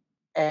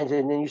 And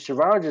then you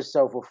surround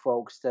yourself with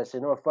folks that say,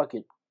 no, fuck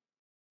it.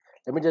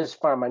 Let me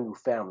just find my new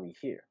family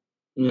here.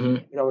 You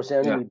know what I'm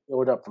saying? Let me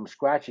build up from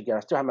scratch again.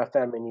 I still have my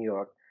family in New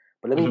York,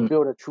 but let me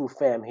build a true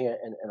fam here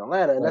in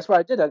Atlanta. And that's what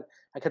I did.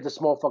 I kept a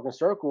small fucking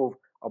circle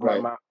of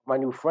my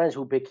new friends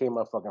who became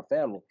my fucking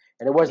family.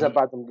 And it wasn't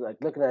about them like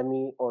looking at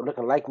me or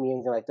looking like me,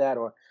 anything like that,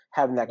 or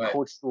having that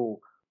cultural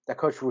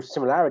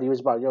similarity. It was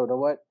about, yo, you know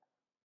what?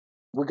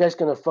 We're just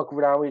gonna fuck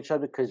around with each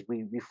other because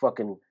we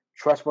fucking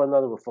trust one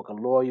another, we're fucking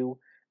loyal,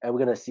 and we're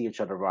gonna see each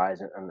other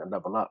rise and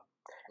level up.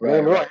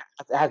 I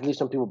had to leave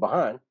some people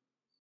behind.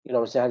 You know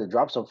what I'm saying? I had to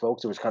drop some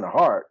folks. It was kind of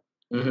hard.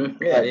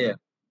 Yeah.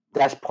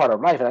 That's part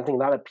of life. And I think a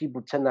lot of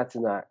people tend not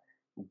to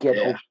get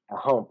over the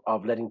hump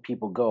of letting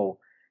people go.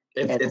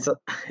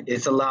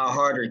 It's a lot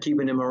harder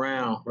keeping them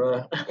around,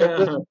 bro.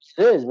 It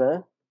is,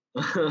 man.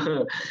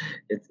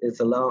 It's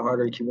a lot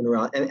harder keeping them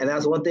around. And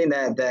that's one thing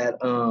that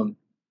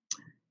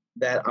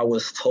I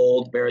was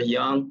told very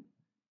young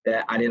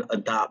that I didn't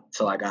adopt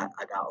till I got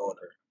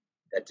older.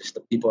 That just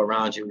the people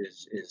around you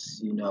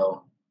is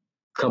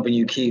company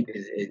you keep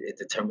it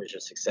determines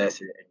your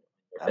success and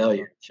your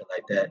failure, shit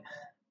like that.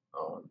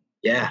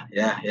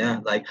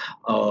 Like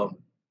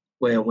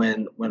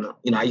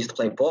when I used to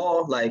play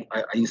ball, like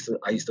I used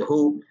to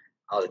hoop.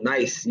 I was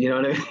nice, you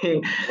know what I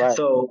mean? Right.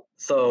 So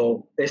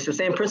it's the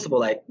same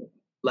principle.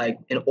 Like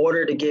in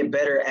order to get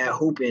better at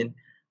hooping,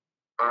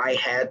 I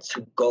had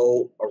to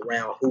go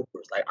around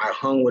hoopers. Like I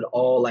hung with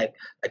all like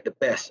the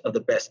best of the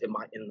best in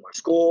my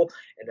school,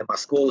 and then my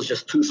school was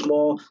just too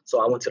small.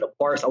 So I went to the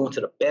parks. I went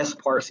to the best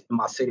parks in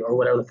my city or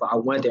whatever. I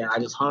went there and I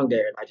just hung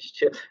there and I just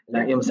chilled. And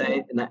you know what I'm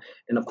saying?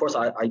 And of course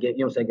I get,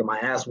 you know what I'm saying, get my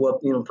ass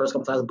whooped, first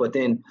couple times, but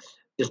then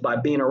just by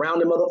being around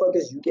them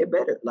motherfuckers, you get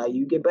better. Like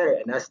you get better.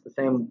 And that's the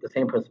same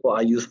principle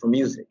I use for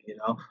music,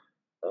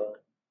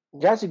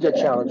 That's a good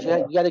challenge.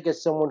 You got to get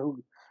someone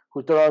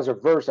who throws a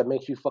verse that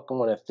makes you fucking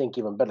want to think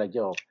even better. Like,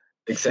 yo,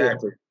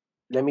 exactly.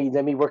 Shit,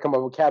 let me work on my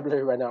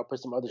vocabulary right now. Put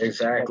some other shit.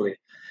 Exactly.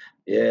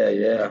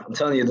 Yeah. I'm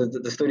telling you,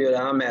 the studio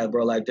that I'm at,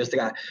 bro. Like,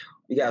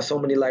 we got so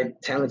many like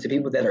talented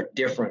people that are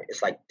different.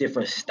 It's like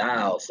different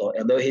styles. So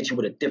and they'll hit you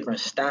with a different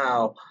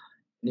style,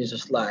 and it's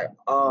just like,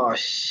 oh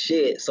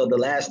shit. So the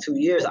last 2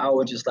 years, I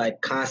was just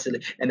like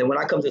constantly. And then when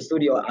I come to the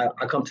studio,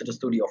 I come to the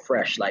studio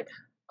fresh. Like,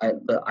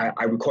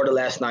 I recorded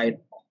last night.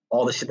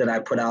 All the shit that I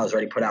put out is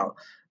already put out.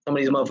 Some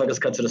of these motherfuckers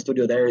come to the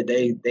studio.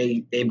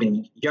 They've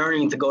been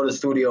yearning to go to the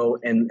studio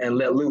and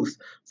let loose.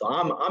 So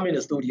I'm in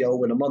the studio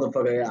with a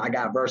motherfucker. I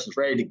got verses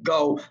ready to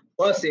go,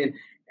 busting,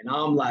 and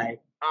I'm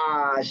like,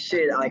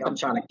 shit, like I'm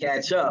trying to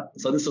catch up.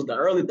 So this was the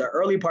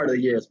early part of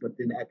the years, but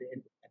then at the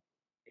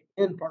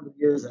end part of the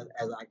years, as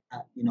I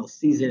got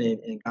seasoned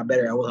and got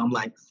better, I'm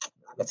like,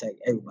 I can take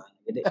everybody.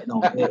 It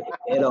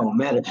don't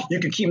matter. You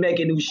can keep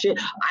making new shit.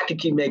 I can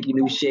keep making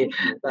new shit.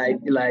 Like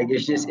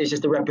it's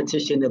just the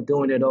repetition of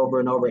doing it over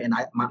and over. And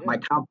my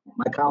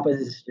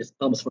confidence just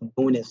comes from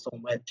doing it so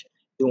much,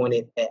 doing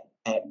it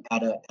at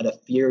a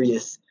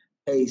furious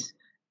pace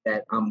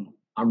that I'm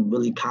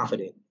really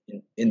confident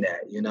in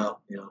that.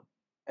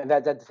 And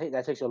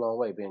that takes you a long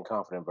way, being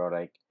confident, bro.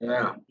 Like,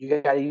 yeah, you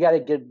gotta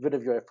get rid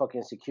of your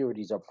fucking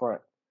insecurities up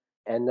front,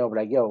 and know,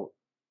 like, yo,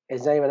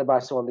 it's not even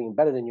about someone being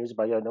better than you. It's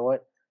about, yo, you know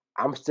what?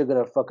 I'm still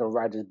gonna fucking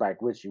ride this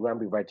bike with you. I'm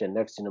gonna be right there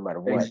next to you no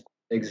matter what.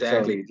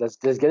 Exactly. So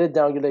let's get it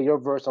down. You lay your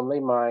verse, I'm lay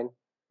mine.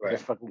 Right.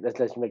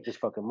 Let's make this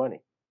fucking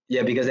money.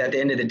 Yeah, because at the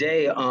end of the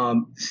day,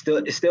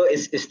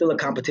 it's still a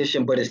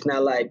competition, but it's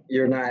not like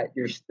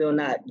you're still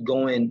not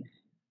going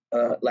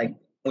like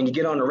when you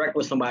get on the record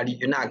with somebody,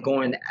 you're not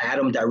going at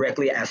them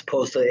directly as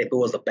opposed to if it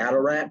was a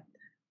battle rap.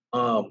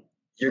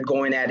 You're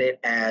going at it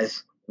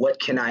as what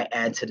can I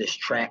add to this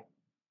track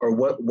or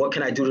what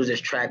can I do to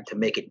this track to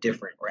make it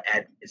different or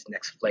add its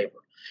next flavor? You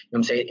know what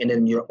I'm saying? And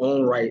in your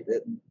own right,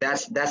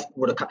 that's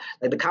where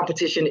the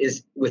competition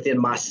is within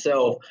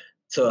myself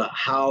to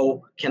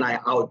how can I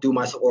outdo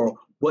myself or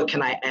what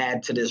can I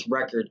add to this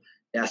record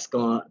that's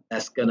gonna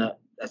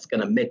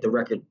make the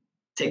record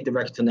take the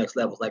record to the next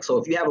level. Like so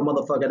if you have a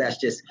motherfucker that's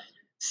just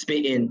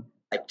spitting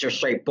like just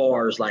straight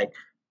bars like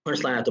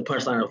punchline after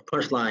punchline after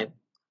punchline,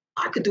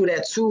 I could do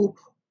that too.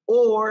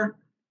 Or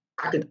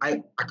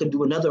I could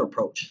do another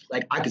approach.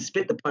 Like I could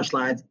spit the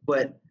punchlines,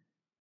 but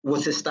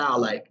what's his style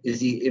like?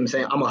 Is he? You know what I'm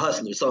saying I'm a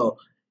hustler, so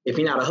if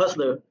he's not a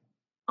hustler,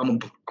 I'm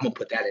gonna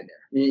put that in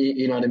there.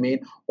 You know what I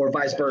mean? Or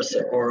vice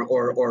versa.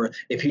 Or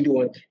if he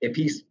doing if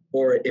he's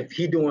or if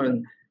he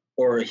doing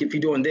or if he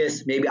doing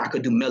this, maybe I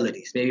could do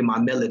melodies. Maybe my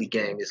melody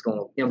game is going.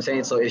 You know what I'm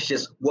saying? So it's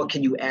just what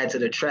can you add to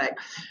the track,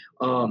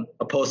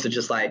 opposed to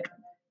just like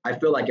I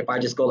feel like if I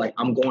just go like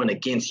I'm going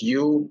against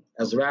you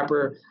as a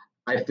rapper,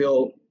 I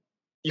feel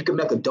you can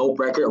make a dope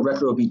record. A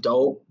record will be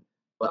dope,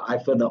 but I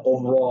feel the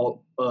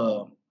overall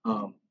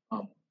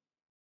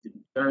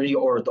journey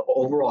or the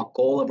overall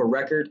goal of a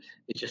record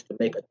is just to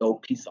make a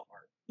dope piece of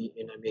art. You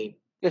know what I mean?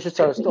 It's just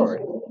tell a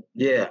story.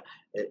 Yeah,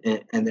 that's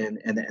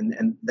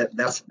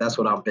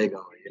what I'm big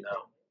on. You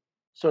know.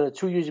 So in the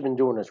 2 years you've been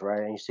doing this,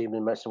 right? And you see you've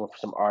been messing with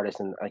some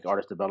artists and like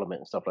artist development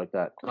and stuff like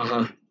that.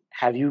 Uh-huh.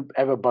 Have you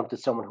ever bumped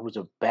into someone who was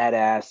a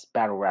badass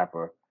battle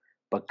rapper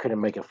but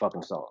couldn't make a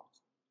fucking song?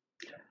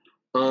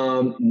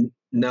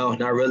 No,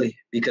 not really,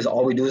 because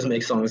all we do is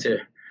make songs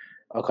here.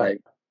 Okay. Like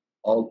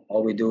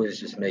all we do is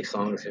just make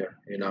songs here.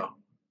 You know.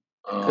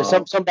 Because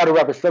some battle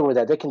rappers struggle with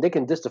that. They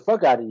can diss the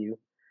fuck out of you.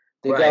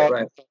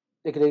 Right.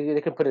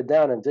 They can put it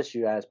down and diss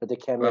you as, but they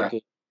can't make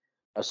it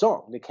a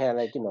song. They can't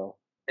like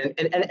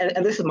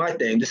And this is my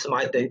thing. This is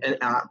my thing. And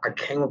I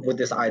came up with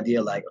this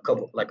idea like a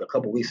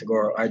couple weeks ago.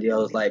 Our idea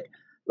was like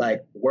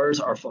words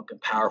are fucking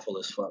powerful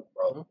as fuck,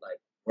 bro. Mm-hmm. Like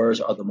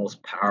words are the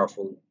most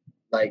powerful.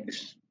 Like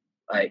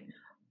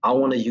I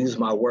want to use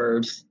my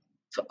words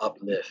to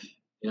uplift.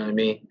 You know what I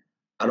mean?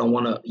 I don't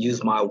want to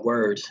use my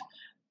words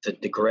to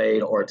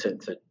degrade or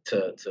to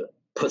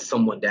put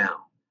someone down.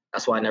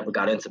 That's why I never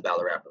got into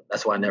battle rapping.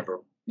 That's why I never,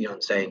 you know what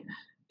I'm saying,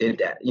 did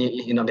that.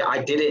 You know,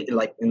 I did it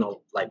like, you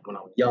know, like when I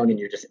was young and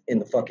you're just in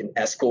the fucking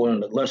at school in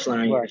the lunch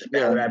line, you're just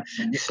battle rap,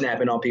 you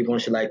snapping on people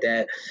and shit like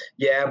that.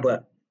 Yeah,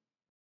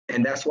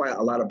 and that's why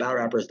a lot of battle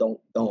rappers don't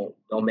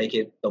make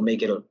it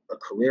a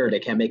career. They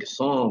can't make a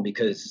song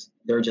because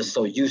they're just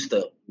so used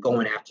to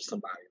going after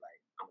somebody.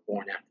 Like I'm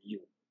going after you.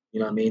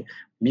 You know what I mean?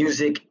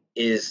 Music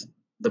is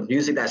the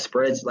music that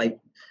spreads. Like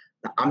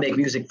I make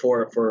music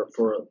for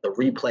the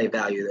replay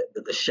value,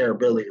 the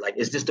shareability. Like,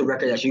 is this the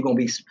record that you're gonna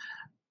be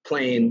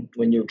playing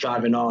when you're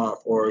driving off,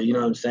 or you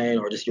know what I'm saying,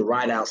 or just your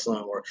ride out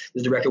song, or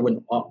is the record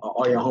when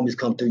all your homies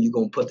come through, you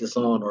gonna put this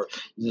on, or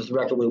is this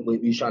record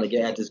with you trying to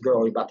get at this girl,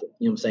 or you about to,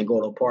 you know what I'm saying,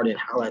 go to a party and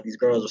holler at these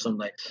girls or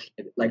something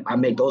like I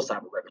make those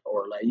type of records,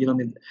 or like, you know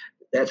what I mean,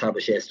 that type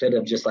of shit, instead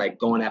of just like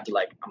going after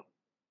like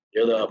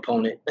you're the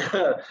opponent,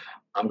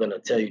 I'm gonna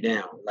tear you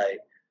down, like,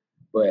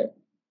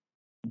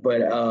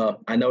 but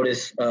I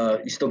notice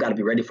you still got to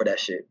be ready for that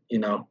shit, you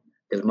know,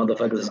 because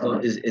motherfuckers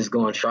is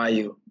going to try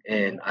you,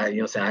 and you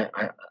know what I'm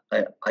saying,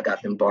 I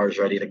got them bars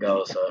ready to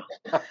go, so.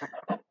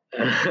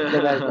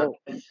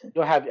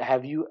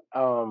 Have you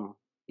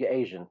you're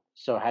Asian,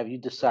 so have you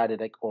decided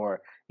like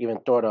or even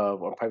thought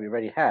of or probably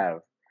already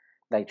have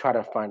like try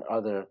to find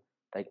other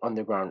like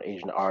underground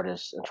Asian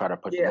artists and try to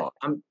put them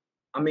on?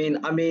 I mean,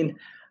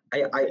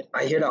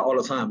 I hear that all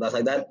the time. That's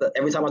like that.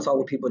 Every time I talk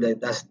with people,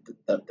 that's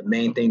the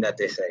main thing that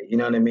they say. You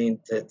know what I mean?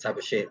 That type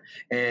of shit.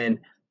 And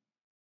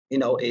you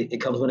know,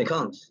 it comes when it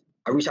comes.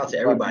 I reach out to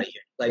everybody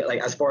here.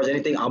 Like as far as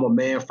anything, I'm a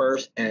man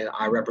first, and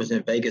I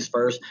represent Vegas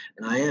first,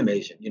 and I am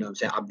Asian. You know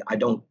what I'm saying? I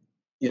don't,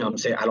 you know what I'm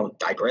saying? I don't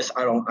digress.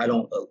 I don't,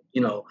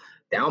 you know,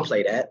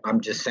 downplay that.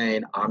 I'm just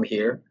saying I'm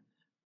here.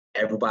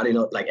 Everybody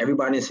know, like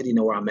everybody in the city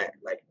know where I'm at.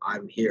 Like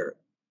I'm here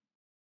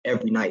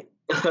every night.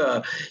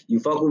 You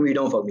fuck with me,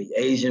 don't fuck with me.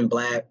 Asian,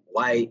 black,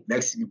 white,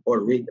 Mexican,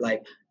 Puerto Rican,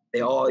 like they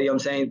all, you know what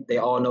I'm saying? They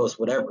all know it's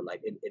whatever. Like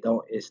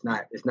it's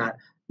not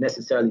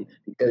necessarily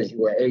because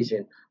you are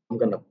Asian, I'm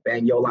gonna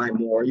bang your line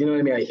more. You know what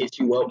I mean? I hit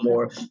you up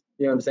more. You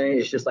know what I'm saying?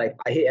 It's just like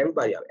I hit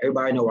everybody up.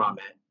 Everybody know where I'm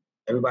at.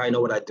 Everybody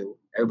know what I do.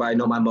 Everybody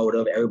know my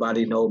motive.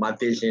 Everybody know my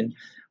vision.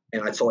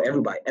 And I told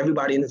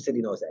everybody in the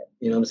city knows that.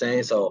 You know what I'm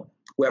saying? So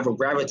whoever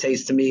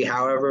gravitates to me,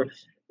 however,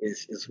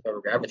 is whoever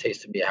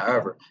gravitates to me,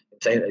 however. I'm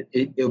saying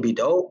it'll be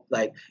dope.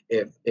 Like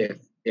if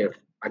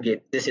I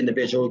get this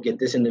individual, and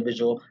this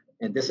individual,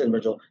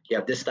 you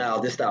have this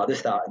style,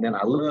 and then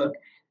I look,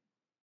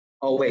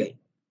 oh wait,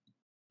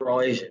 we're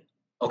all Asian.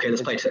 Okay,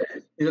 let's play to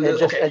that. You know,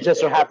 it just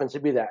so happens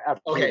to be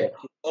that. Okay,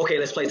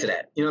 let's play to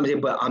that. You know what I'm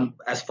saying? But I'm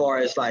as far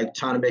as like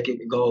trying to make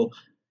it go,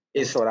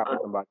 it's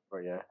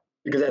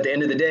because at the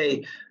end of the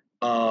day,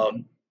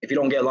 if you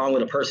don't get along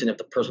with a person, if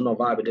the person don't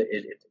vibe,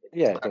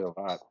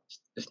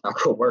 it's not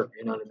gonna work.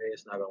 You know what I mean?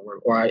 It's not gonna work.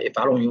 Or if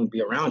I don't even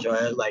be around your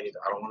ass, like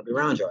I don't want to be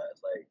around your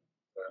ass, like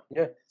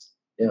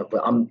yeah.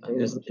 But I'm,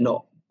 you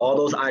know, all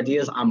those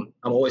ideas, I'm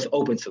always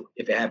open to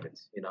if it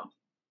happens. You know.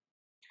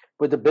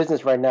 with the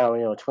business right now,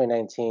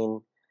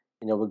 2019,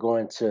 we're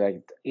going to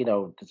like,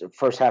 the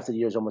first half of the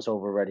year is almost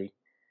over already.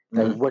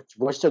 Like, Mhm.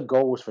 what's the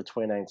goals for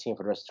 2019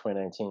 for the rest of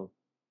 2019?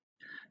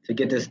 To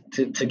get this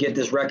to get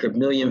this record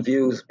million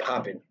views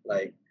popping.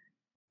 Like,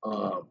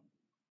 um,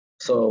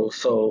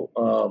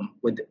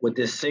 with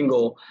this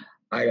single,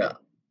 I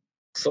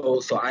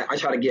I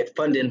try to get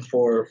funding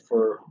for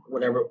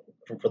whatever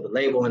for the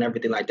label and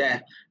everything like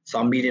that. So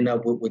I'm meeting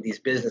up with these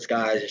business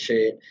guys and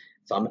shit.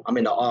 So I'm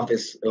in the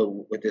office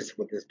with this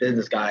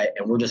business guy,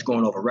 and we're just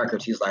going over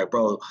records. He's like,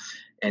 bro,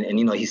 and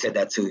he said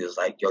that too. He was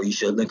like, yo, you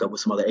should link up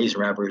with some other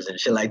Asian rappers and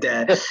shit like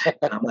that.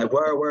 And I'm like,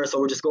 where? So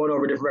we're just going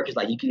over different records.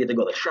 Like, you can either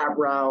go the trap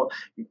route,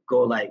 you can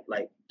go like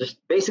just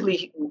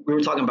basically we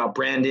were talking about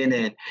branding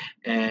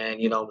and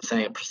I'm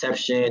saying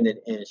perception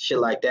and shit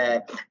like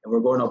that. And we're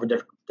going over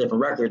different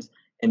records.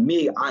 And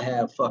me, I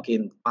have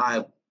fucking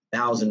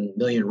 5,000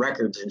 million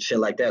records and shit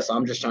like that. So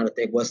I'm just trying to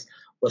think what's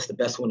the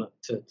best one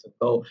to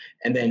go.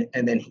 And then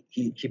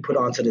he put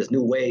onto this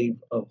new wave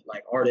of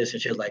like artists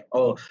and shit like,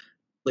 oh,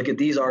 look at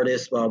these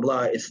artists, blah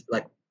blah. It's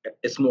like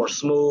it's more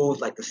smooth,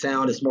 like the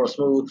sound is more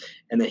smooth.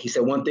 And then he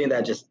said one thing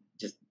that just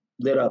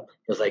lit up.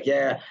 It was like,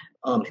 yeah,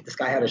 this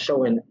guy had a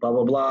show in blah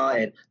blah blah,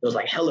 and there was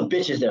like hella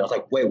bitches there. I was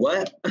like, wait,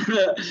 what?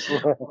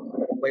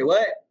 Wait,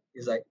 what?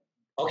 He's like,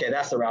 okay,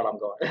 that's the route I'm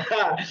going.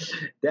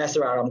 That's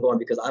the route I'm going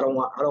because I don't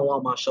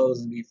want my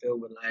shows to be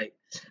filled with like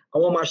I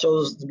want my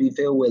shows to be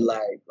filled with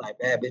like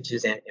bad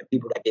bitches and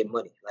people that get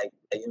money. Like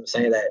you know what I'm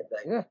saying? That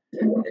like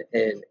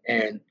Yeah.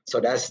 and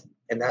so that's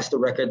the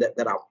record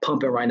that I'm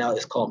pumping right now.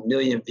 It's called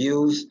Million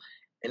Views.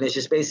 And it's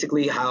just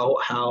basically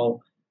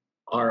how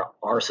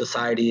our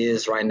society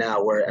is right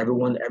now, where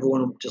everyone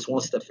just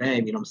wants the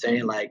fame, you know what I'm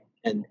saying? Like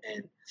and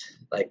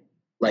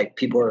like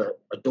people are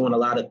doing a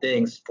lot of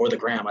things for the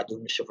gram. I'm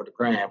doing this shit for the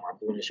gram. I'm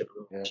doing this shit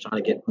for Yeah. I'm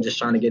just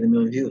trying to get a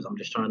million views. I'm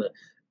just trying to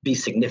be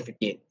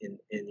significant in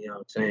you know what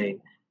I'm saying,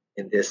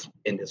 in this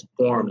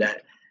form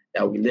that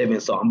we live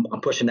in. So I'm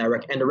pushing that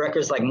record. And the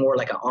record's like more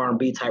like an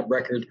R&B type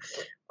record.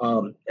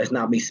 It's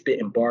not me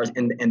spitting bars.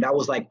 And that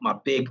was like my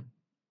big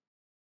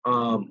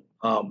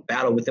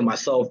battle within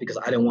myself, because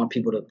I didn't want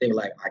people to think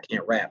like I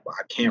can't rap, but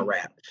I can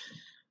rap.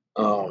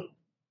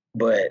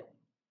 But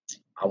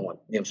I want,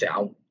 you know what I'm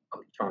saying? I'm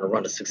trying to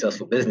run a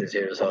successful business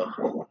here, so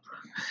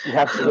You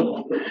have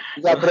to.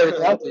 You got to put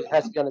everything out there. It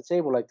has to be on the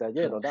table like that.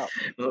 Yeah, no doubt.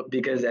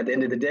 because at the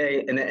end of the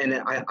day, and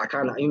I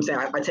kind of, you know what I'm saying,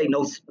 I take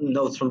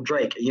notes from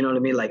Drake. You know what I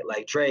mean? Like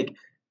Drake,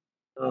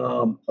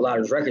 a lot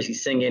of his records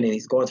he's singing and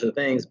he's going to the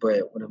things, but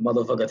when a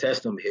motherfucker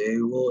tests him,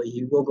 he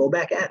will go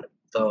back at him.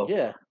 So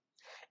Yeah,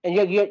 and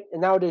and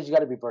nowadays you got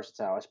to be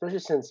versatile, especially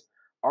since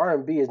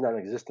R&B is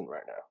non-existent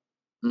right now.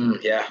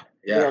 yeah,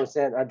 You know what yeah, I'm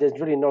saying? There's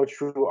really no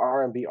true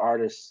R&B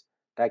artists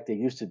like they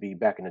used to be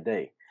back in the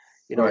day.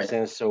 You know what I'm right.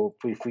 saying? So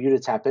for you to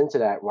tap into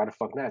that, why the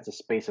fuck not? It's a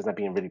space that's not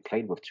being really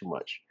played with too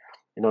much.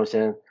 You know what I'm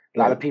saying? A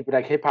lot of people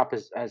like hip hop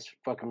has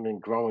fucking been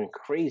growing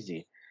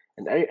crazy,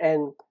 and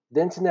the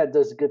internet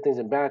does good things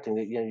and bad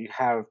things. You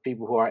have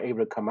people who are able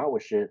to come out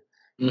with shit,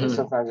 but Mm-hmm.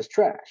 sometimes it's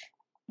trash.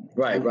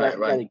 Right, And you right, got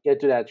right. to get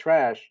through that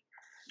trash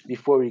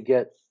before we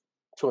get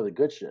to the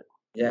good shit.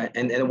 Yeah,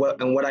 and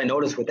what I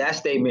noticed with that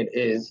statement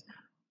is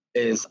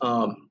it's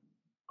because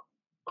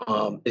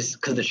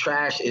the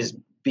trash is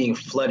being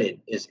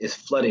flooded, is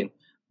flooding.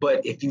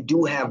 But if you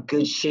do have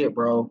good shit,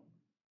 bro,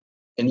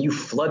 and you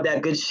flood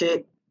that good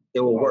shit,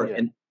 it will Oh work. yeah,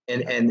 And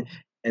yeah,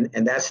 and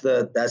and that's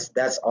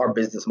our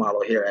business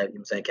model here at, you know what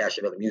I'm saying, Cash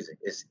Valley Music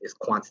is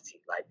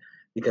quantity. Like,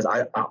 because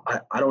I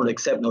don't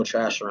accept no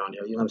trash around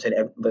here. You know what I'm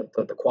saying?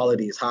 The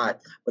quality is high.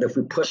 But if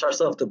we push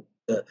ourselves to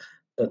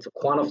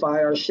quantify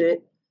our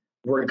shit,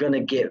 we're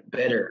gonna get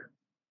better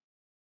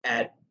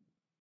at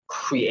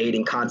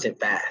creating content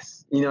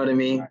fast. You know what I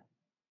mean? right.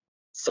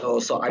 So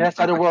And that's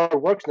how the world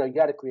works now. You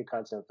got to create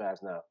content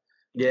fast now.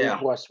 yeah,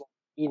 People are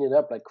eating it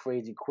up like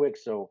crazy quick,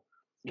 so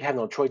you have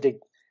no choice.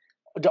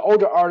 The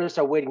older artists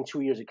are waiting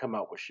 2 years to come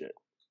out with shit.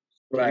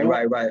 The right, new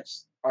right, right.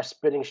 artists are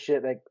spitting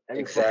shit like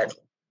every fucking.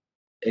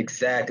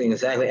 Exactly.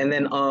 Exactly. And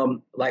then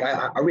like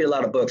I read a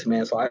lot of books,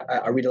 man. So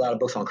I read a lot of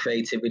books on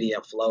creativity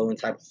and flow and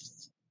type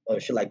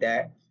of shit like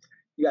that.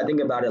 You gotta think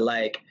about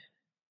it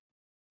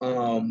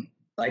um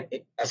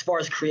as far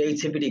as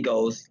creativity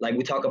goes, like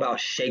we talk about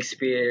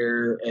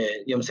Shakespeare and, you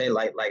know what I'm saying,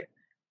 like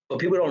but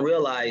people don't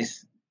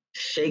realize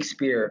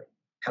Shakespeare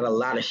had a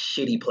lot of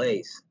shitty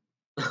plays.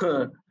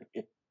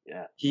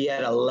 Yeah, He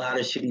had a lot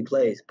of shitty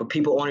plays, but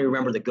people only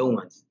remember the good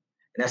ones.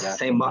 And that's the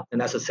exactly. same and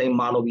that's the same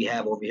model we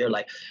have over here.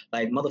 Like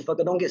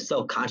motherfucker, don't get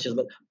self conscious,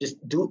 but just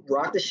do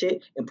rock the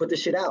shit and put the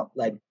shit out.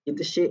 Like, get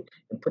the shit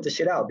and put the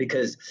shit out,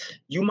 because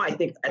you might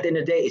think at the end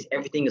of the day is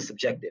everything is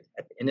subjective.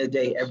 At the end of the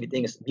day,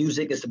 everything is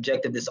music is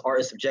subjective. This art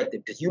is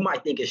subjective, because you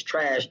might think it's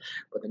trash,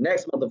 but the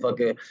next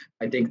motherfucker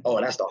might think,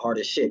 oh, that's the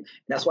hardest shit. And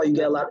that's why you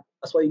get Yeah, a lot.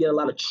 That's why you get a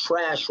lot of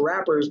trash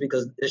rappers,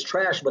 because it's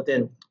trash, but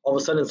then all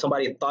of a sudden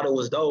somebody thought it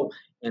was dope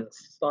and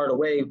start a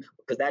wave,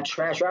 because that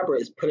trash rapper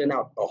is putting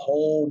out a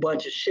whole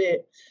bunch of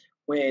shit.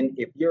 When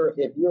if you're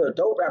a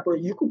dope rapper,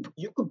 you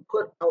could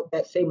put out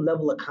that same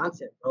level of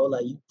content, bro.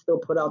 Like, you still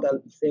put out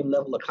that same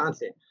level of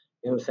content.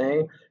 You know what I'm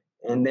saying?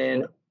 And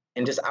then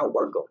and just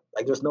outwork them.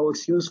 Like there's no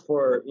excuse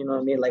for, you know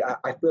what I mean? Like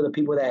I feel the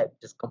people that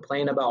just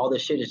complain about all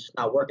this shit is just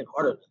not working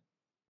hard enough.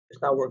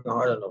 It's not working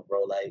hard enough,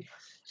 bro. Like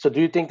So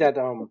do you think that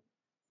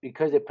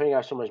because they're putting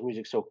out so much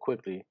music so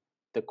quickly,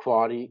 the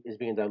quality is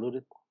being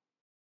diluted?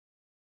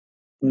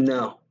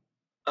 no.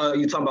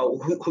 You talking about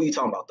who you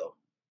talking about though?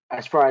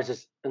 As far as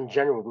just in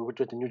general, with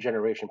the new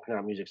generation putting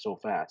out music so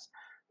fast,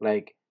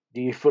 like,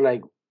 do you feel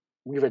like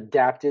we've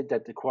adapted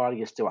that the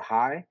quality is still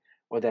high,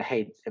 or that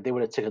hey, if they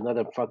would have took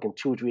another fucking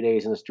 2 3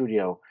 days in the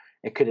studio,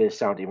 it could have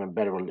sounded even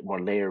better with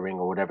more layering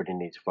or whatever they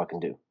need to fucking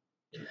do?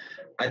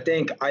 I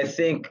think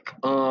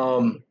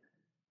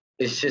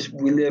it's just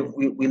we live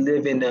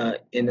in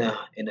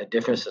a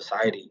different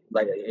society,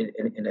 like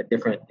in a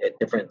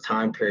different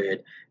time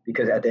period,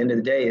 because at the end of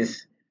the day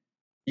is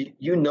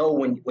you know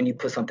when you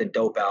put something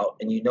dope out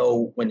and you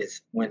know when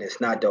it's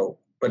not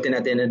dope, but then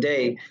at the end of the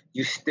day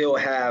you still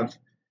have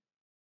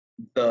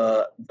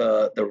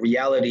the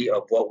reality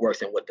of what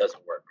works and what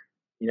doesn't work.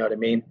 You know what I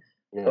mean?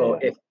 Yeah, So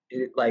yeah,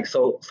 if like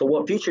so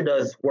what Future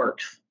does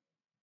works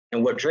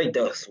and what Drake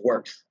does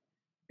works.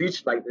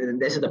 Future, like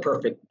this is the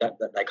perfect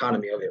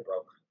dichotomy of it,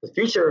 bro. The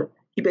Future,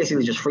 he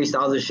basically just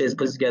freestyles his shit,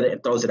 puts it together,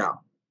 and throws it out.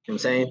 You know what I'm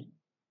saying?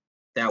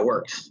 That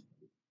works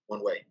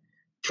one way.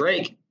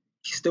 Drake,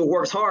 he still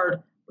works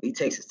hard, but he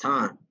takes his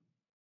time.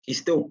 He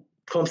still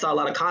pumps out a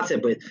lot of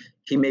content, but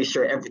he makes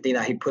sure everything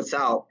that he puts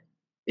out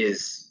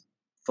is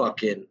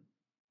fucking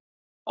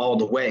all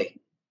the way.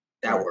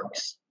 That right.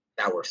 works.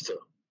 That works too.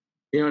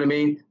 You know what I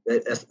mean?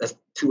 That's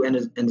two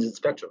ends of the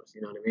spectrum.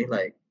 You know what I mean?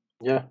 Like,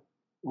 Yeah,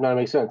 no, that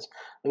makes sense.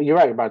 I mean, you're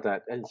right about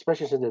that, and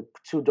especially since they're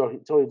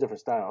totally different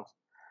styles.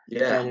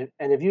 yeah,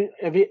 And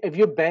if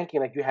you're banking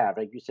like you have,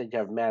 like you said, you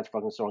have mad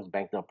fucking songs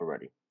banked up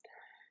already,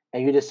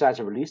 and you decide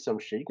to release some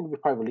shit, you can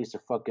probably release a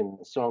fucking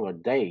song a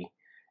day,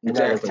 and not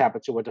even exactly, tap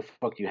into what the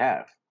fuck you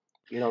have.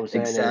 You know what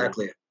I'm saying? And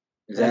exactly, like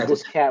exactly.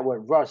 this cat with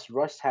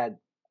Russ had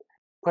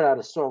put out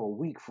a song a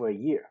week for a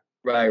year.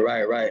 Right,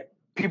 right, right.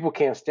 People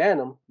can't stand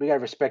him. We gotta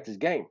respect his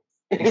game.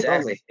 you know,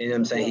 Exactly. You know what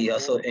I'm saying? you know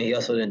what I'm saying? He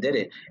hustled and did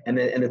it. And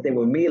the thing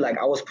with me, like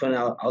I was putting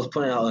out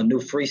a new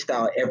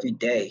freestyle every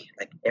day.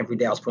 Like every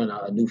day I was putting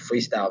out a new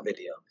freestyle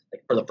video.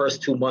 Like for the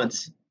first 2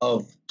 months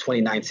of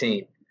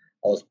 2019.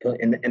 I was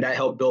putting and that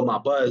helped build my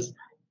buzz.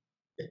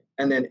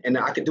 And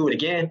I could do it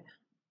again.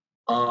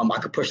 I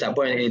could push that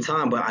button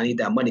anytime, but I need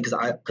that money because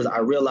I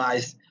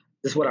realized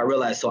this is what I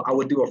realized. So I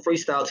would do a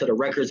freestyle to the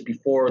records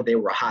before they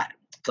were hot.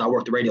 So I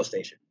worked the radio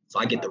station. So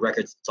I get the Right.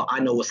 records. So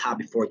I know what's hot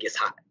before it gets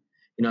hot.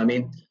 You know what I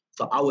mean?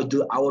 So I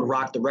would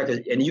rock the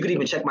records. And you could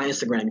even check my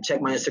Instagram. You check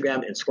my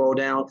Instagram and scroll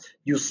down.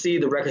 You'll see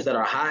the records that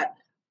are hot.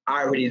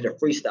 I already did a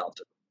freestyle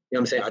to. You know what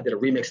I'm saying? I did a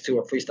remix to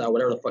a freestyle,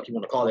 whatever the fuck you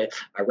want to call it.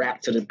 I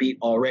rapped to the beat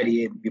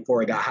already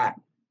before it got hot.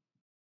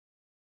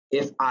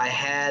 If I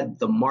had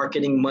the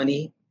marketing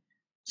money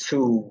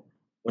to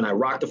when I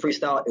rocked the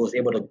freestyle, it was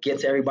able to get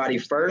to everybody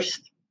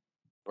first.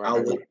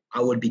 Right.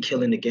 I would be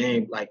killing the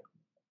game like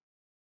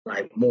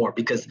more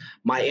because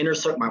my inner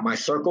circle,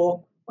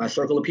 my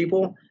circle of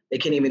people, they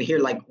can't even hear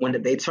like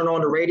when they turn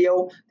on the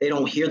radio, they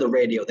don't hear the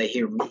radio, they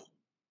hear me.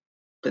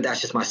 But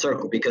that's just my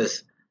circle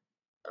because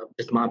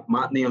it's my you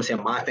know what I'm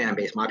saying, my fan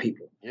base, my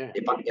people. Yeah.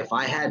 If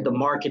I had the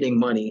marketing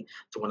money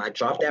to when I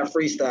dropped that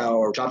freestyle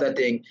or dropped that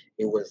thing,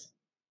 it was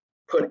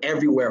put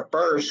everywhere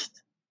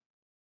first.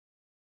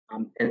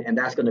 And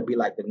that's gonna be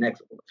like the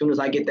next. As soon as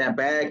I get that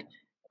bag,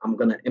 I'm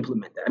gonna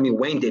implement that. I mean,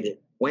 Wayne did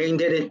it. Wayne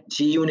did it.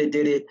 G Unit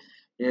did it.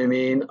 You know what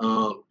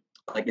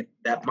I mean?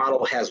 That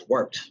model has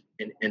worked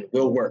and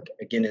will work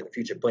again in the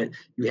future. But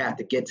you have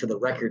to get to the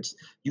records.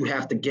 You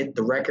have to get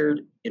the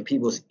record in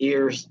people's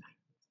ears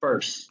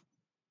first.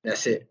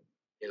 That's it.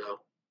 You know.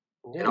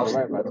 Yeah, And I you're was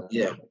right about that.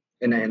 yeah.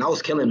 And I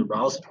was killing them, bro.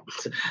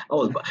 I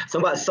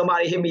was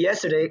somebody hit me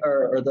yesterday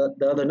or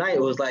the other night.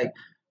 It was like,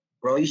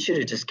 bro, you should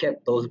have just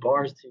kept those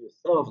bars to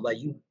yourself. Like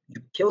you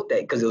killed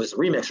that because it was a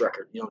remix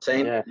record. You know what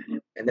I'm saying? Yeah.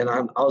 And then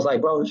I was like,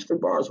 bro, it's 3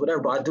 bars,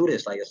 whatever. Bro, I do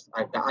this. Like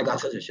I got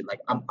such a shit.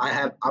 Like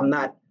I'm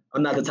not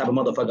the type of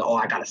motherfucker. Oh,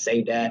 I gotta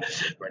save that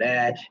or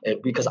that,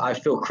 and because I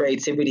feel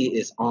creativity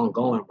is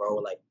ongoing, bro.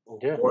 Like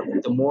Yeah.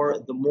 the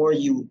more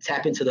you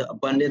tap into the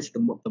abundance,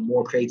 the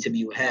more creativity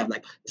you have.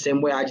 Like the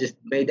same way I just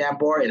made that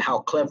bar and how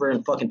clever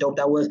and fucking dope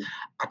that was,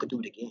 I could do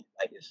it again.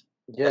 Like it's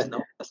Yeah.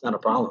 that's not a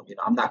problem. You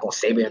know, I'm not gonna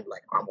save it and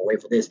like I'm gonna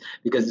wait for this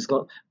because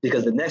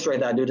the next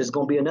record that I do, there's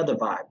gonna be another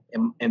vibe,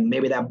 and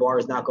maybe that bar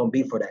is not gonna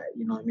be for that.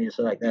 You know what I mean?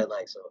 So like that,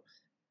 like so.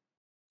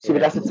 See,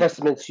 but Yeah. that's a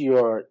testament to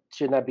your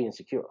not being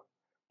secure.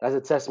 That's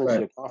a testament to Right.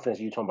 your confidence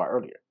you were talking about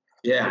earlier.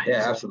 Yeah. Like you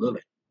Yeah. said,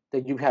 Absolutely.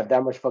 that you have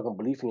that much fucking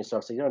belief in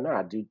yourself. Say, yo,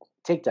 nah, dude,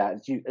 take that.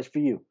 It's you. It's for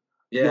you.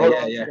 You Yeah. hold Yeah.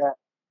 on to Yeah. that.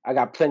 I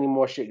got plenty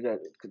more shit that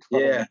could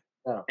fucking. Yeah.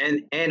 No.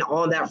 And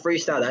on that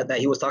freestyle that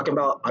he was talking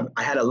about,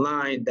 I had a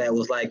line that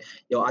was like,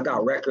 "Yo, I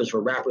got records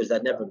for rappers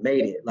that never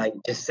made it." Like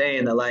just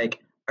saying that, like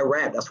I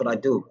rap, that's what I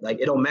do.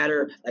 Like it don't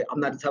matter. Like I'm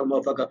not the type of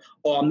motherfucker.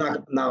 Oh, I'm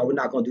not. No, we're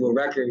not gonna do a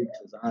record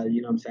because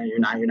you know what I'm saying. You're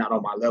not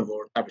on my level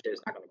or type of shit.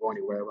 It's not gonna go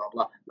anywhere. Blah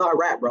blah. No, I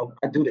rap, bro.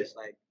 I do this.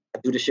 Like I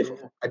do this shit for.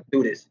 Yeah. I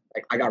do this.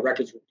 Like I got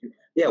records with you.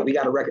 Yeah, we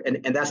got a record,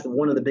 and that's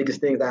one of the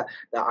biggest things that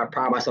I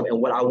pride myself in.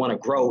 What I want to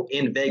grow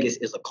in Vegas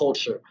is a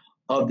culture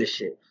of this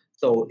shit.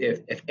 So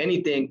if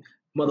anything,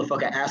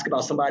 motherfucker, ask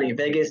about somebody in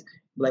Vegas,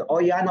 like, oh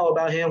yeah, I know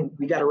about him.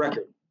 We got a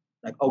record.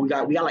 Like, oh, we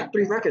got like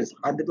 3 records.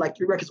 I did like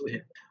 3 records with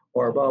him,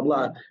 or blah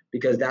blah.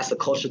 Because that's the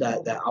culture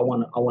that I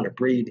want to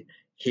breed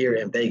here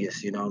in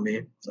Vegas. You know what I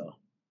mean? So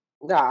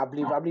Nah, I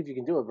believe you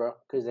can do it, bro.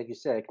 Because like you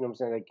said, you know what I'm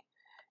saying. Like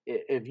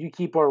if you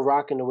keep on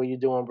rocking the way you're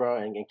doing, bro,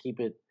 and keep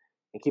it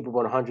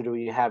 100 the way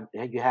you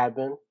have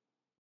been,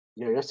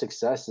 your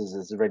success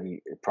is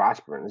already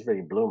prospering. It's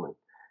already blooming.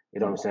 You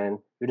know what I'm saying?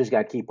 You just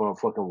gotta keep on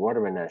fucking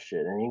watering that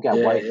shit, and you got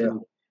yeah, wifey yeah,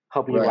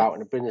 helping you right, out in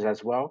the business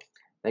as well.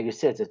 Like you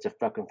said, it's a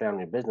fucking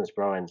family business,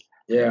 bro, and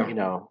yeah,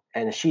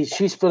 and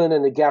she's filling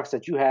in the gaps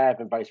that you have,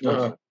 and vice uh-huh.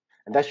 versa,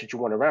 and that's what you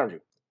want around you.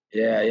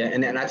 Yeah, yeah,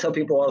 and I tell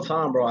people all the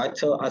time, bro. I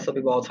tell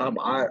people all the time.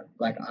 I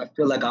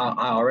feel like I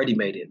already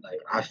made it. Like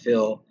I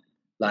feel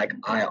like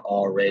I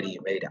already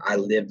made it. I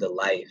live the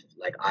life.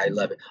 Like I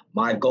love it.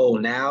 My goal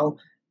now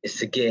is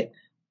to get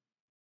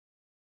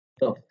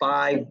the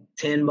 5,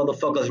 10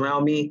 motherfuckers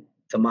around me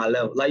to my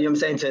level. Like you know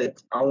what I'm saying?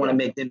 I want to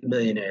Yeah, make them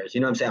millionaires.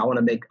 You know what I'm saying?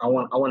 I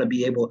want to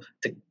be able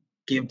to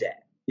give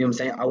that. You know what I'm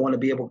saying? I want to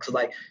be able to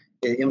like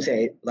you know what I'm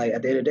saying? Like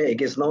at the end of the day, it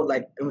gets low.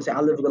 Like you know what I'm saying?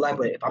 I live a good life,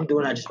 but if I'm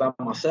doing that just by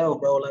myself,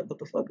 bro, like what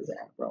the fuck is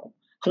that, bro?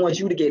 I want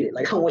you to get it.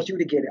 Like I want you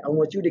to get it. I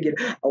want you to get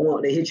it. I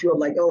want to hit you up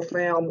like, oh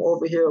fam, I'm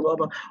over here, blah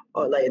blah.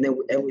 Like and then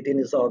everything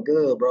is all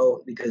good,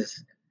 bro,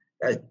 because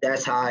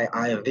that's how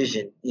I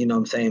envision, you know what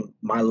I'm saying,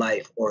 my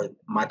life or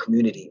my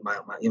community. You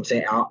know what I'm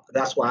saying?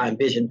 That's why I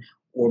envision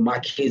where my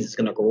kids is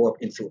gonna grow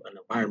up into an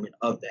environment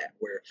of that,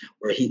 where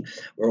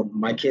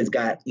my kids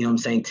got, you know what I'm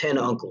saying, 10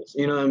 uncles,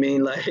 you know what I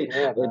mean, like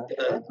yeah,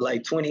 man.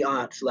 like 20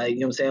 aunts, like you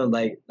know what I'm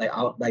saying,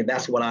 like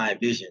that's what I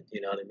envision, you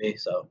know what I mean?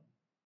 So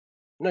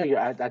No,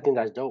 I think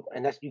that's dope,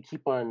 and that's you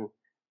keep on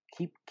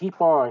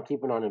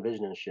keeping on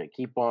envisioning shit.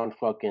 Keep on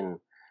fucking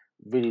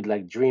really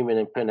like dreaming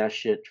and putting that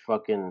shit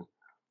fucking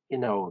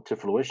to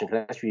fruition.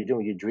 'Cause that's what you're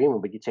doing. You're dreaming,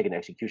 but you're taking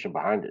execution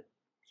behind it.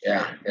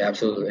 yeah, yeah,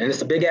 absolutely, and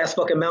it's a big ass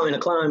fucking mountain to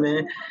climb,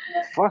 man.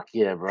 Fuck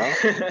yeah, bro.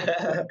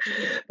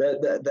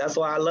 That's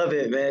why I love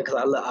it, man, because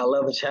I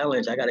love a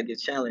challenge. I gotta get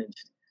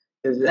challenged.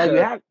 'Cause,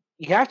 Now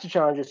you have to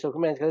challenge yourself,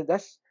 man. Because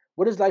that's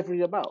what is life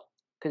really about.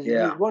 Because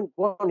yeah,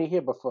 we're only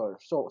here but for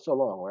so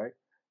long, right?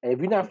 And if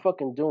you're not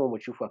fucking doing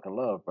what you fucking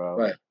love, bro,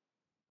 right,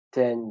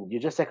 then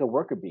you're just like a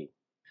worker bee.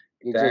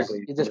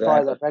 exactly, You're just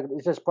part of exactly,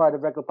 it's just part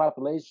of the regular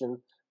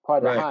population,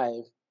 part of the right,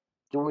 hive,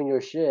 doing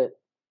your shit,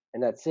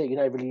 and that's it.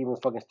 You're not really even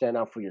fucking standing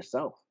out for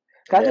yourself.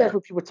 'Cause I think yeah, that's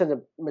what people tend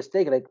to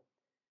mistake. Like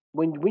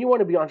when you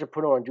want to be an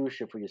entrepreneur and do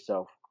shit for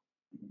yourself,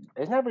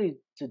 it's not really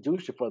to do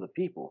shit for other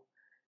people.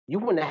 You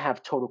want to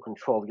have total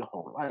control of your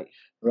whole life.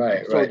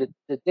 right, So right,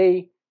 the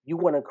day you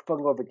want to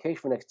fucking go on vacation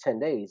for the next 10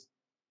 days,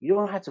 you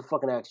don't have to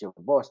fucking ask your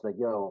boss like,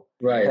 "Yo,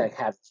 can I right.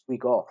 have this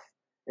week off?"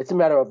 It's a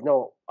matter of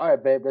no. All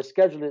right, babe, let's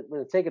schedule it. We're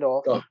gonna take it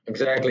off Oh,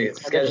 exactly.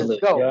 It's and let's schedule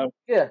just it. go. Yeah,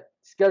 Yeah,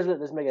 schedule it.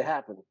 Let's make it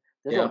happen.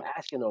 There's no yeah,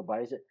 asking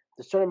nobody. There's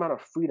a certain amount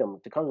of freedom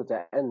that comes with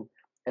that, and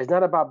it's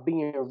not about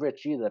being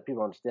rich either. That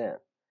people understand.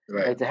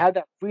 right, Like to have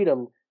that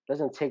freedom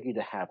doesn't take you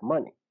to have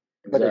money,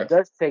 but it exactly.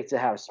 does take to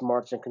have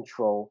smarts and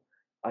control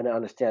and an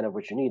understanding of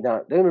what you need. Now,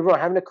 don't get me wrong,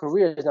 having a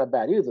career is not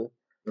bad either.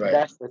 Right,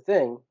 That's the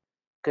thing,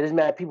 because there's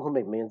mad people who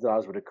make millions of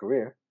dollars with a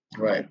career,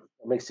 right.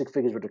 make 6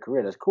 figures with a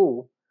career. That's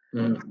cool.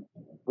 Mhm.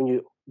 When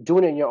you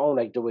doing it on your own,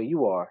 like the way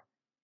you are,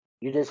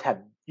 you just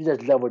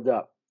leveled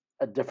up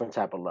a different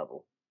type of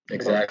level. You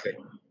know, Exactly.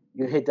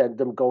 you hit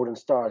them golden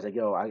stars. Like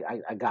yo,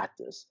 I got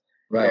this.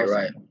 You know, Right,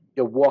 right.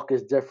 your walk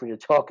is different, your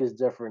talk is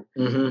different.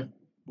 Hmm.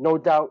 No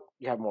doubt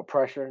you have more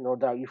pressure. No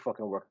doubt you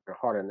fucking working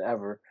harder than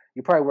ever.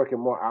 You're probably working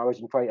more hours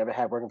than you probably ever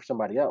had working for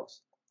somebody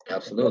else. But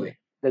Absolutely.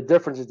 the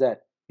difference is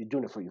that you're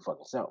doing it for your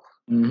fucking self.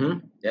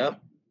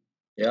 Yep,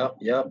 yep,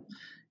 yep.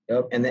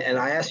 Yep. And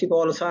I ask people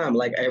all the time,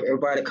 like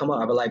everybody come up,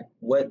 I be like,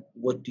 what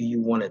do you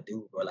want to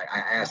do, bro? Like I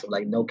ask them,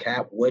 like, no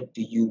cap, what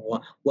do you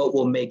want? What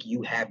will make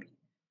you happy?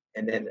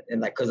 And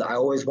like, cause I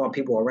always want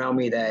people around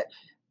me that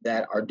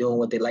are doing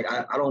what they like.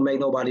 I don't make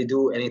nobody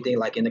do anything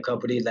like in the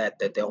company that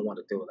they don't want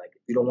to do. Like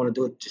if you don't want to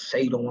do it, just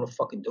say you don't want to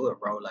fucking do it,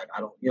 bro. Like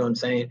I don't, you know what I'm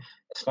saying?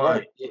 It's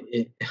fine.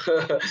 Right.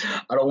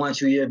 I don't want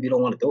you here if you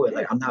don't want to do it.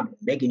 Like Yeah. I'm not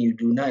making you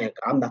do nothing.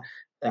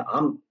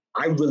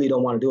 I really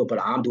don't want to do it, but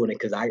I'm doing it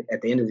because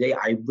at the end of the day,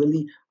 I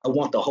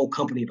want the whole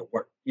company to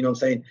work. You know what I'm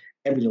saying?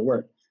 Everything to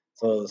work.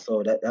 So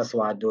that's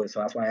why I do it. So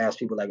that's why I ask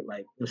people like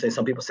you say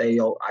some people say,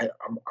 yo, I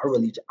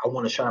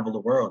want to travel the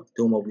world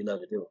doing what we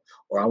love to do,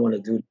 or I want to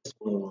do this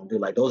what we want to do.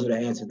 Like those are the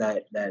answers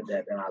that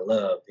I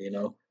love. You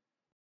know?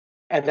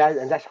 And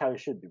that's how it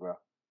should be, bro.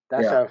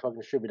 That's Yeah, how it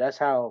fucking should be. That's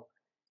how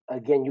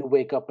again you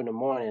wake up in the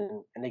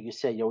morning and like you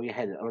said, yo, we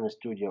had it on the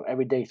studio.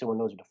 Every day someone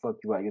knows what the fuck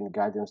you are. You're in the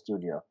goddamn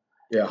studio.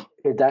 yeah,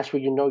 'Cause that's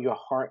where you know your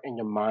heart and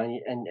your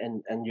mind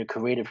and your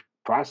creative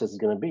process is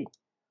gonna be.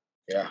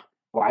 yeah.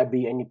 Why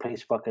be any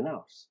place fucking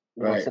else?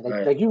 You know what I'm Right, saying?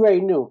 right. Like you already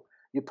knew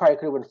you probably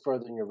could have went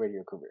further in your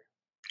radio career.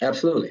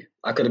 Absolutely.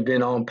 I could have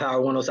been on Power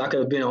 106. I could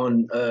have been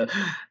on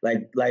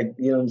like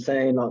you know what I'm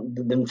saying, on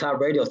them top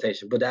radio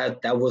stations, but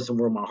that wasn't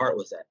where my heart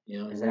was at. You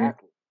know what I mean?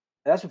 Exactly.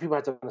 And that's what people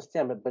have to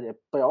understand. But it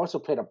also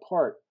played a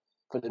part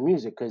for the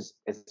music because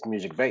it's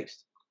music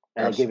based,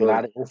 and it gave you a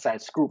lot Absolutely. of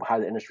inside scoop how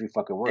the industry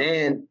fucking works.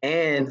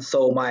 And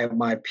so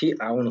my peer,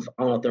 I don't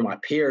know if they're my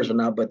peers or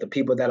not, but the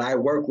people that I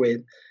work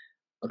with,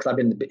 because I've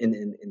been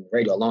in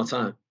radio a long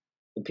time.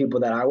 The people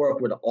that I work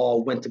with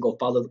all went to go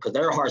follow because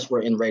their hearts were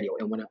in radio.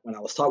 And when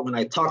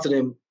I talked to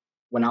them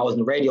when I was in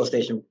the radio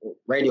station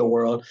radio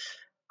world,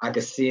 I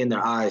could see in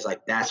their eyes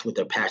like that's what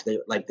they're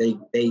passionate.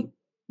 They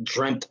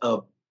dreamt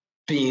of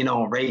being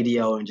on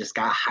radio and just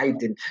got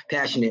hyped and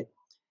passionate.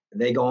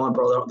 And they go on,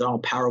 bro. They're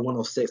on Power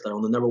 106. They're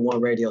on the number one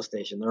radio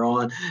station. They're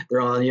on, you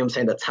know what I'm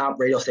saying, the top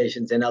radio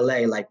stations in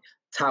LA, like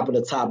top of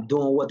the top,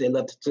 doing what they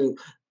love to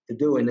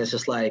do. And it's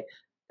just like,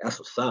 that's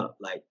what's up.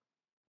 Like,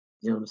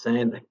 you know what I'm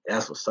saying? Like,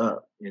 that's what's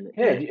up. Yeah,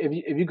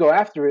 if you go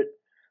after it,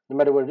 no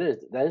matter what it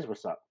is, that is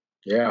what's up.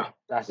 Yeah,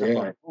 That's the yeah,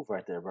 fucking move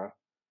right there, bro.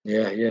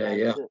 yeah, yeah, That's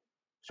yeah. it.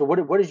 So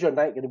what is your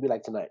night gonna be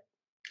like tonight?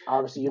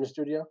 Obviously, you in the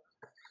studio.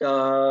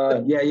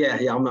 Yeah.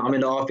 I'm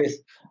in the office.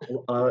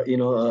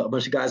 A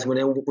bunch of guys went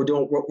in.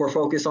 We're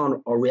focused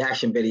on our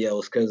reaction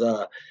videos because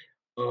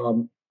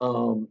um,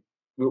 um,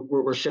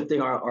 we're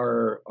shifting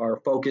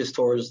our focus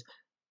towards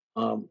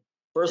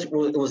first it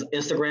was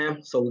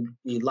Instagram, so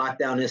we locked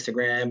down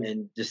Instagram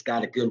and just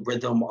got a good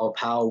rhythm of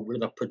how we're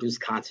gonna produce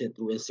content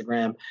through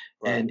Instagram,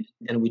 Right.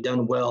 and we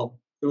done well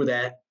through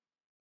that.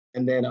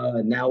 And then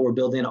now we're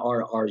building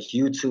our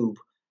YouTube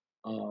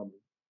um,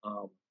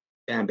 um,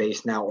 fan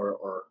base now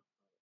or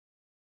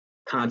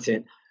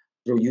content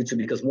through YouTube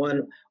because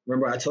one,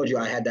 remember I told you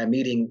I had that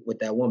meeting with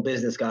that one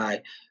business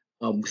guy.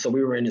 So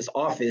we were in his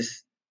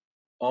office.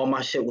 All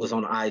my shit was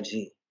on IG.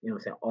 You know what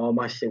I'm saying? All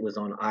my shit was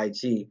on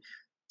IG.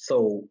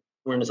 So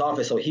we're in his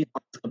office. So he's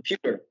on his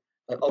computer.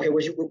 Like, okay,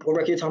 what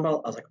record you talking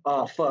about? I was like,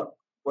 oh fuck.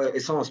 Well,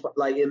 it's on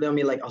like you know what I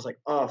mean? Like I was like,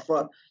 oh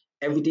fuck.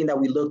 Everything that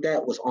we looked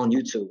at was on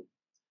YouTube.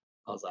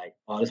 I was like,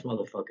 oh, this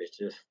motherfucker's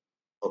just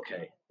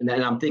okay. And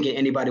then I'm thinking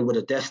anybody with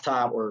a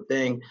desktop or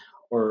thing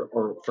or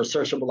for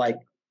searchable, like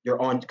you're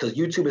on because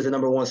YouTube is the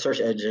number one search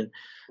engine.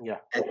 Yeah.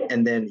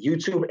 And then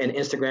YouTube and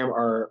Instagram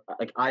are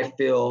like I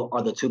feel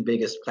are the two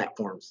biggest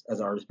platforms as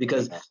artists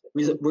because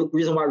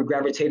reason why we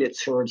gravitated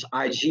towards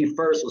IG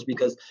first was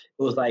because it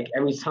was like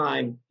every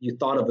time you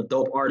thought of a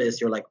dope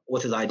artist, you're like,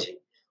 what's his IG?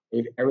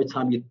 Every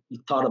time you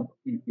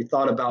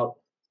thought about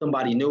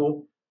somebody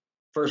new,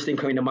 first thing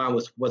coming to mind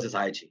was his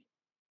IG.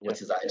 Yeah. What's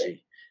his IG?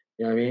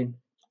 You know what I mean?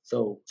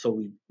 So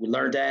we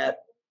learned that.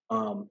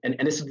 And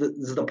this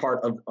is the part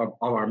of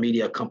our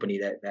media company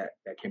that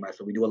came out.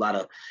 So we do a lot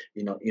of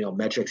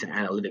metrics and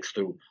analytics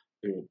through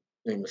you know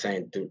what I'm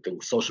saying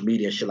through social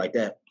media and shit like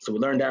that. So we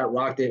learned that,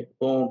 rocked it,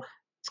 boom,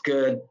 it's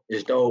good,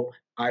 it's dope.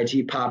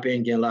 IG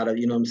popping, getting a lot of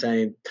you know what I'm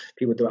saying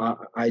people through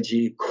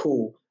IG.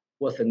 Cool.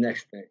 What's the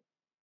next thing?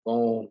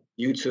 Boom,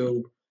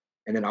 YouTube,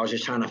 and then I was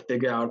just trying to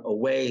figure out a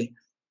way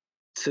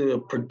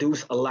to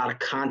produce a lot of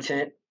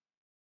content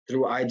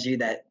through IG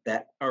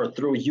that or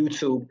through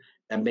YouTube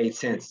that made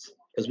sense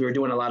because we were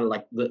doing a lot of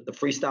like the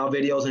freestyle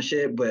videos and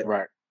shit, but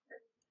Right.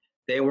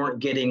 they weren't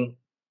getting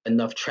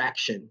enough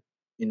traction,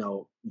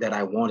 that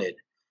I wanted.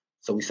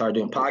 So we started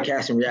doing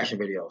podcasts and reaction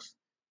videos.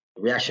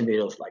 The reaction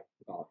videos, like,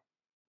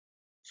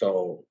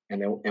 so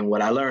and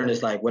what I learned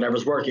is like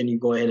whatever's working, you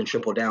go ahead and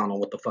triple down on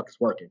what the fuck is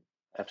working.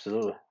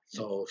 Absolutely.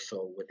 So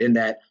within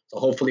that, so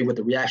hopefully with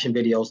the reaction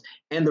videos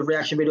and the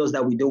reaction videos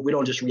that we do, we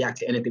don't just react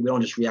to anything. We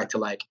don't just react to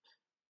like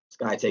this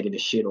guy taking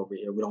this shit over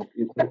here. We don't.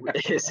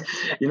 It's,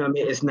 you know what I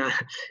mean. It's not.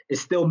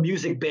 It's still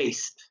music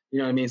based. You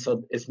know what I mean.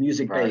 So it's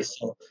music Right.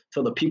 based.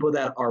 So the people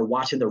that are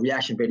watching the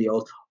reaction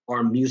videos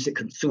are music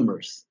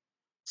consumers.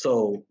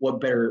 So what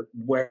better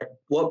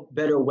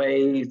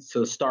way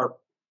to start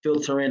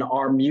filtering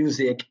our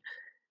music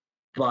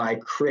by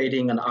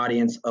creating an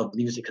audience of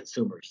music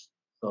consumers?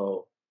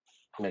 So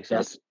Makes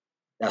sense.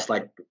 that's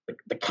like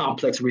the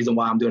complex reason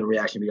why I'm doing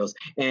reaction videos.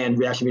 And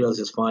reaction videos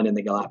is fun and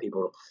they get a lot of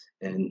people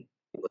and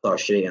people talk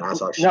shit and I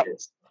talk No,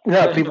 shit.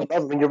 no, people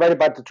love it. And you're right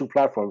about the two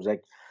platforms.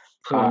 Like,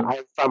 Mhm.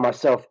 I found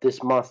myself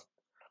this month.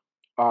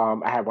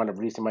 I had one of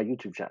releasing my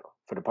YouTube channel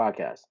for the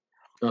podcast.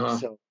 Uh-huh.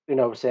 So you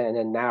know what I'm saying. And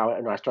then now,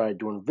 I started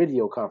doing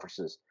video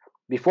conferences.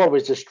 Before it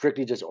was just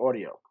strictly just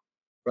audio.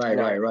 Right,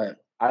 right.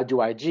 I do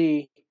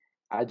IG,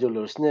 I do a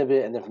little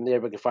snippet, and then from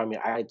there, you can find me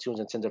on iTunes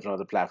and 10 different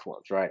other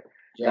platforms, right?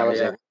 And I Yeah, was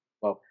yeah. like,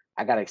 well,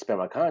 I got to expand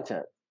my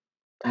content.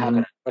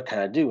 Mhm. What can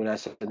I do? And I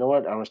said, you know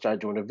what? I'm going to start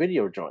doing the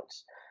video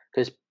joints.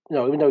 Because,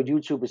 even though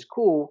YouTube is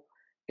cool,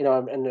 and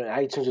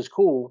iTunes is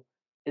cool,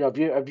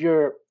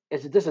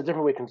 it's just a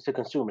different way to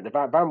consume it. If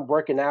I'm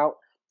working out,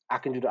 I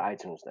can do the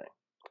iTunes thing.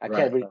 I can't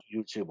Right. really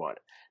do YouTube on it.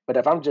 But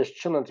if I'm just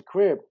chilling at the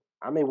crib,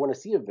 I may want to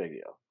see a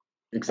video.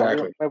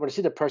 Exactly. I want to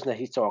see the person that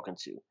he's talking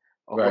to,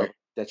 or Right. whoever,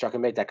 that y'all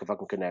can make that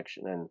fucking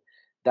connection, and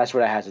that's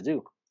what I had to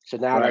do. So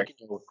now, Right.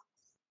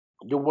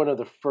 you're one of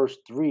the first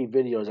 3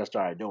 videos I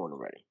started doing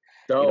already.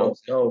 You know,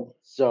 So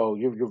so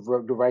you're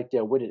right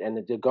there with it,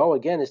 and the goal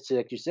again is to,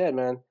 like you said,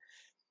 man,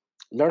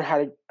 learn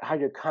how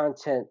your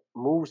content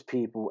moves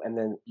people, and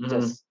then Hmm.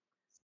 just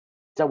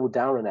double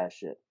down on that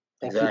shit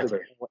and keep it Exactly.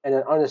 going. And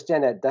then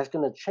understand that that's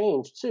gonna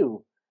change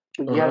too.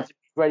 But you Hmm. have to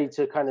be ready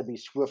to kind of be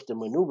swift and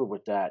maneuver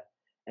with that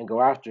and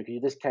go after it. 'Cause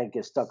you just can't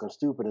get stuck on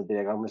stupid and be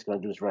like, I'm just gonna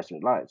do this the rest of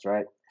your lives,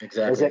 right?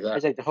 Exactly. It's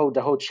Exactly. like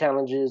the whole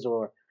challenges,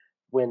 or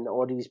when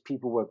all these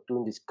people were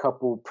doing these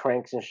couple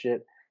pranks and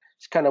shit.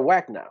 It's kind of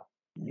whack now.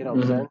 You know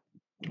what I'm Hmm. saying?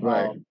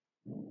 Right.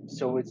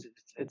 So it's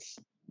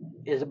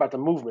about the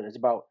movement. It's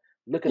about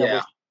looking at Yeah.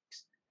 what's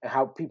and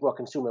how people are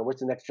consuming. What's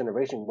the next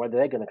generation? What are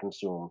they going to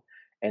consume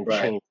and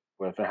Right. change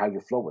with, and how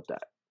you flow with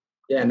that.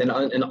 Yeah, and then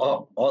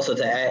also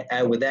to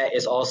add with that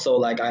is also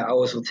like I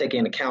also take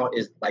into account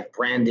is like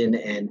branding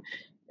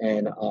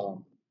and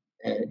um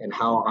and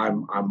how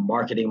I'm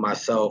marketing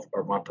myself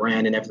or my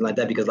brand and everything like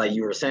that because like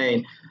you were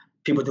saying,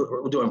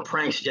 were doing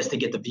pranks just to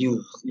get the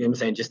views. You know what I'm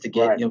saying? Just to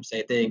get, you Right. know what I'm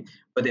saying, thing.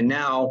 But then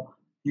now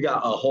you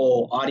got a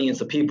whole audience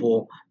of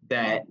people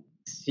that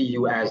see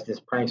you as this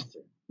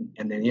prankster.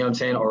 And then you know what I'm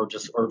saying, or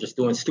just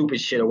doing stupid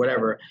shit or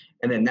whatever,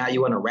 and then now you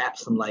want to rap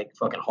some like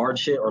fucking hard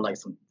shit or like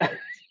some like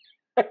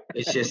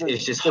There's a bit.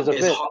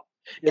 it's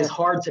Yeah.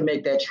 hard to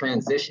make that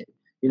transition.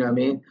 You know what I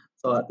mean?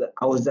 So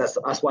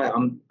that's why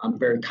I'm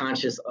very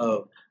conscious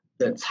of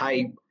the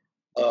type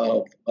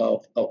of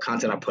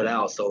content I put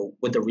out. So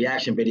with the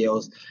reaction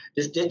videos,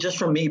 just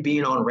from me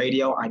being on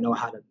radio, I know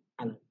how to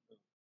kind of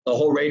the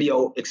whole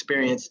radio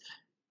experience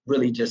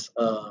really just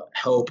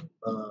help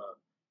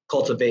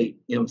cultivate.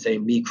 You know what I'm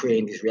saying? Me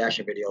creating these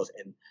reaction videos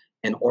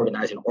and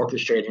organizing,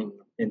 orchestrating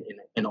in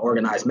an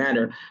organized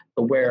manner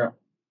to where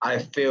I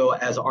feel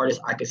as an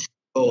artist I could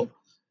still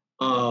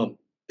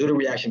do the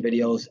reaction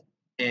videos,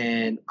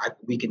 and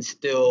we can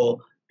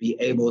still be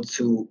able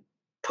to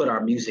put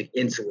our music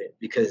into it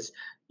because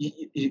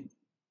you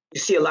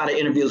see a lot of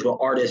interviews where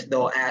artists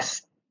they'll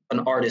ask an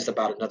artist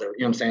about another, you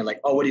know what I'm saying, like,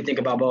 oh, what do you think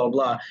about blah blah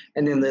blah,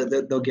 and then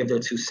they'll give their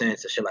 2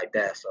 cents and shit like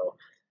that. So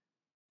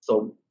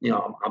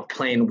I'm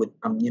playing with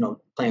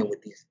playing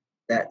with these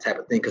that type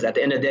of thing because at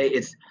the end of the day,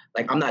 it's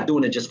like I'm not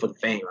doing it just for the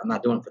fame. I'm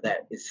not doing it for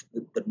that. It's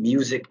the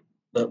music.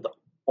 The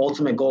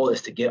ultimate goal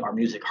is to get our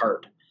music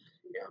heard.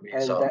 You know what I mean?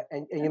 And So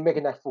and you're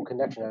making that full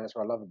connection. That's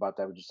what I love about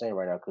that. What you're saying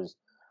right now, because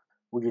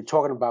what you're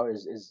talking about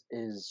is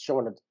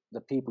showing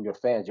the people, your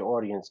fans, your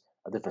audience,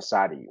 a different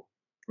side of you.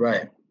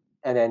 right,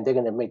 And then they're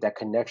gonna make that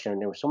connection.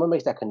 And if someone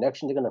makes that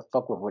connection, they're gonna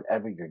fuck with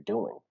whatever you're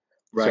doing.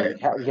 So right,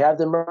 you have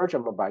the merch,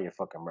 I'm gonna buy your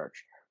fucking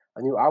merch.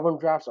 A new album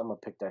drops, I'm gonna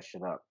pick that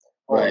shit up.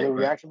 Oh, a right, new right,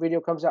 reaction video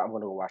comes out, I'm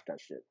gonna go watch that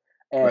shit.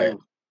 right, And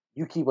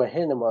you keep on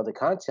hitting them with other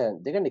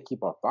content, they're gonna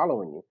keep on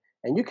following you.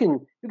 And you can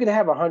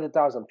have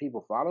 100,000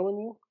 people following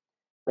you,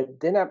 but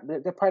they're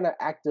probably not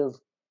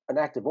an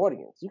active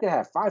audience. You can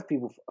have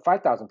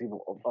 5,000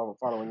 people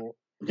following you,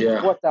 and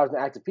yeah. 4,000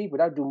 active people.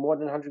 That do more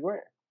than 100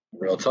 grand.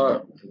 Real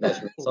talk. That's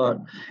real talk.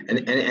 And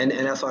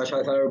that's why I try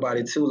to tell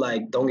everybody too,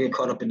 like, don't get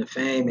caught up in the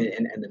fame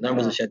and the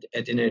numbers and No, shit.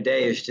 At the end of the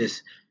day, it's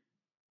just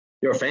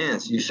your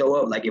fans. You show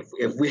up. Like if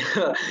we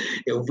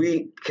if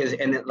we because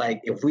and it, like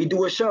if we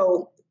do a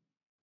show,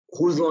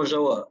 who's gonna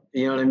show up?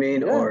 You know what I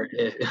mean? yeah, Or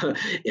if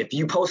if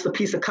you post a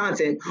piece of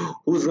content,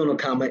 who's gonna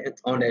comment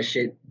on that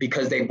shit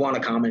because they want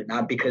to comment,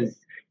 not because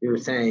you're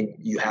saying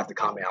you have to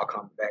comment. I'll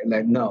comment back.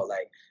 Like no,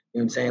 like you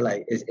know what I'm saying.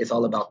 Like it's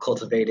all about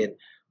cultivating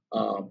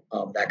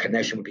that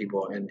connection with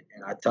people. And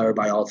I tell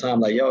everybody all the time,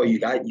 like yo, you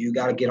got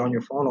to get on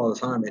your phone all the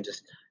time and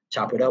just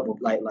chop it up with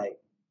like.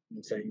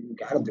 So you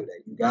gotta do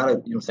that. You gotta, you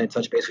know what I'm saying,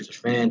 touch base with your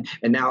fan.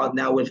 And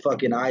now with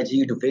fucking IG,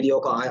 you do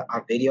video call. I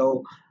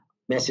video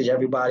message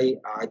everybody.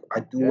 I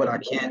do what yeah. I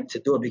can to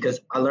do it because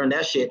I learned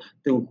that shit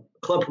through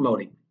club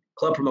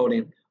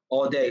promoting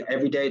all day,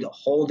 every day, the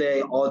whole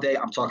day, all day.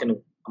 I'm talking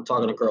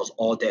to girls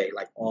all day,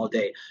 like all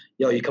day.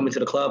 Yo, you coming to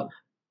the club,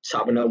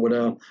 chopping up with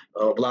them,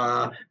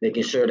 blah,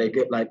 making sure they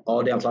good, like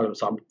all day. I'm talking.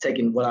 So I'm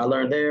taking what I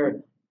learned there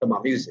to my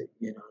music.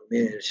 You know what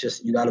I mean? It's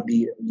just you gotta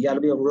be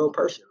a real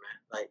person,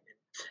 man. Like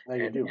No,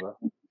 you do, and bro.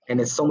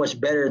 and it's so much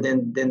better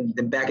than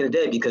back in the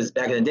day because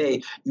back in the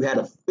day you had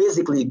to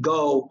physically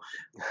go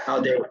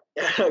out there,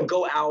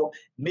 go out,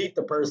 meet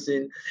the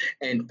person,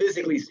 and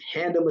physically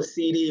hand them a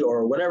CD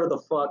or whatever the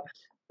fuck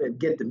to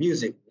get the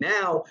music.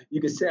 Now you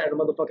can sit at the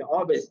motherfucking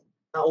office.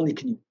 Not only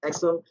can you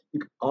text them,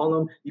 you can call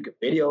them, you can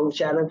video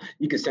chat them,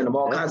 you can send them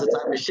all Yeah. kinds of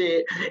type of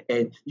shit,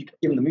 and you can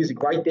give them the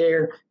music right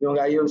there. You know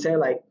what I'm saying?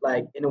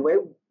 Like in a way,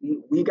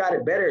 we got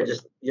it better.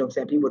 Just you know what I'm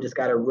saying? People just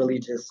gotta really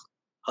just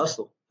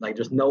hustle. Like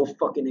there's no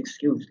fucking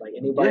excuse. Like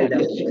anybody Yeah,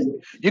 that's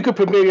you could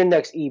premiere your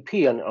next EP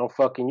on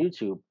fucking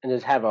YouTube and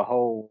just have a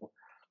whole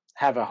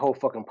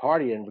fucking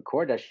party and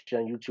record that shit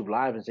on YouTube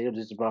Live and say, "Yo,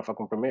 this is my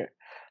fucking premiere."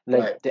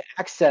 Like right. the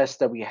access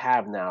that we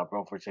have now,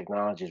 bro, for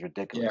technology is Yeah,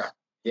 ridiculous.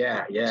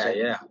 yeah, yeah, So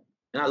yeah.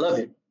 And I love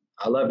it.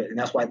 I love it, and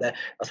that's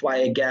why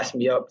it gassed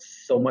me up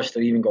so much to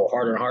even go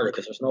harder and harder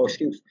because there's no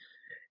excuse.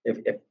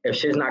 If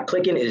shit's not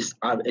clicking,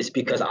 it's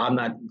because I'm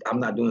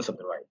not doing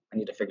something right. I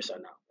need to figure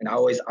something out. And I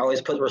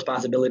always put the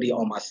responsibility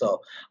on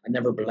myself. I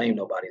never blame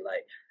nobody.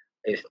 Like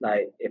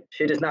if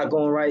shit is not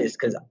going right, it's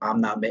because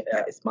I'm not.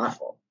 It's my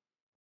fault.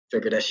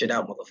 Figure that shit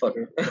out,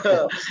 motherfucker.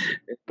 But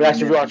that's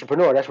the real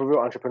entrepreneur. That's what real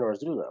entrepreneurs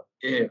do, though.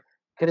 Yeah.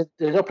 Because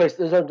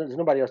there's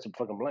nobody else to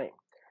fucking blame.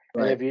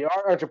 Right. And if you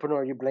are an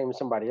entrepreneur, you blame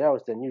somebody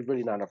else, then you're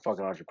really not a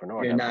fucking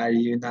entrepreneur. You're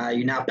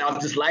not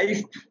about this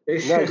life. No,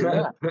 you're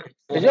not.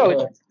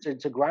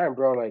 Because to grind,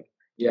 bro, like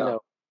you know,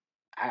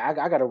 I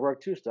got to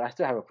work too. Still, I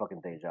still have a fucking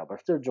day job. I'm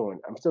still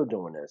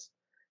doing this.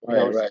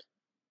 Right.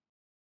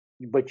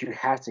 But you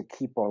have to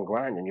keep on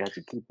grinding. You have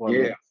to keep on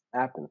making it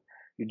happen.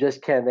 You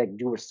just can't like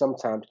do it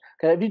sometimes.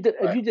 Because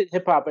if you did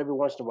hip hop every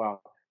once in a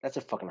while, that's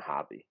a fucking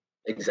hobby.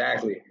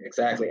 Exactly.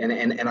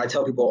 And I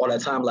tell people all the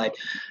time, like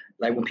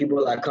when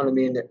people like come to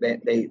me and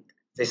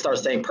they start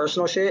saying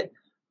personal shit,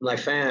 I'm like,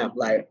 fam,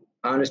 like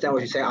I understand what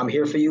you're saying. I'm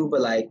here for you,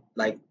 but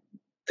like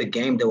the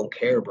game don't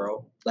care,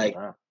 bro. Like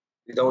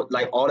you don't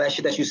like all that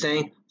shit that you're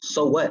saying.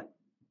 So what?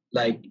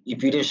 Like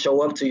if you didn't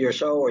show up to your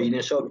show or you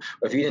didn't show up,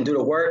 or if you didn't do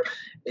the work,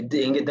 it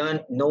didn't get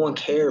done. No one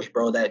cares,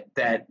 bro. That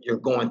you're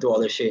going through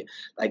all this shit.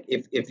 Like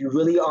if you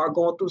really are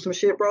going through some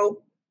shit,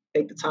 bro,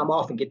 take the time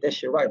off and get that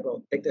shit right,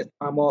 bro. Take that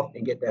time off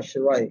and get that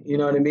shit right. You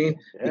know what I mean?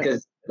 Yeah.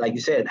 Because like you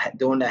said,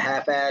 doing the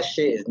half-ass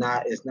shit is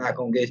not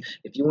gonna get.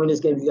 If you win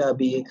this game, you gotta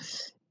be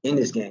in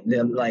this game.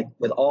 Then like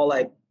with all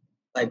like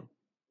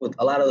with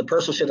a lot of the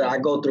personal shit that I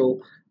go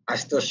through, I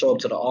still show up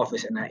to the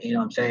office and you know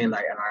what I'm saying?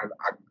 Like and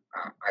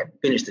I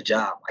finish the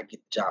job. I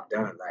get the job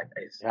done. Like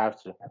you have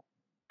to.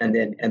 And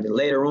then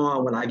later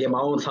on when I get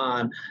my own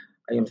time,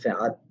 you know what I'm saying,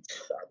 I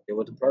deal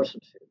with the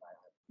personal shit.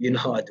 You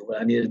know, I do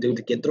what I need to do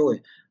to get through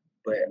it.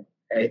 But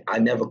hey, I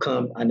never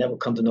come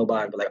to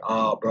nobody and be like,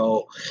 oh,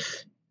 bro,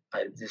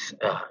 I just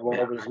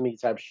over me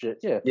type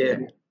shit. No,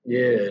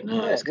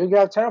 you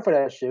got time for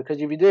that shit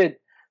because if you did,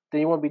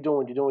 then you won't be doing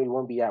what you're doing. You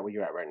won't be at where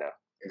you're at right now.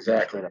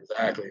 Exactly. You know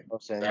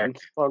what I'm saying?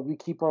 You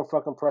keep on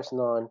fucking pressing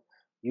on.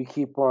 You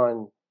keep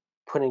on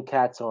putting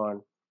cats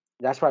on.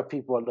 That's why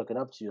people are looking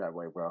up to you that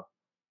way, bro. You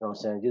know what I'm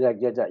saying? You like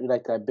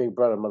that big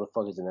brother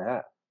motherfuckers in the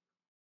hat.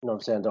 You know what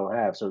I'm saying? Don't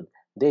have. So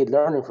they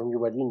learning from you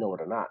whether you know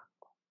it or not.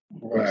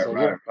 You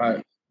know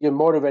right. You're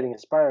motivating,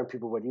 inspiring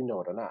people whether you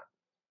know it or not.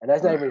 And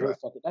that's not even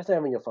that's not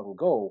even your fucking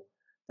goal.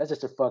 That's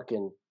just a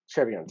fucking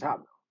cherry on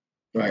top.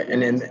 Right.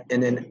 And then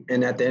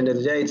at the end of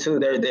the day too,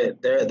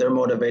 they're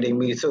motivating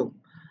me too.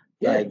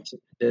 Yeah. Like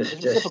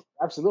just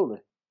absolutely.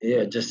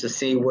 Yeah, just to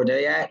see where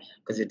they at,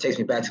 because it takes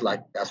me back to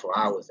like that's where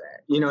I was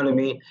at. You know what I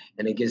mean?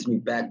 And it gives me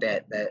back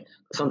that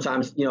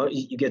sometimes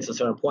you get to a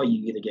certain point,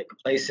 you either get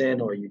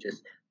complacent or you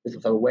just this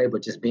other way,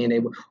 but just being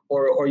able,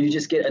 or you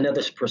just get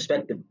another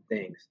perspective of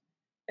things,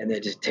 and then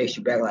it just takes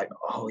you back like,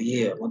 oh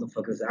yeah,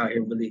 motherfuckers out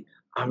here really.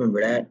 I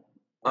remember that.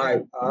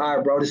 All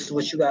right, bro, this is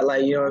what you got.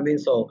 Like, you know what I mean?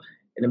 So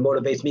and it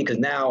motivates me because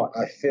now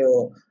I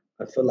feel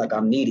like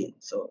I'm needed.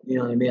 So you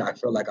know what I mean? I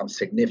feel like I'm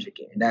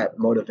significant, and that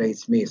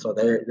motivates me. So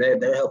they're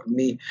helping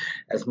me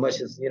as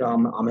much as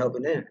I'm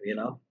helping them. You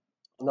know?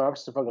 No,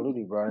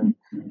 absolutely, bro.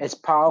 It's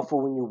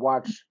powerful when you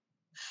watch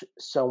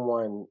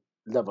someone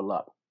level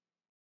up.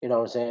 You know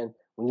what I'm saying?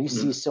 When you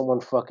see someone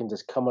fucking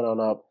just coming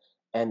on up,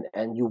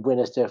 and you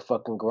witness their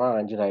fucking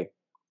grind, you're like,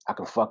 I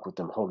can fuck with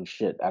them. Holy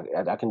shit,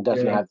 I can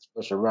definitely have this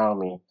person around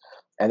me.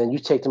 And then you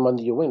take them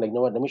under your wing. Like, you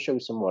know what? Let me show you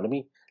some more. Let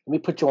me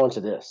put you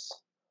onto this.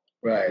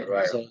 Right.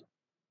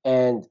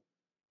 And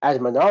as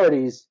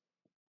minorities,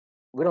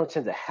 we don't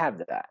tend to have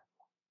that.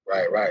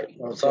 Right. You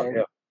know what I'm saying?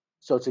 Yeah.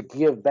 So to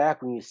give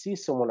back when you see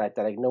someone like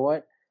that, like, you know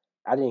what?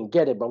 I didn't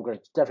get it, but I'm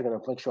definitely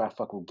gonna make sure I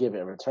fucking give it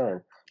in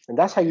return. And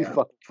that's how you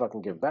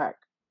fucking give back.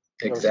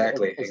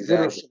 Exactly. It's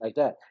little shit like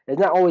that. It's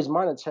not always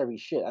monetary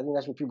shit. I think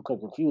that's what people get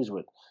confused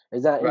with.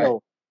 It's not,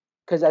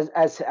 because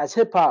as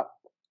hip hop,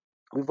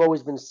 we've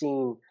always been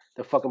seeing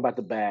the fucking about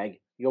the bag.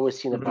 You always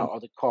seen about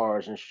other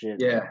cars and shit.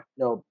 Yeah.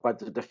 About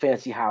the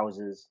fancy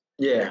houses.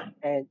 Yeah.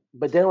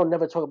 But they don't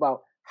never talk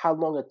about how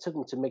long it took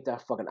them to make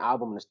that fucking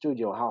album in the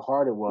studio, how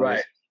hard it was.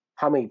 Right.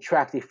 How many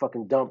tracks they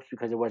fucking dumped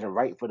because it wasn't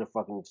right for the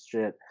fucking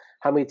shit.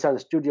 How many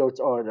times the studio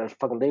or the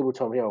fucking label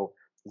told them,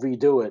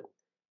 redo it.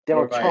 They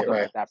don't talk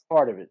about that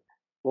part of it.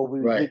 Well,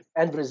 we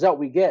end result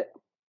we get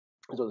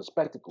is the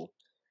spectacle.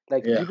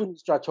 Like people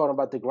start talking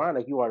about the grind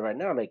like you are right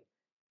now. Like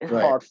it's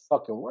hard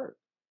fucking work.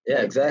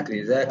 Yeah,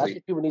 exactly. That's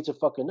what people need to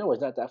fucking know.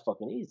 It's not that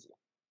fucking easy.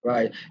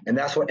 Right, and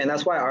that's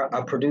why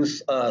I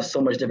produce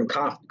so much different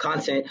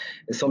content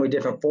in so many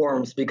different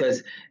forms,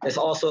 because it's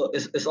also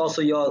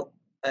y'all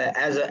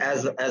as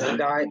a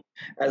guy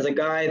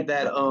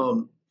that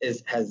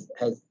has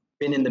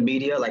been in the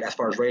media, like as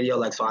far as radio,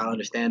 like, so I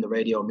understand the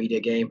radio media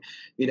game.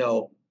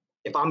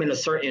 If I'm in a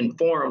certain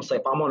forum, so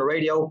if I'm on the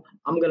radio,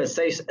 I'm gonna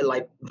say,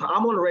 like, if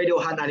I'm on the radio,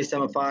 Hot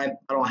 97.5, I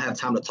don't have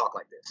time to talk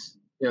like this.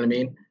 You know what I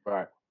mean?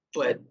 Right.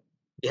 But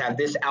you have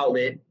this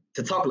outlet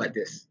to talk like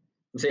this.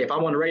 Say if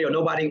I'm on the radio,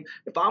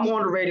 if I'm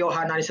on the radio,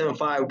 Hot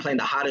 97.5, we're playing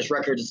the hottest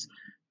records,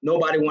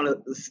 nobody want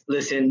to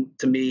listen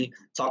to me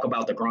talk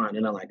about the grind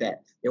and nothing like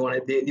that. They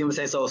want to, you know what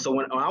I'm saying? So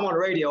when I'm on the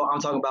radio, I'm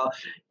talking about,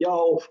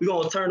 we're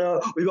going to turn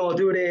up, we're going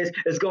to do this,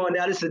 it's going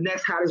down, this is the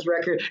next hottest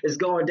record, it's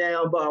going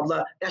down, blah,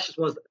 blah. That's just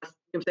one, you know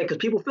what I'm saying? Because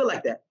people feel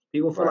like that.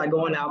 People feel like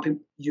going out,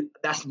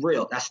 that's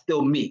real. That's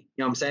still me. You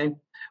know what I'm saying?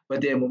 But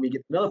then when we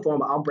get to another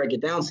form, I'll break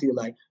it down to you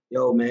like,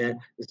 yo, man,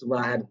 this is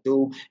what I had to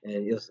do.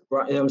 And it's, you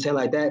know what I'm saying,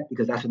 like that,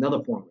 because that's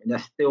another form. And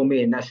that's still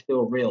me and that's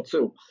still real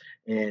too.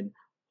 And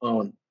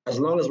as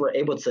long as we're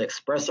able to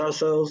express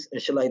ourselves and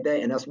shit like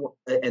that,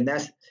 and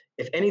that's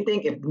if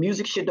anything, if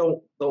music shit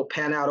don't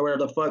pan out or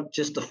whatever the fuck,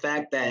 just the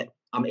fact that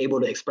I'm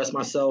able to express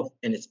myself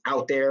and it's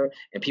out there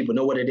and people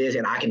know what it is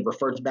and I can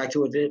refer back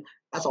to it,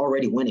 that's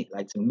already winning.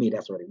 Like to me,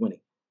 that's already winning.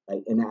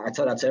 Like, and I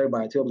tell that to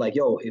everybody too. I'm like,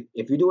 yo,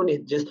 if you're doing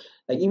it, just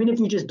like even if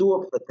you just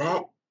do it for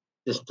that,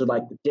 just to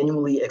like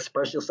genuinely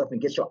express yourself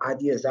and get your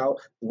ideas out,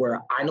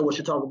 where I know what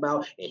you're talking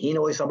about and he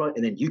knows what he's talking about,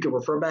 and then you can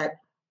refer back.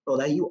 Bro,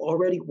 like you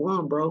already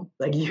won, bro.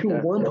 Like you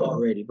won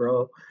already,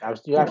 bro.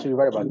 You're absolutely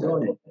right about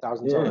that.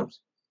 1,000 times.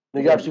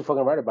 No, you're absolutely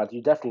fucking right about it.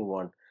 You definitely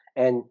won.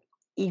 And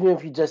even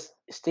if you just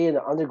stay in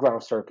the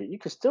underground circuit, you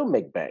can still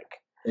make bank.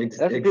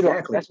 Exactly.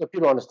 That's what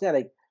people don't understand.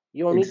 Like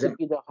you don't need to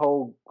be the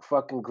whole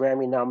fucking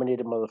Grammy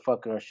nominated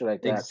motherfucker or shit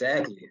like that.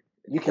 Exactly.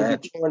 You can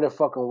be touring the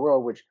fucking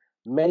world, which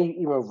many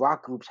even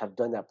rock groups have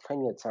done that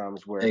plenty of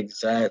times where they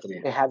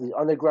have the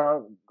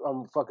underground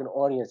fucking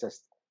audience that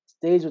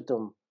stays with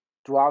them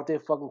throughout their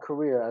fucking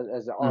career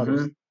as an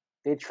artist.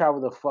 They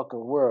travel the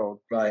fucking world,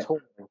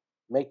 touring,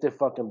 make their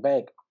fucking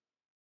bank,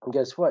 and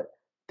guess what?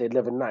 They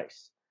living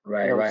nice.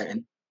 Right, you know right.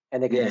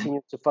 And they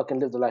continue to fucking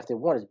live the life they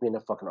want as being a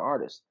fucking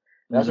artist.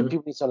 And that's what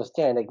people need to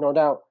understand. Like, no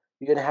doubt,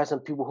 you're gonna have some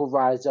people who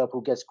rise up,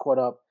 who gets caught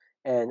up,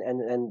 and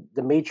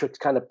the matrix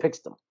kind of picks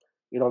them.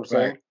 You know what I'm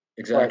saying? Right.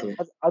 Exactly.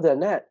 But other than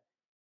that,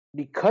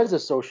 because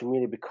of social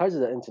media, because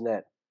of the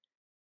internet,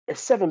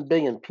 it's 7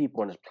 billion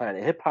people on this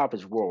planet. Hip hop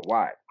is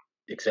worldwide.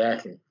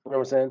 Exactly. You know what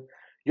I'm saying?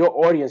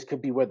 Your audience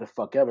could be where the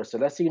fuck ever. So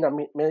let's say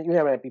you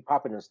might be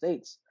popping in the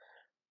States.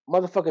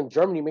 Motherfucking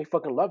Germany may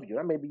fucking love you.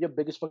 That may be your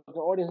biggest fucking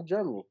audience in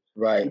Germany.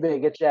 Right. You better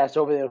get your ass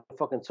over there and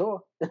fucking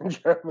tour in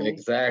Germany.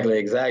 Exactly.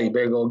 You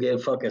better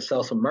go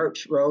sell some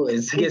merch, bro,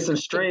 and get some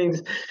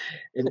strings,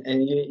 and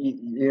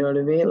you know what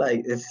I mean.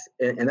 Like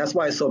and that's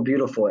why it's so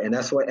beautiful, and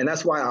that's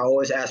why I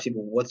always ask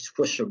people,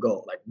 what's your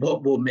goal? Like,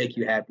 what will make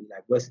you happy?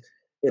 Like,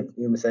 you know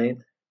what I'm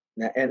saying?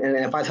 And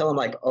if I tell them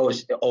like,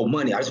 oh,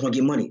 money, I just want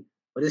to get money,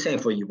 but this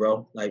ain't for you,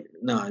 bro. Like,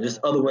 nah, there's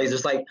other ways.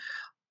 There's like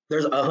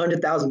there's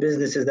 100,000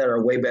 businesses that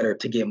are way better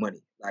to get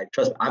money. Like,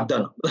 trust me, I've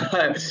done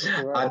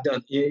them. I've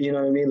done, you know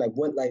what I mean? Like,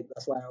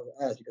 that's why I always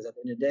ask, because at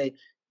the end of the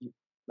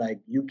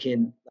day, you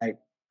can,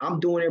 I'm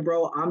doing it,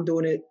 bro. I'm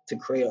doing it to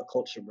create a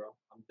culture, bro.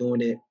 I'm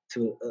doing it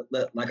to,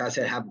 like I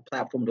said, have a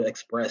platform to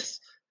express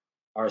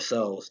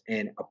ourselves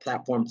and a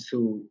platform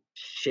to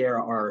share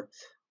our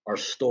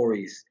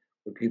stories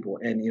with people.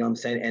 And, you know what I'm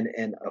saying?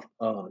 And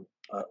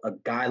a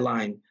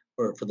guideline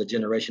for the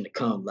generation to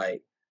come.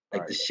 Like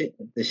the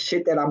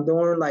shit that I'm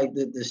doing, like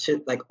the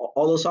shit, like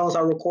all those songs I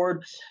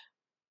record,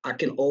 I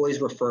can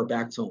always refer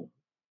back to them.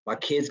 My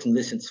kids can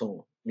listen to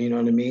them. You know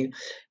what I mean?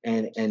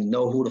 And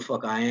know who the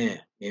fuck I am.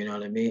 You know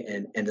what I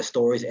mean? And the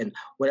stories and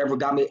whatever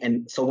got me.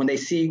 And so when they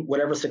see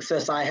whatever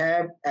success I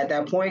have at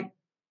that point,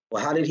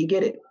 well, how did he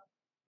get it?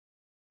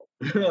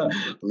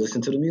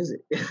 Listen to the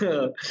music.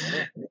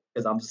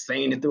 Because I'm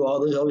saying it through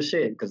all this other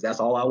shit. Because that's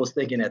all I was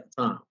thinking at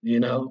the time. You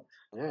know?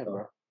 Yeah,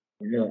 bro.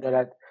 Yeah.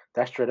 No,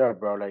 that's straight up,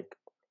 bro. Like,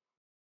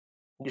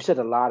 you said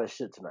a lot of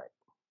shit tonight.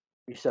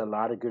 You said a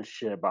lot of good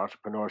shit about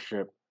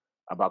entrepreneurship,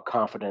 about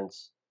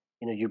confidence.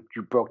 You know,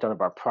 you broke down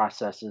about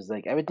processes.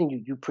 Like everything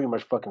you pretty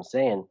much fucking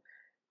saying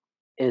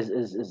is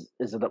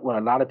what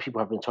a lot of people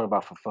have been talking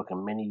about for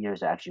fucking many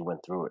years that actually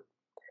went through it.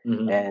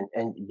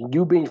 And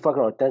you being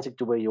fucking authentic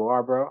the way you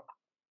are, bro,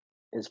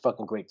 is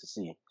fucking great to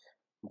see.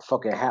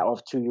 Fucking hat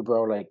off to you,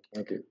 bro. Like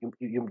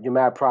you're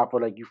mad proper.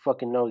 Like you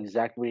fucking know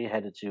exactly where you're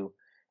headed to,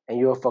 and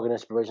you're a fucking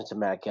inspiration to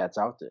mad cats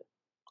out there.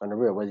 On the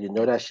real, whether you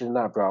know that shit or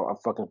not, bro, I'm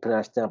fucking putting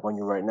that stamp on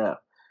you right now.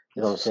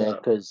 You know what I'm saying?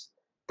 Because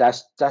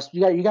that's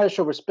you got to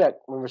show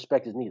respect when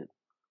respect is needed.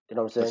 You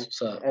know what I'm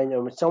saying?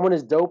 And when someone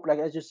is dope like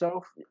as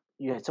yourself,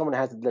 someone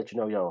has to let you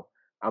know, yo,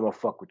 I'm gonna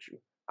fuck with you.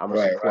 I'm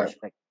gonna support you.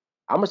 Like,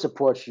 I'm gonna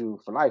support you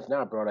for life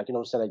now, bro. Like, you know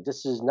what I'm saying? Like,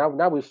 this is now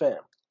we fam.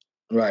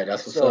 Right,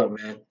 that's what's up,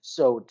 man.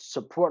 So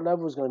support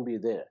level is gonna be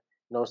there.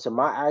 You know, so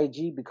my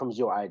IG becomes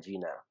your IG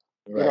now.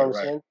 You know what I'm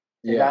saying?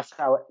 And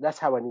that's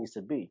how it needs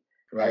to be.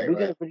 Right. We're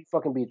gonna really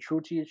fucking be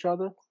true to each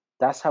other.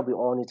 That's how we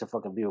all need to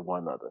fucking be with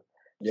one another.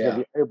 So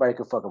that everybody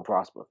can fucking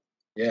prosper.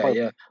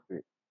 Yeah.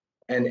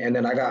 And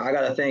then I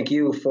gotta thank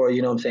you for,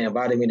 you know what I'm saying,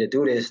 inviting me to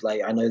do this.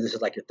 Like, I know this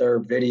is like your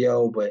third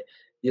video, but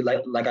you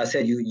like I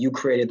said, you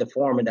created the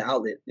forum and the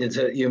outlet. You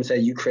know what I'm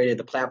saying? You created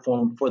the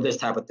platform for this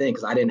type of thing,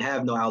 because I didn't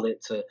have no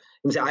outlet to,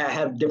 you know, I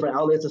have different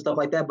outlets and stuff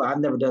like that, but I've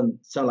never done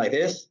something like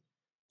this.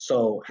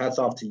 So hats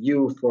off to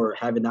you for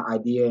having the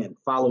idea and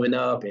following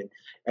up and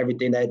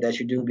everything that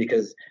you do,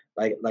 because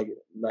like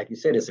you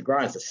said, it's a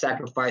grind, it's a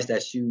sacrifice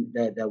that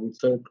we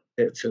took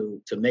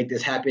to make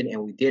this happen,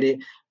 and we did it.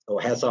 So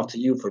hats off to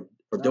you for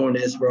doing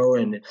this, bro.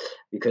 And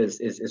because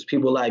it's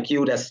people like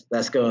you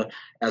that's gonna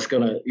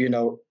you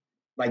know,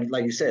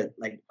 like you said,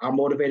 like I'm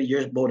motivated,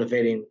 you're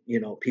motivating, you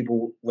know,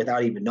 people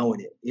without even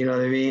knowing it. You know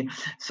what I mean?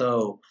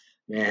 So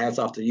man, hats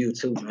off to you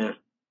too, man.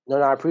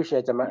 No, I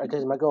appreciate that.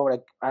 Because my goal,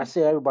 like I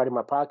say, everybody in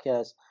my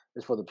podcast,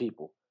 It's for the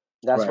people.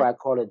 That's why I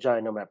call it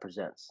Giant Nomad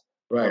Presents.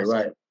 Right,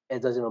 right.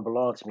 It doesn't even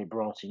belong to me, it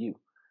belongs to you. You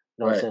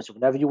know what I'm Right. saying? So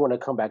whenever you want to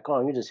come back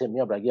on, you just hit me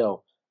up like,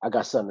 yo, I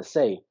got something to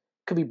say.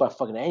 Could be about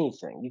fucking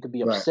anything. You could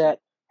be Right. upset,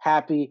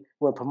 happy,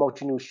 want to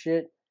promote your new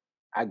shit.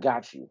 I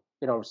got you.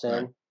 You know what I'm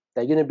saying? Right.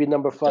 That you're gonna be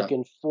number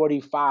fucking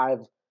 45.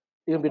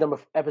 You're gonna be number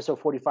episode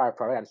 45.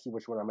 Probably. I gotta see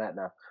which one I'm at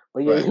now.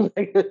 But yeah, Right.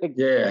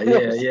 Yeah, you know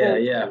what I'm yeah, yeah,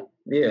 saying? yeah.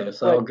 Yeah,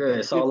 it's all But good.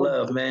 It's you're, all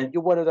love, man.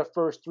 you're one of the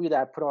first 3 that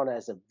I put on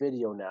as a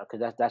video now,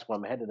 because that's where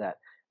I'm headed at.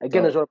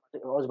 Again, Dope.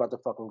 it's always about the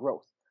fucking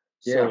growth.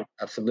 Yeah, So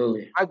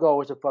absolutely. my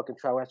goal is to fucking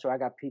travel. So I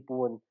got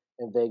people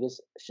in Vegas.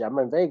 Shit, I'm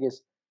in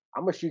Vegas.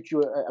 I'm gonna shoot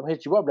you. I'm gonna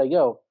hit you up like,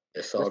 yo,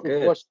 It's all let's good.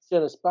 record some shit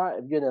in a spot.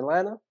 If you're in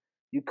Atlanta,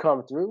 you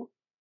come through.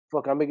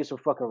 Fuck, I'm making some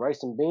fucking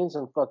rice and beans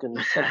and fucking.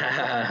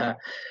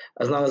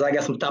 As long as I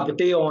got some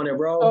tapatio on it,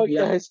 bro. Oh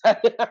Yeah. yes.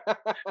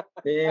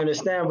 You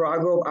understand, bro? I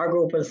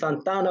grew up in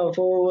Santana,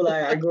 fool.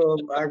 Like I grew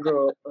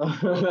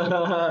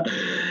up,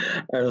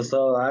 and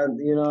so what I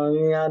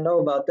mean, I know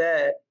about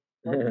that.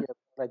 Oh yeah.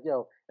 Like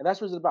yo, and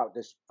that's what it's about.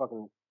 Just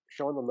fucking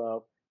showing the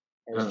love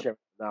and Uh, sharing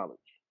knowledge.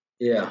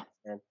 yeah,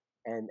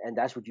 And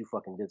that's what you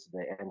fucking did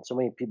today. And so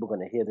many people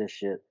gonna hear this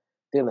shit.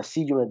 They're gonna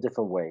see you in a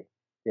different way.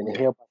 They're gonna yeah,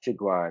 hear about your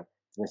grind.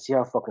 They're gonna see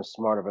how fucking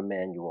smart of a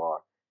man you are,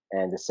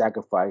 and the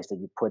sacrifice that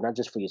you put not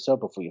just for yourself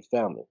but for your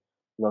family.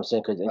 You know what I'm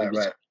saying? Because right,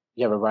 right,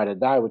 you have a ride or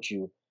die with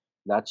you.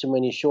 Not too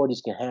many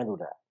shorties can handle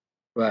that.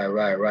 right,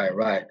 right, right,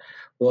 right. And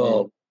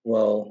Well.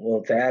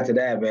 To add to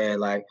that, man,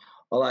 like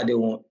all I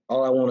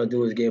want to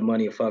do is get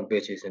money and fuck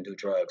bitches and do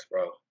drugs,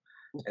 bro.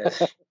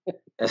 That's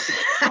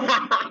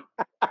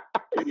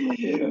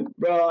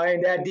Bro, I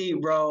ain't that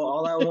deep, bro.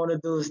 All I want to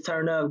do is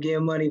turn up,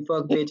 get money,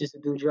 fuck bitches,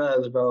 and do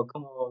drugs, bro.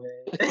 Come on,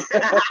 man.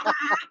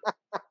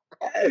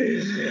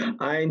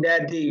 I ain't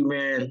that deep,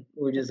 man.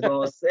 We're just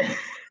gonna say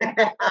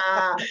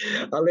I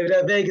live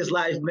that Vegas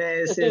life,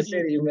 man. Sin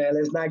City, man.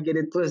 Let's not get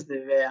it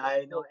twisted, man. I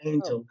ain't no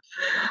angel.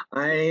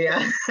 I ain't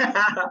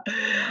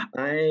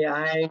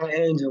I ain't an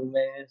angel,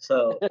 man.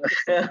 So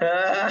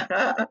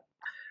that's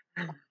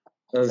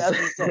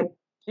what's up.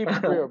 Keep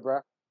it real, bro.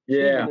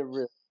 Keeping yeah, it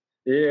real.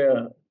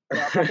 yeah. But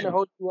I'm not gonna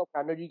hold you up.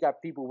 I know you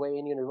got people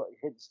waiting you to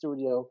hit the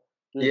studio,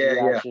 do this Yeah,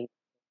 yeah, reaction show,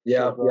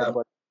 yeah, bro. yeah.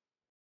 But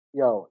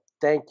yo,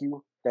 thank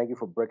you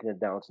for breaking it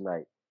down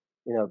tonight.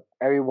 You know,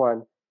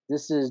 everyone,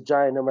 this is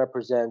Giant Nomad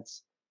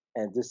Presents,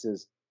 and this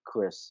is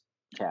Chris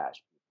Cash.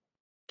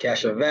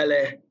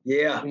 Cashavele.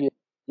 Yeah. Yeah.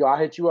 Yo, I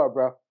hit you up,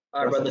 bro.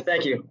 All right, brother.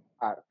 Thank you.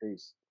 All right,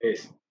 peace.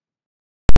 Peace.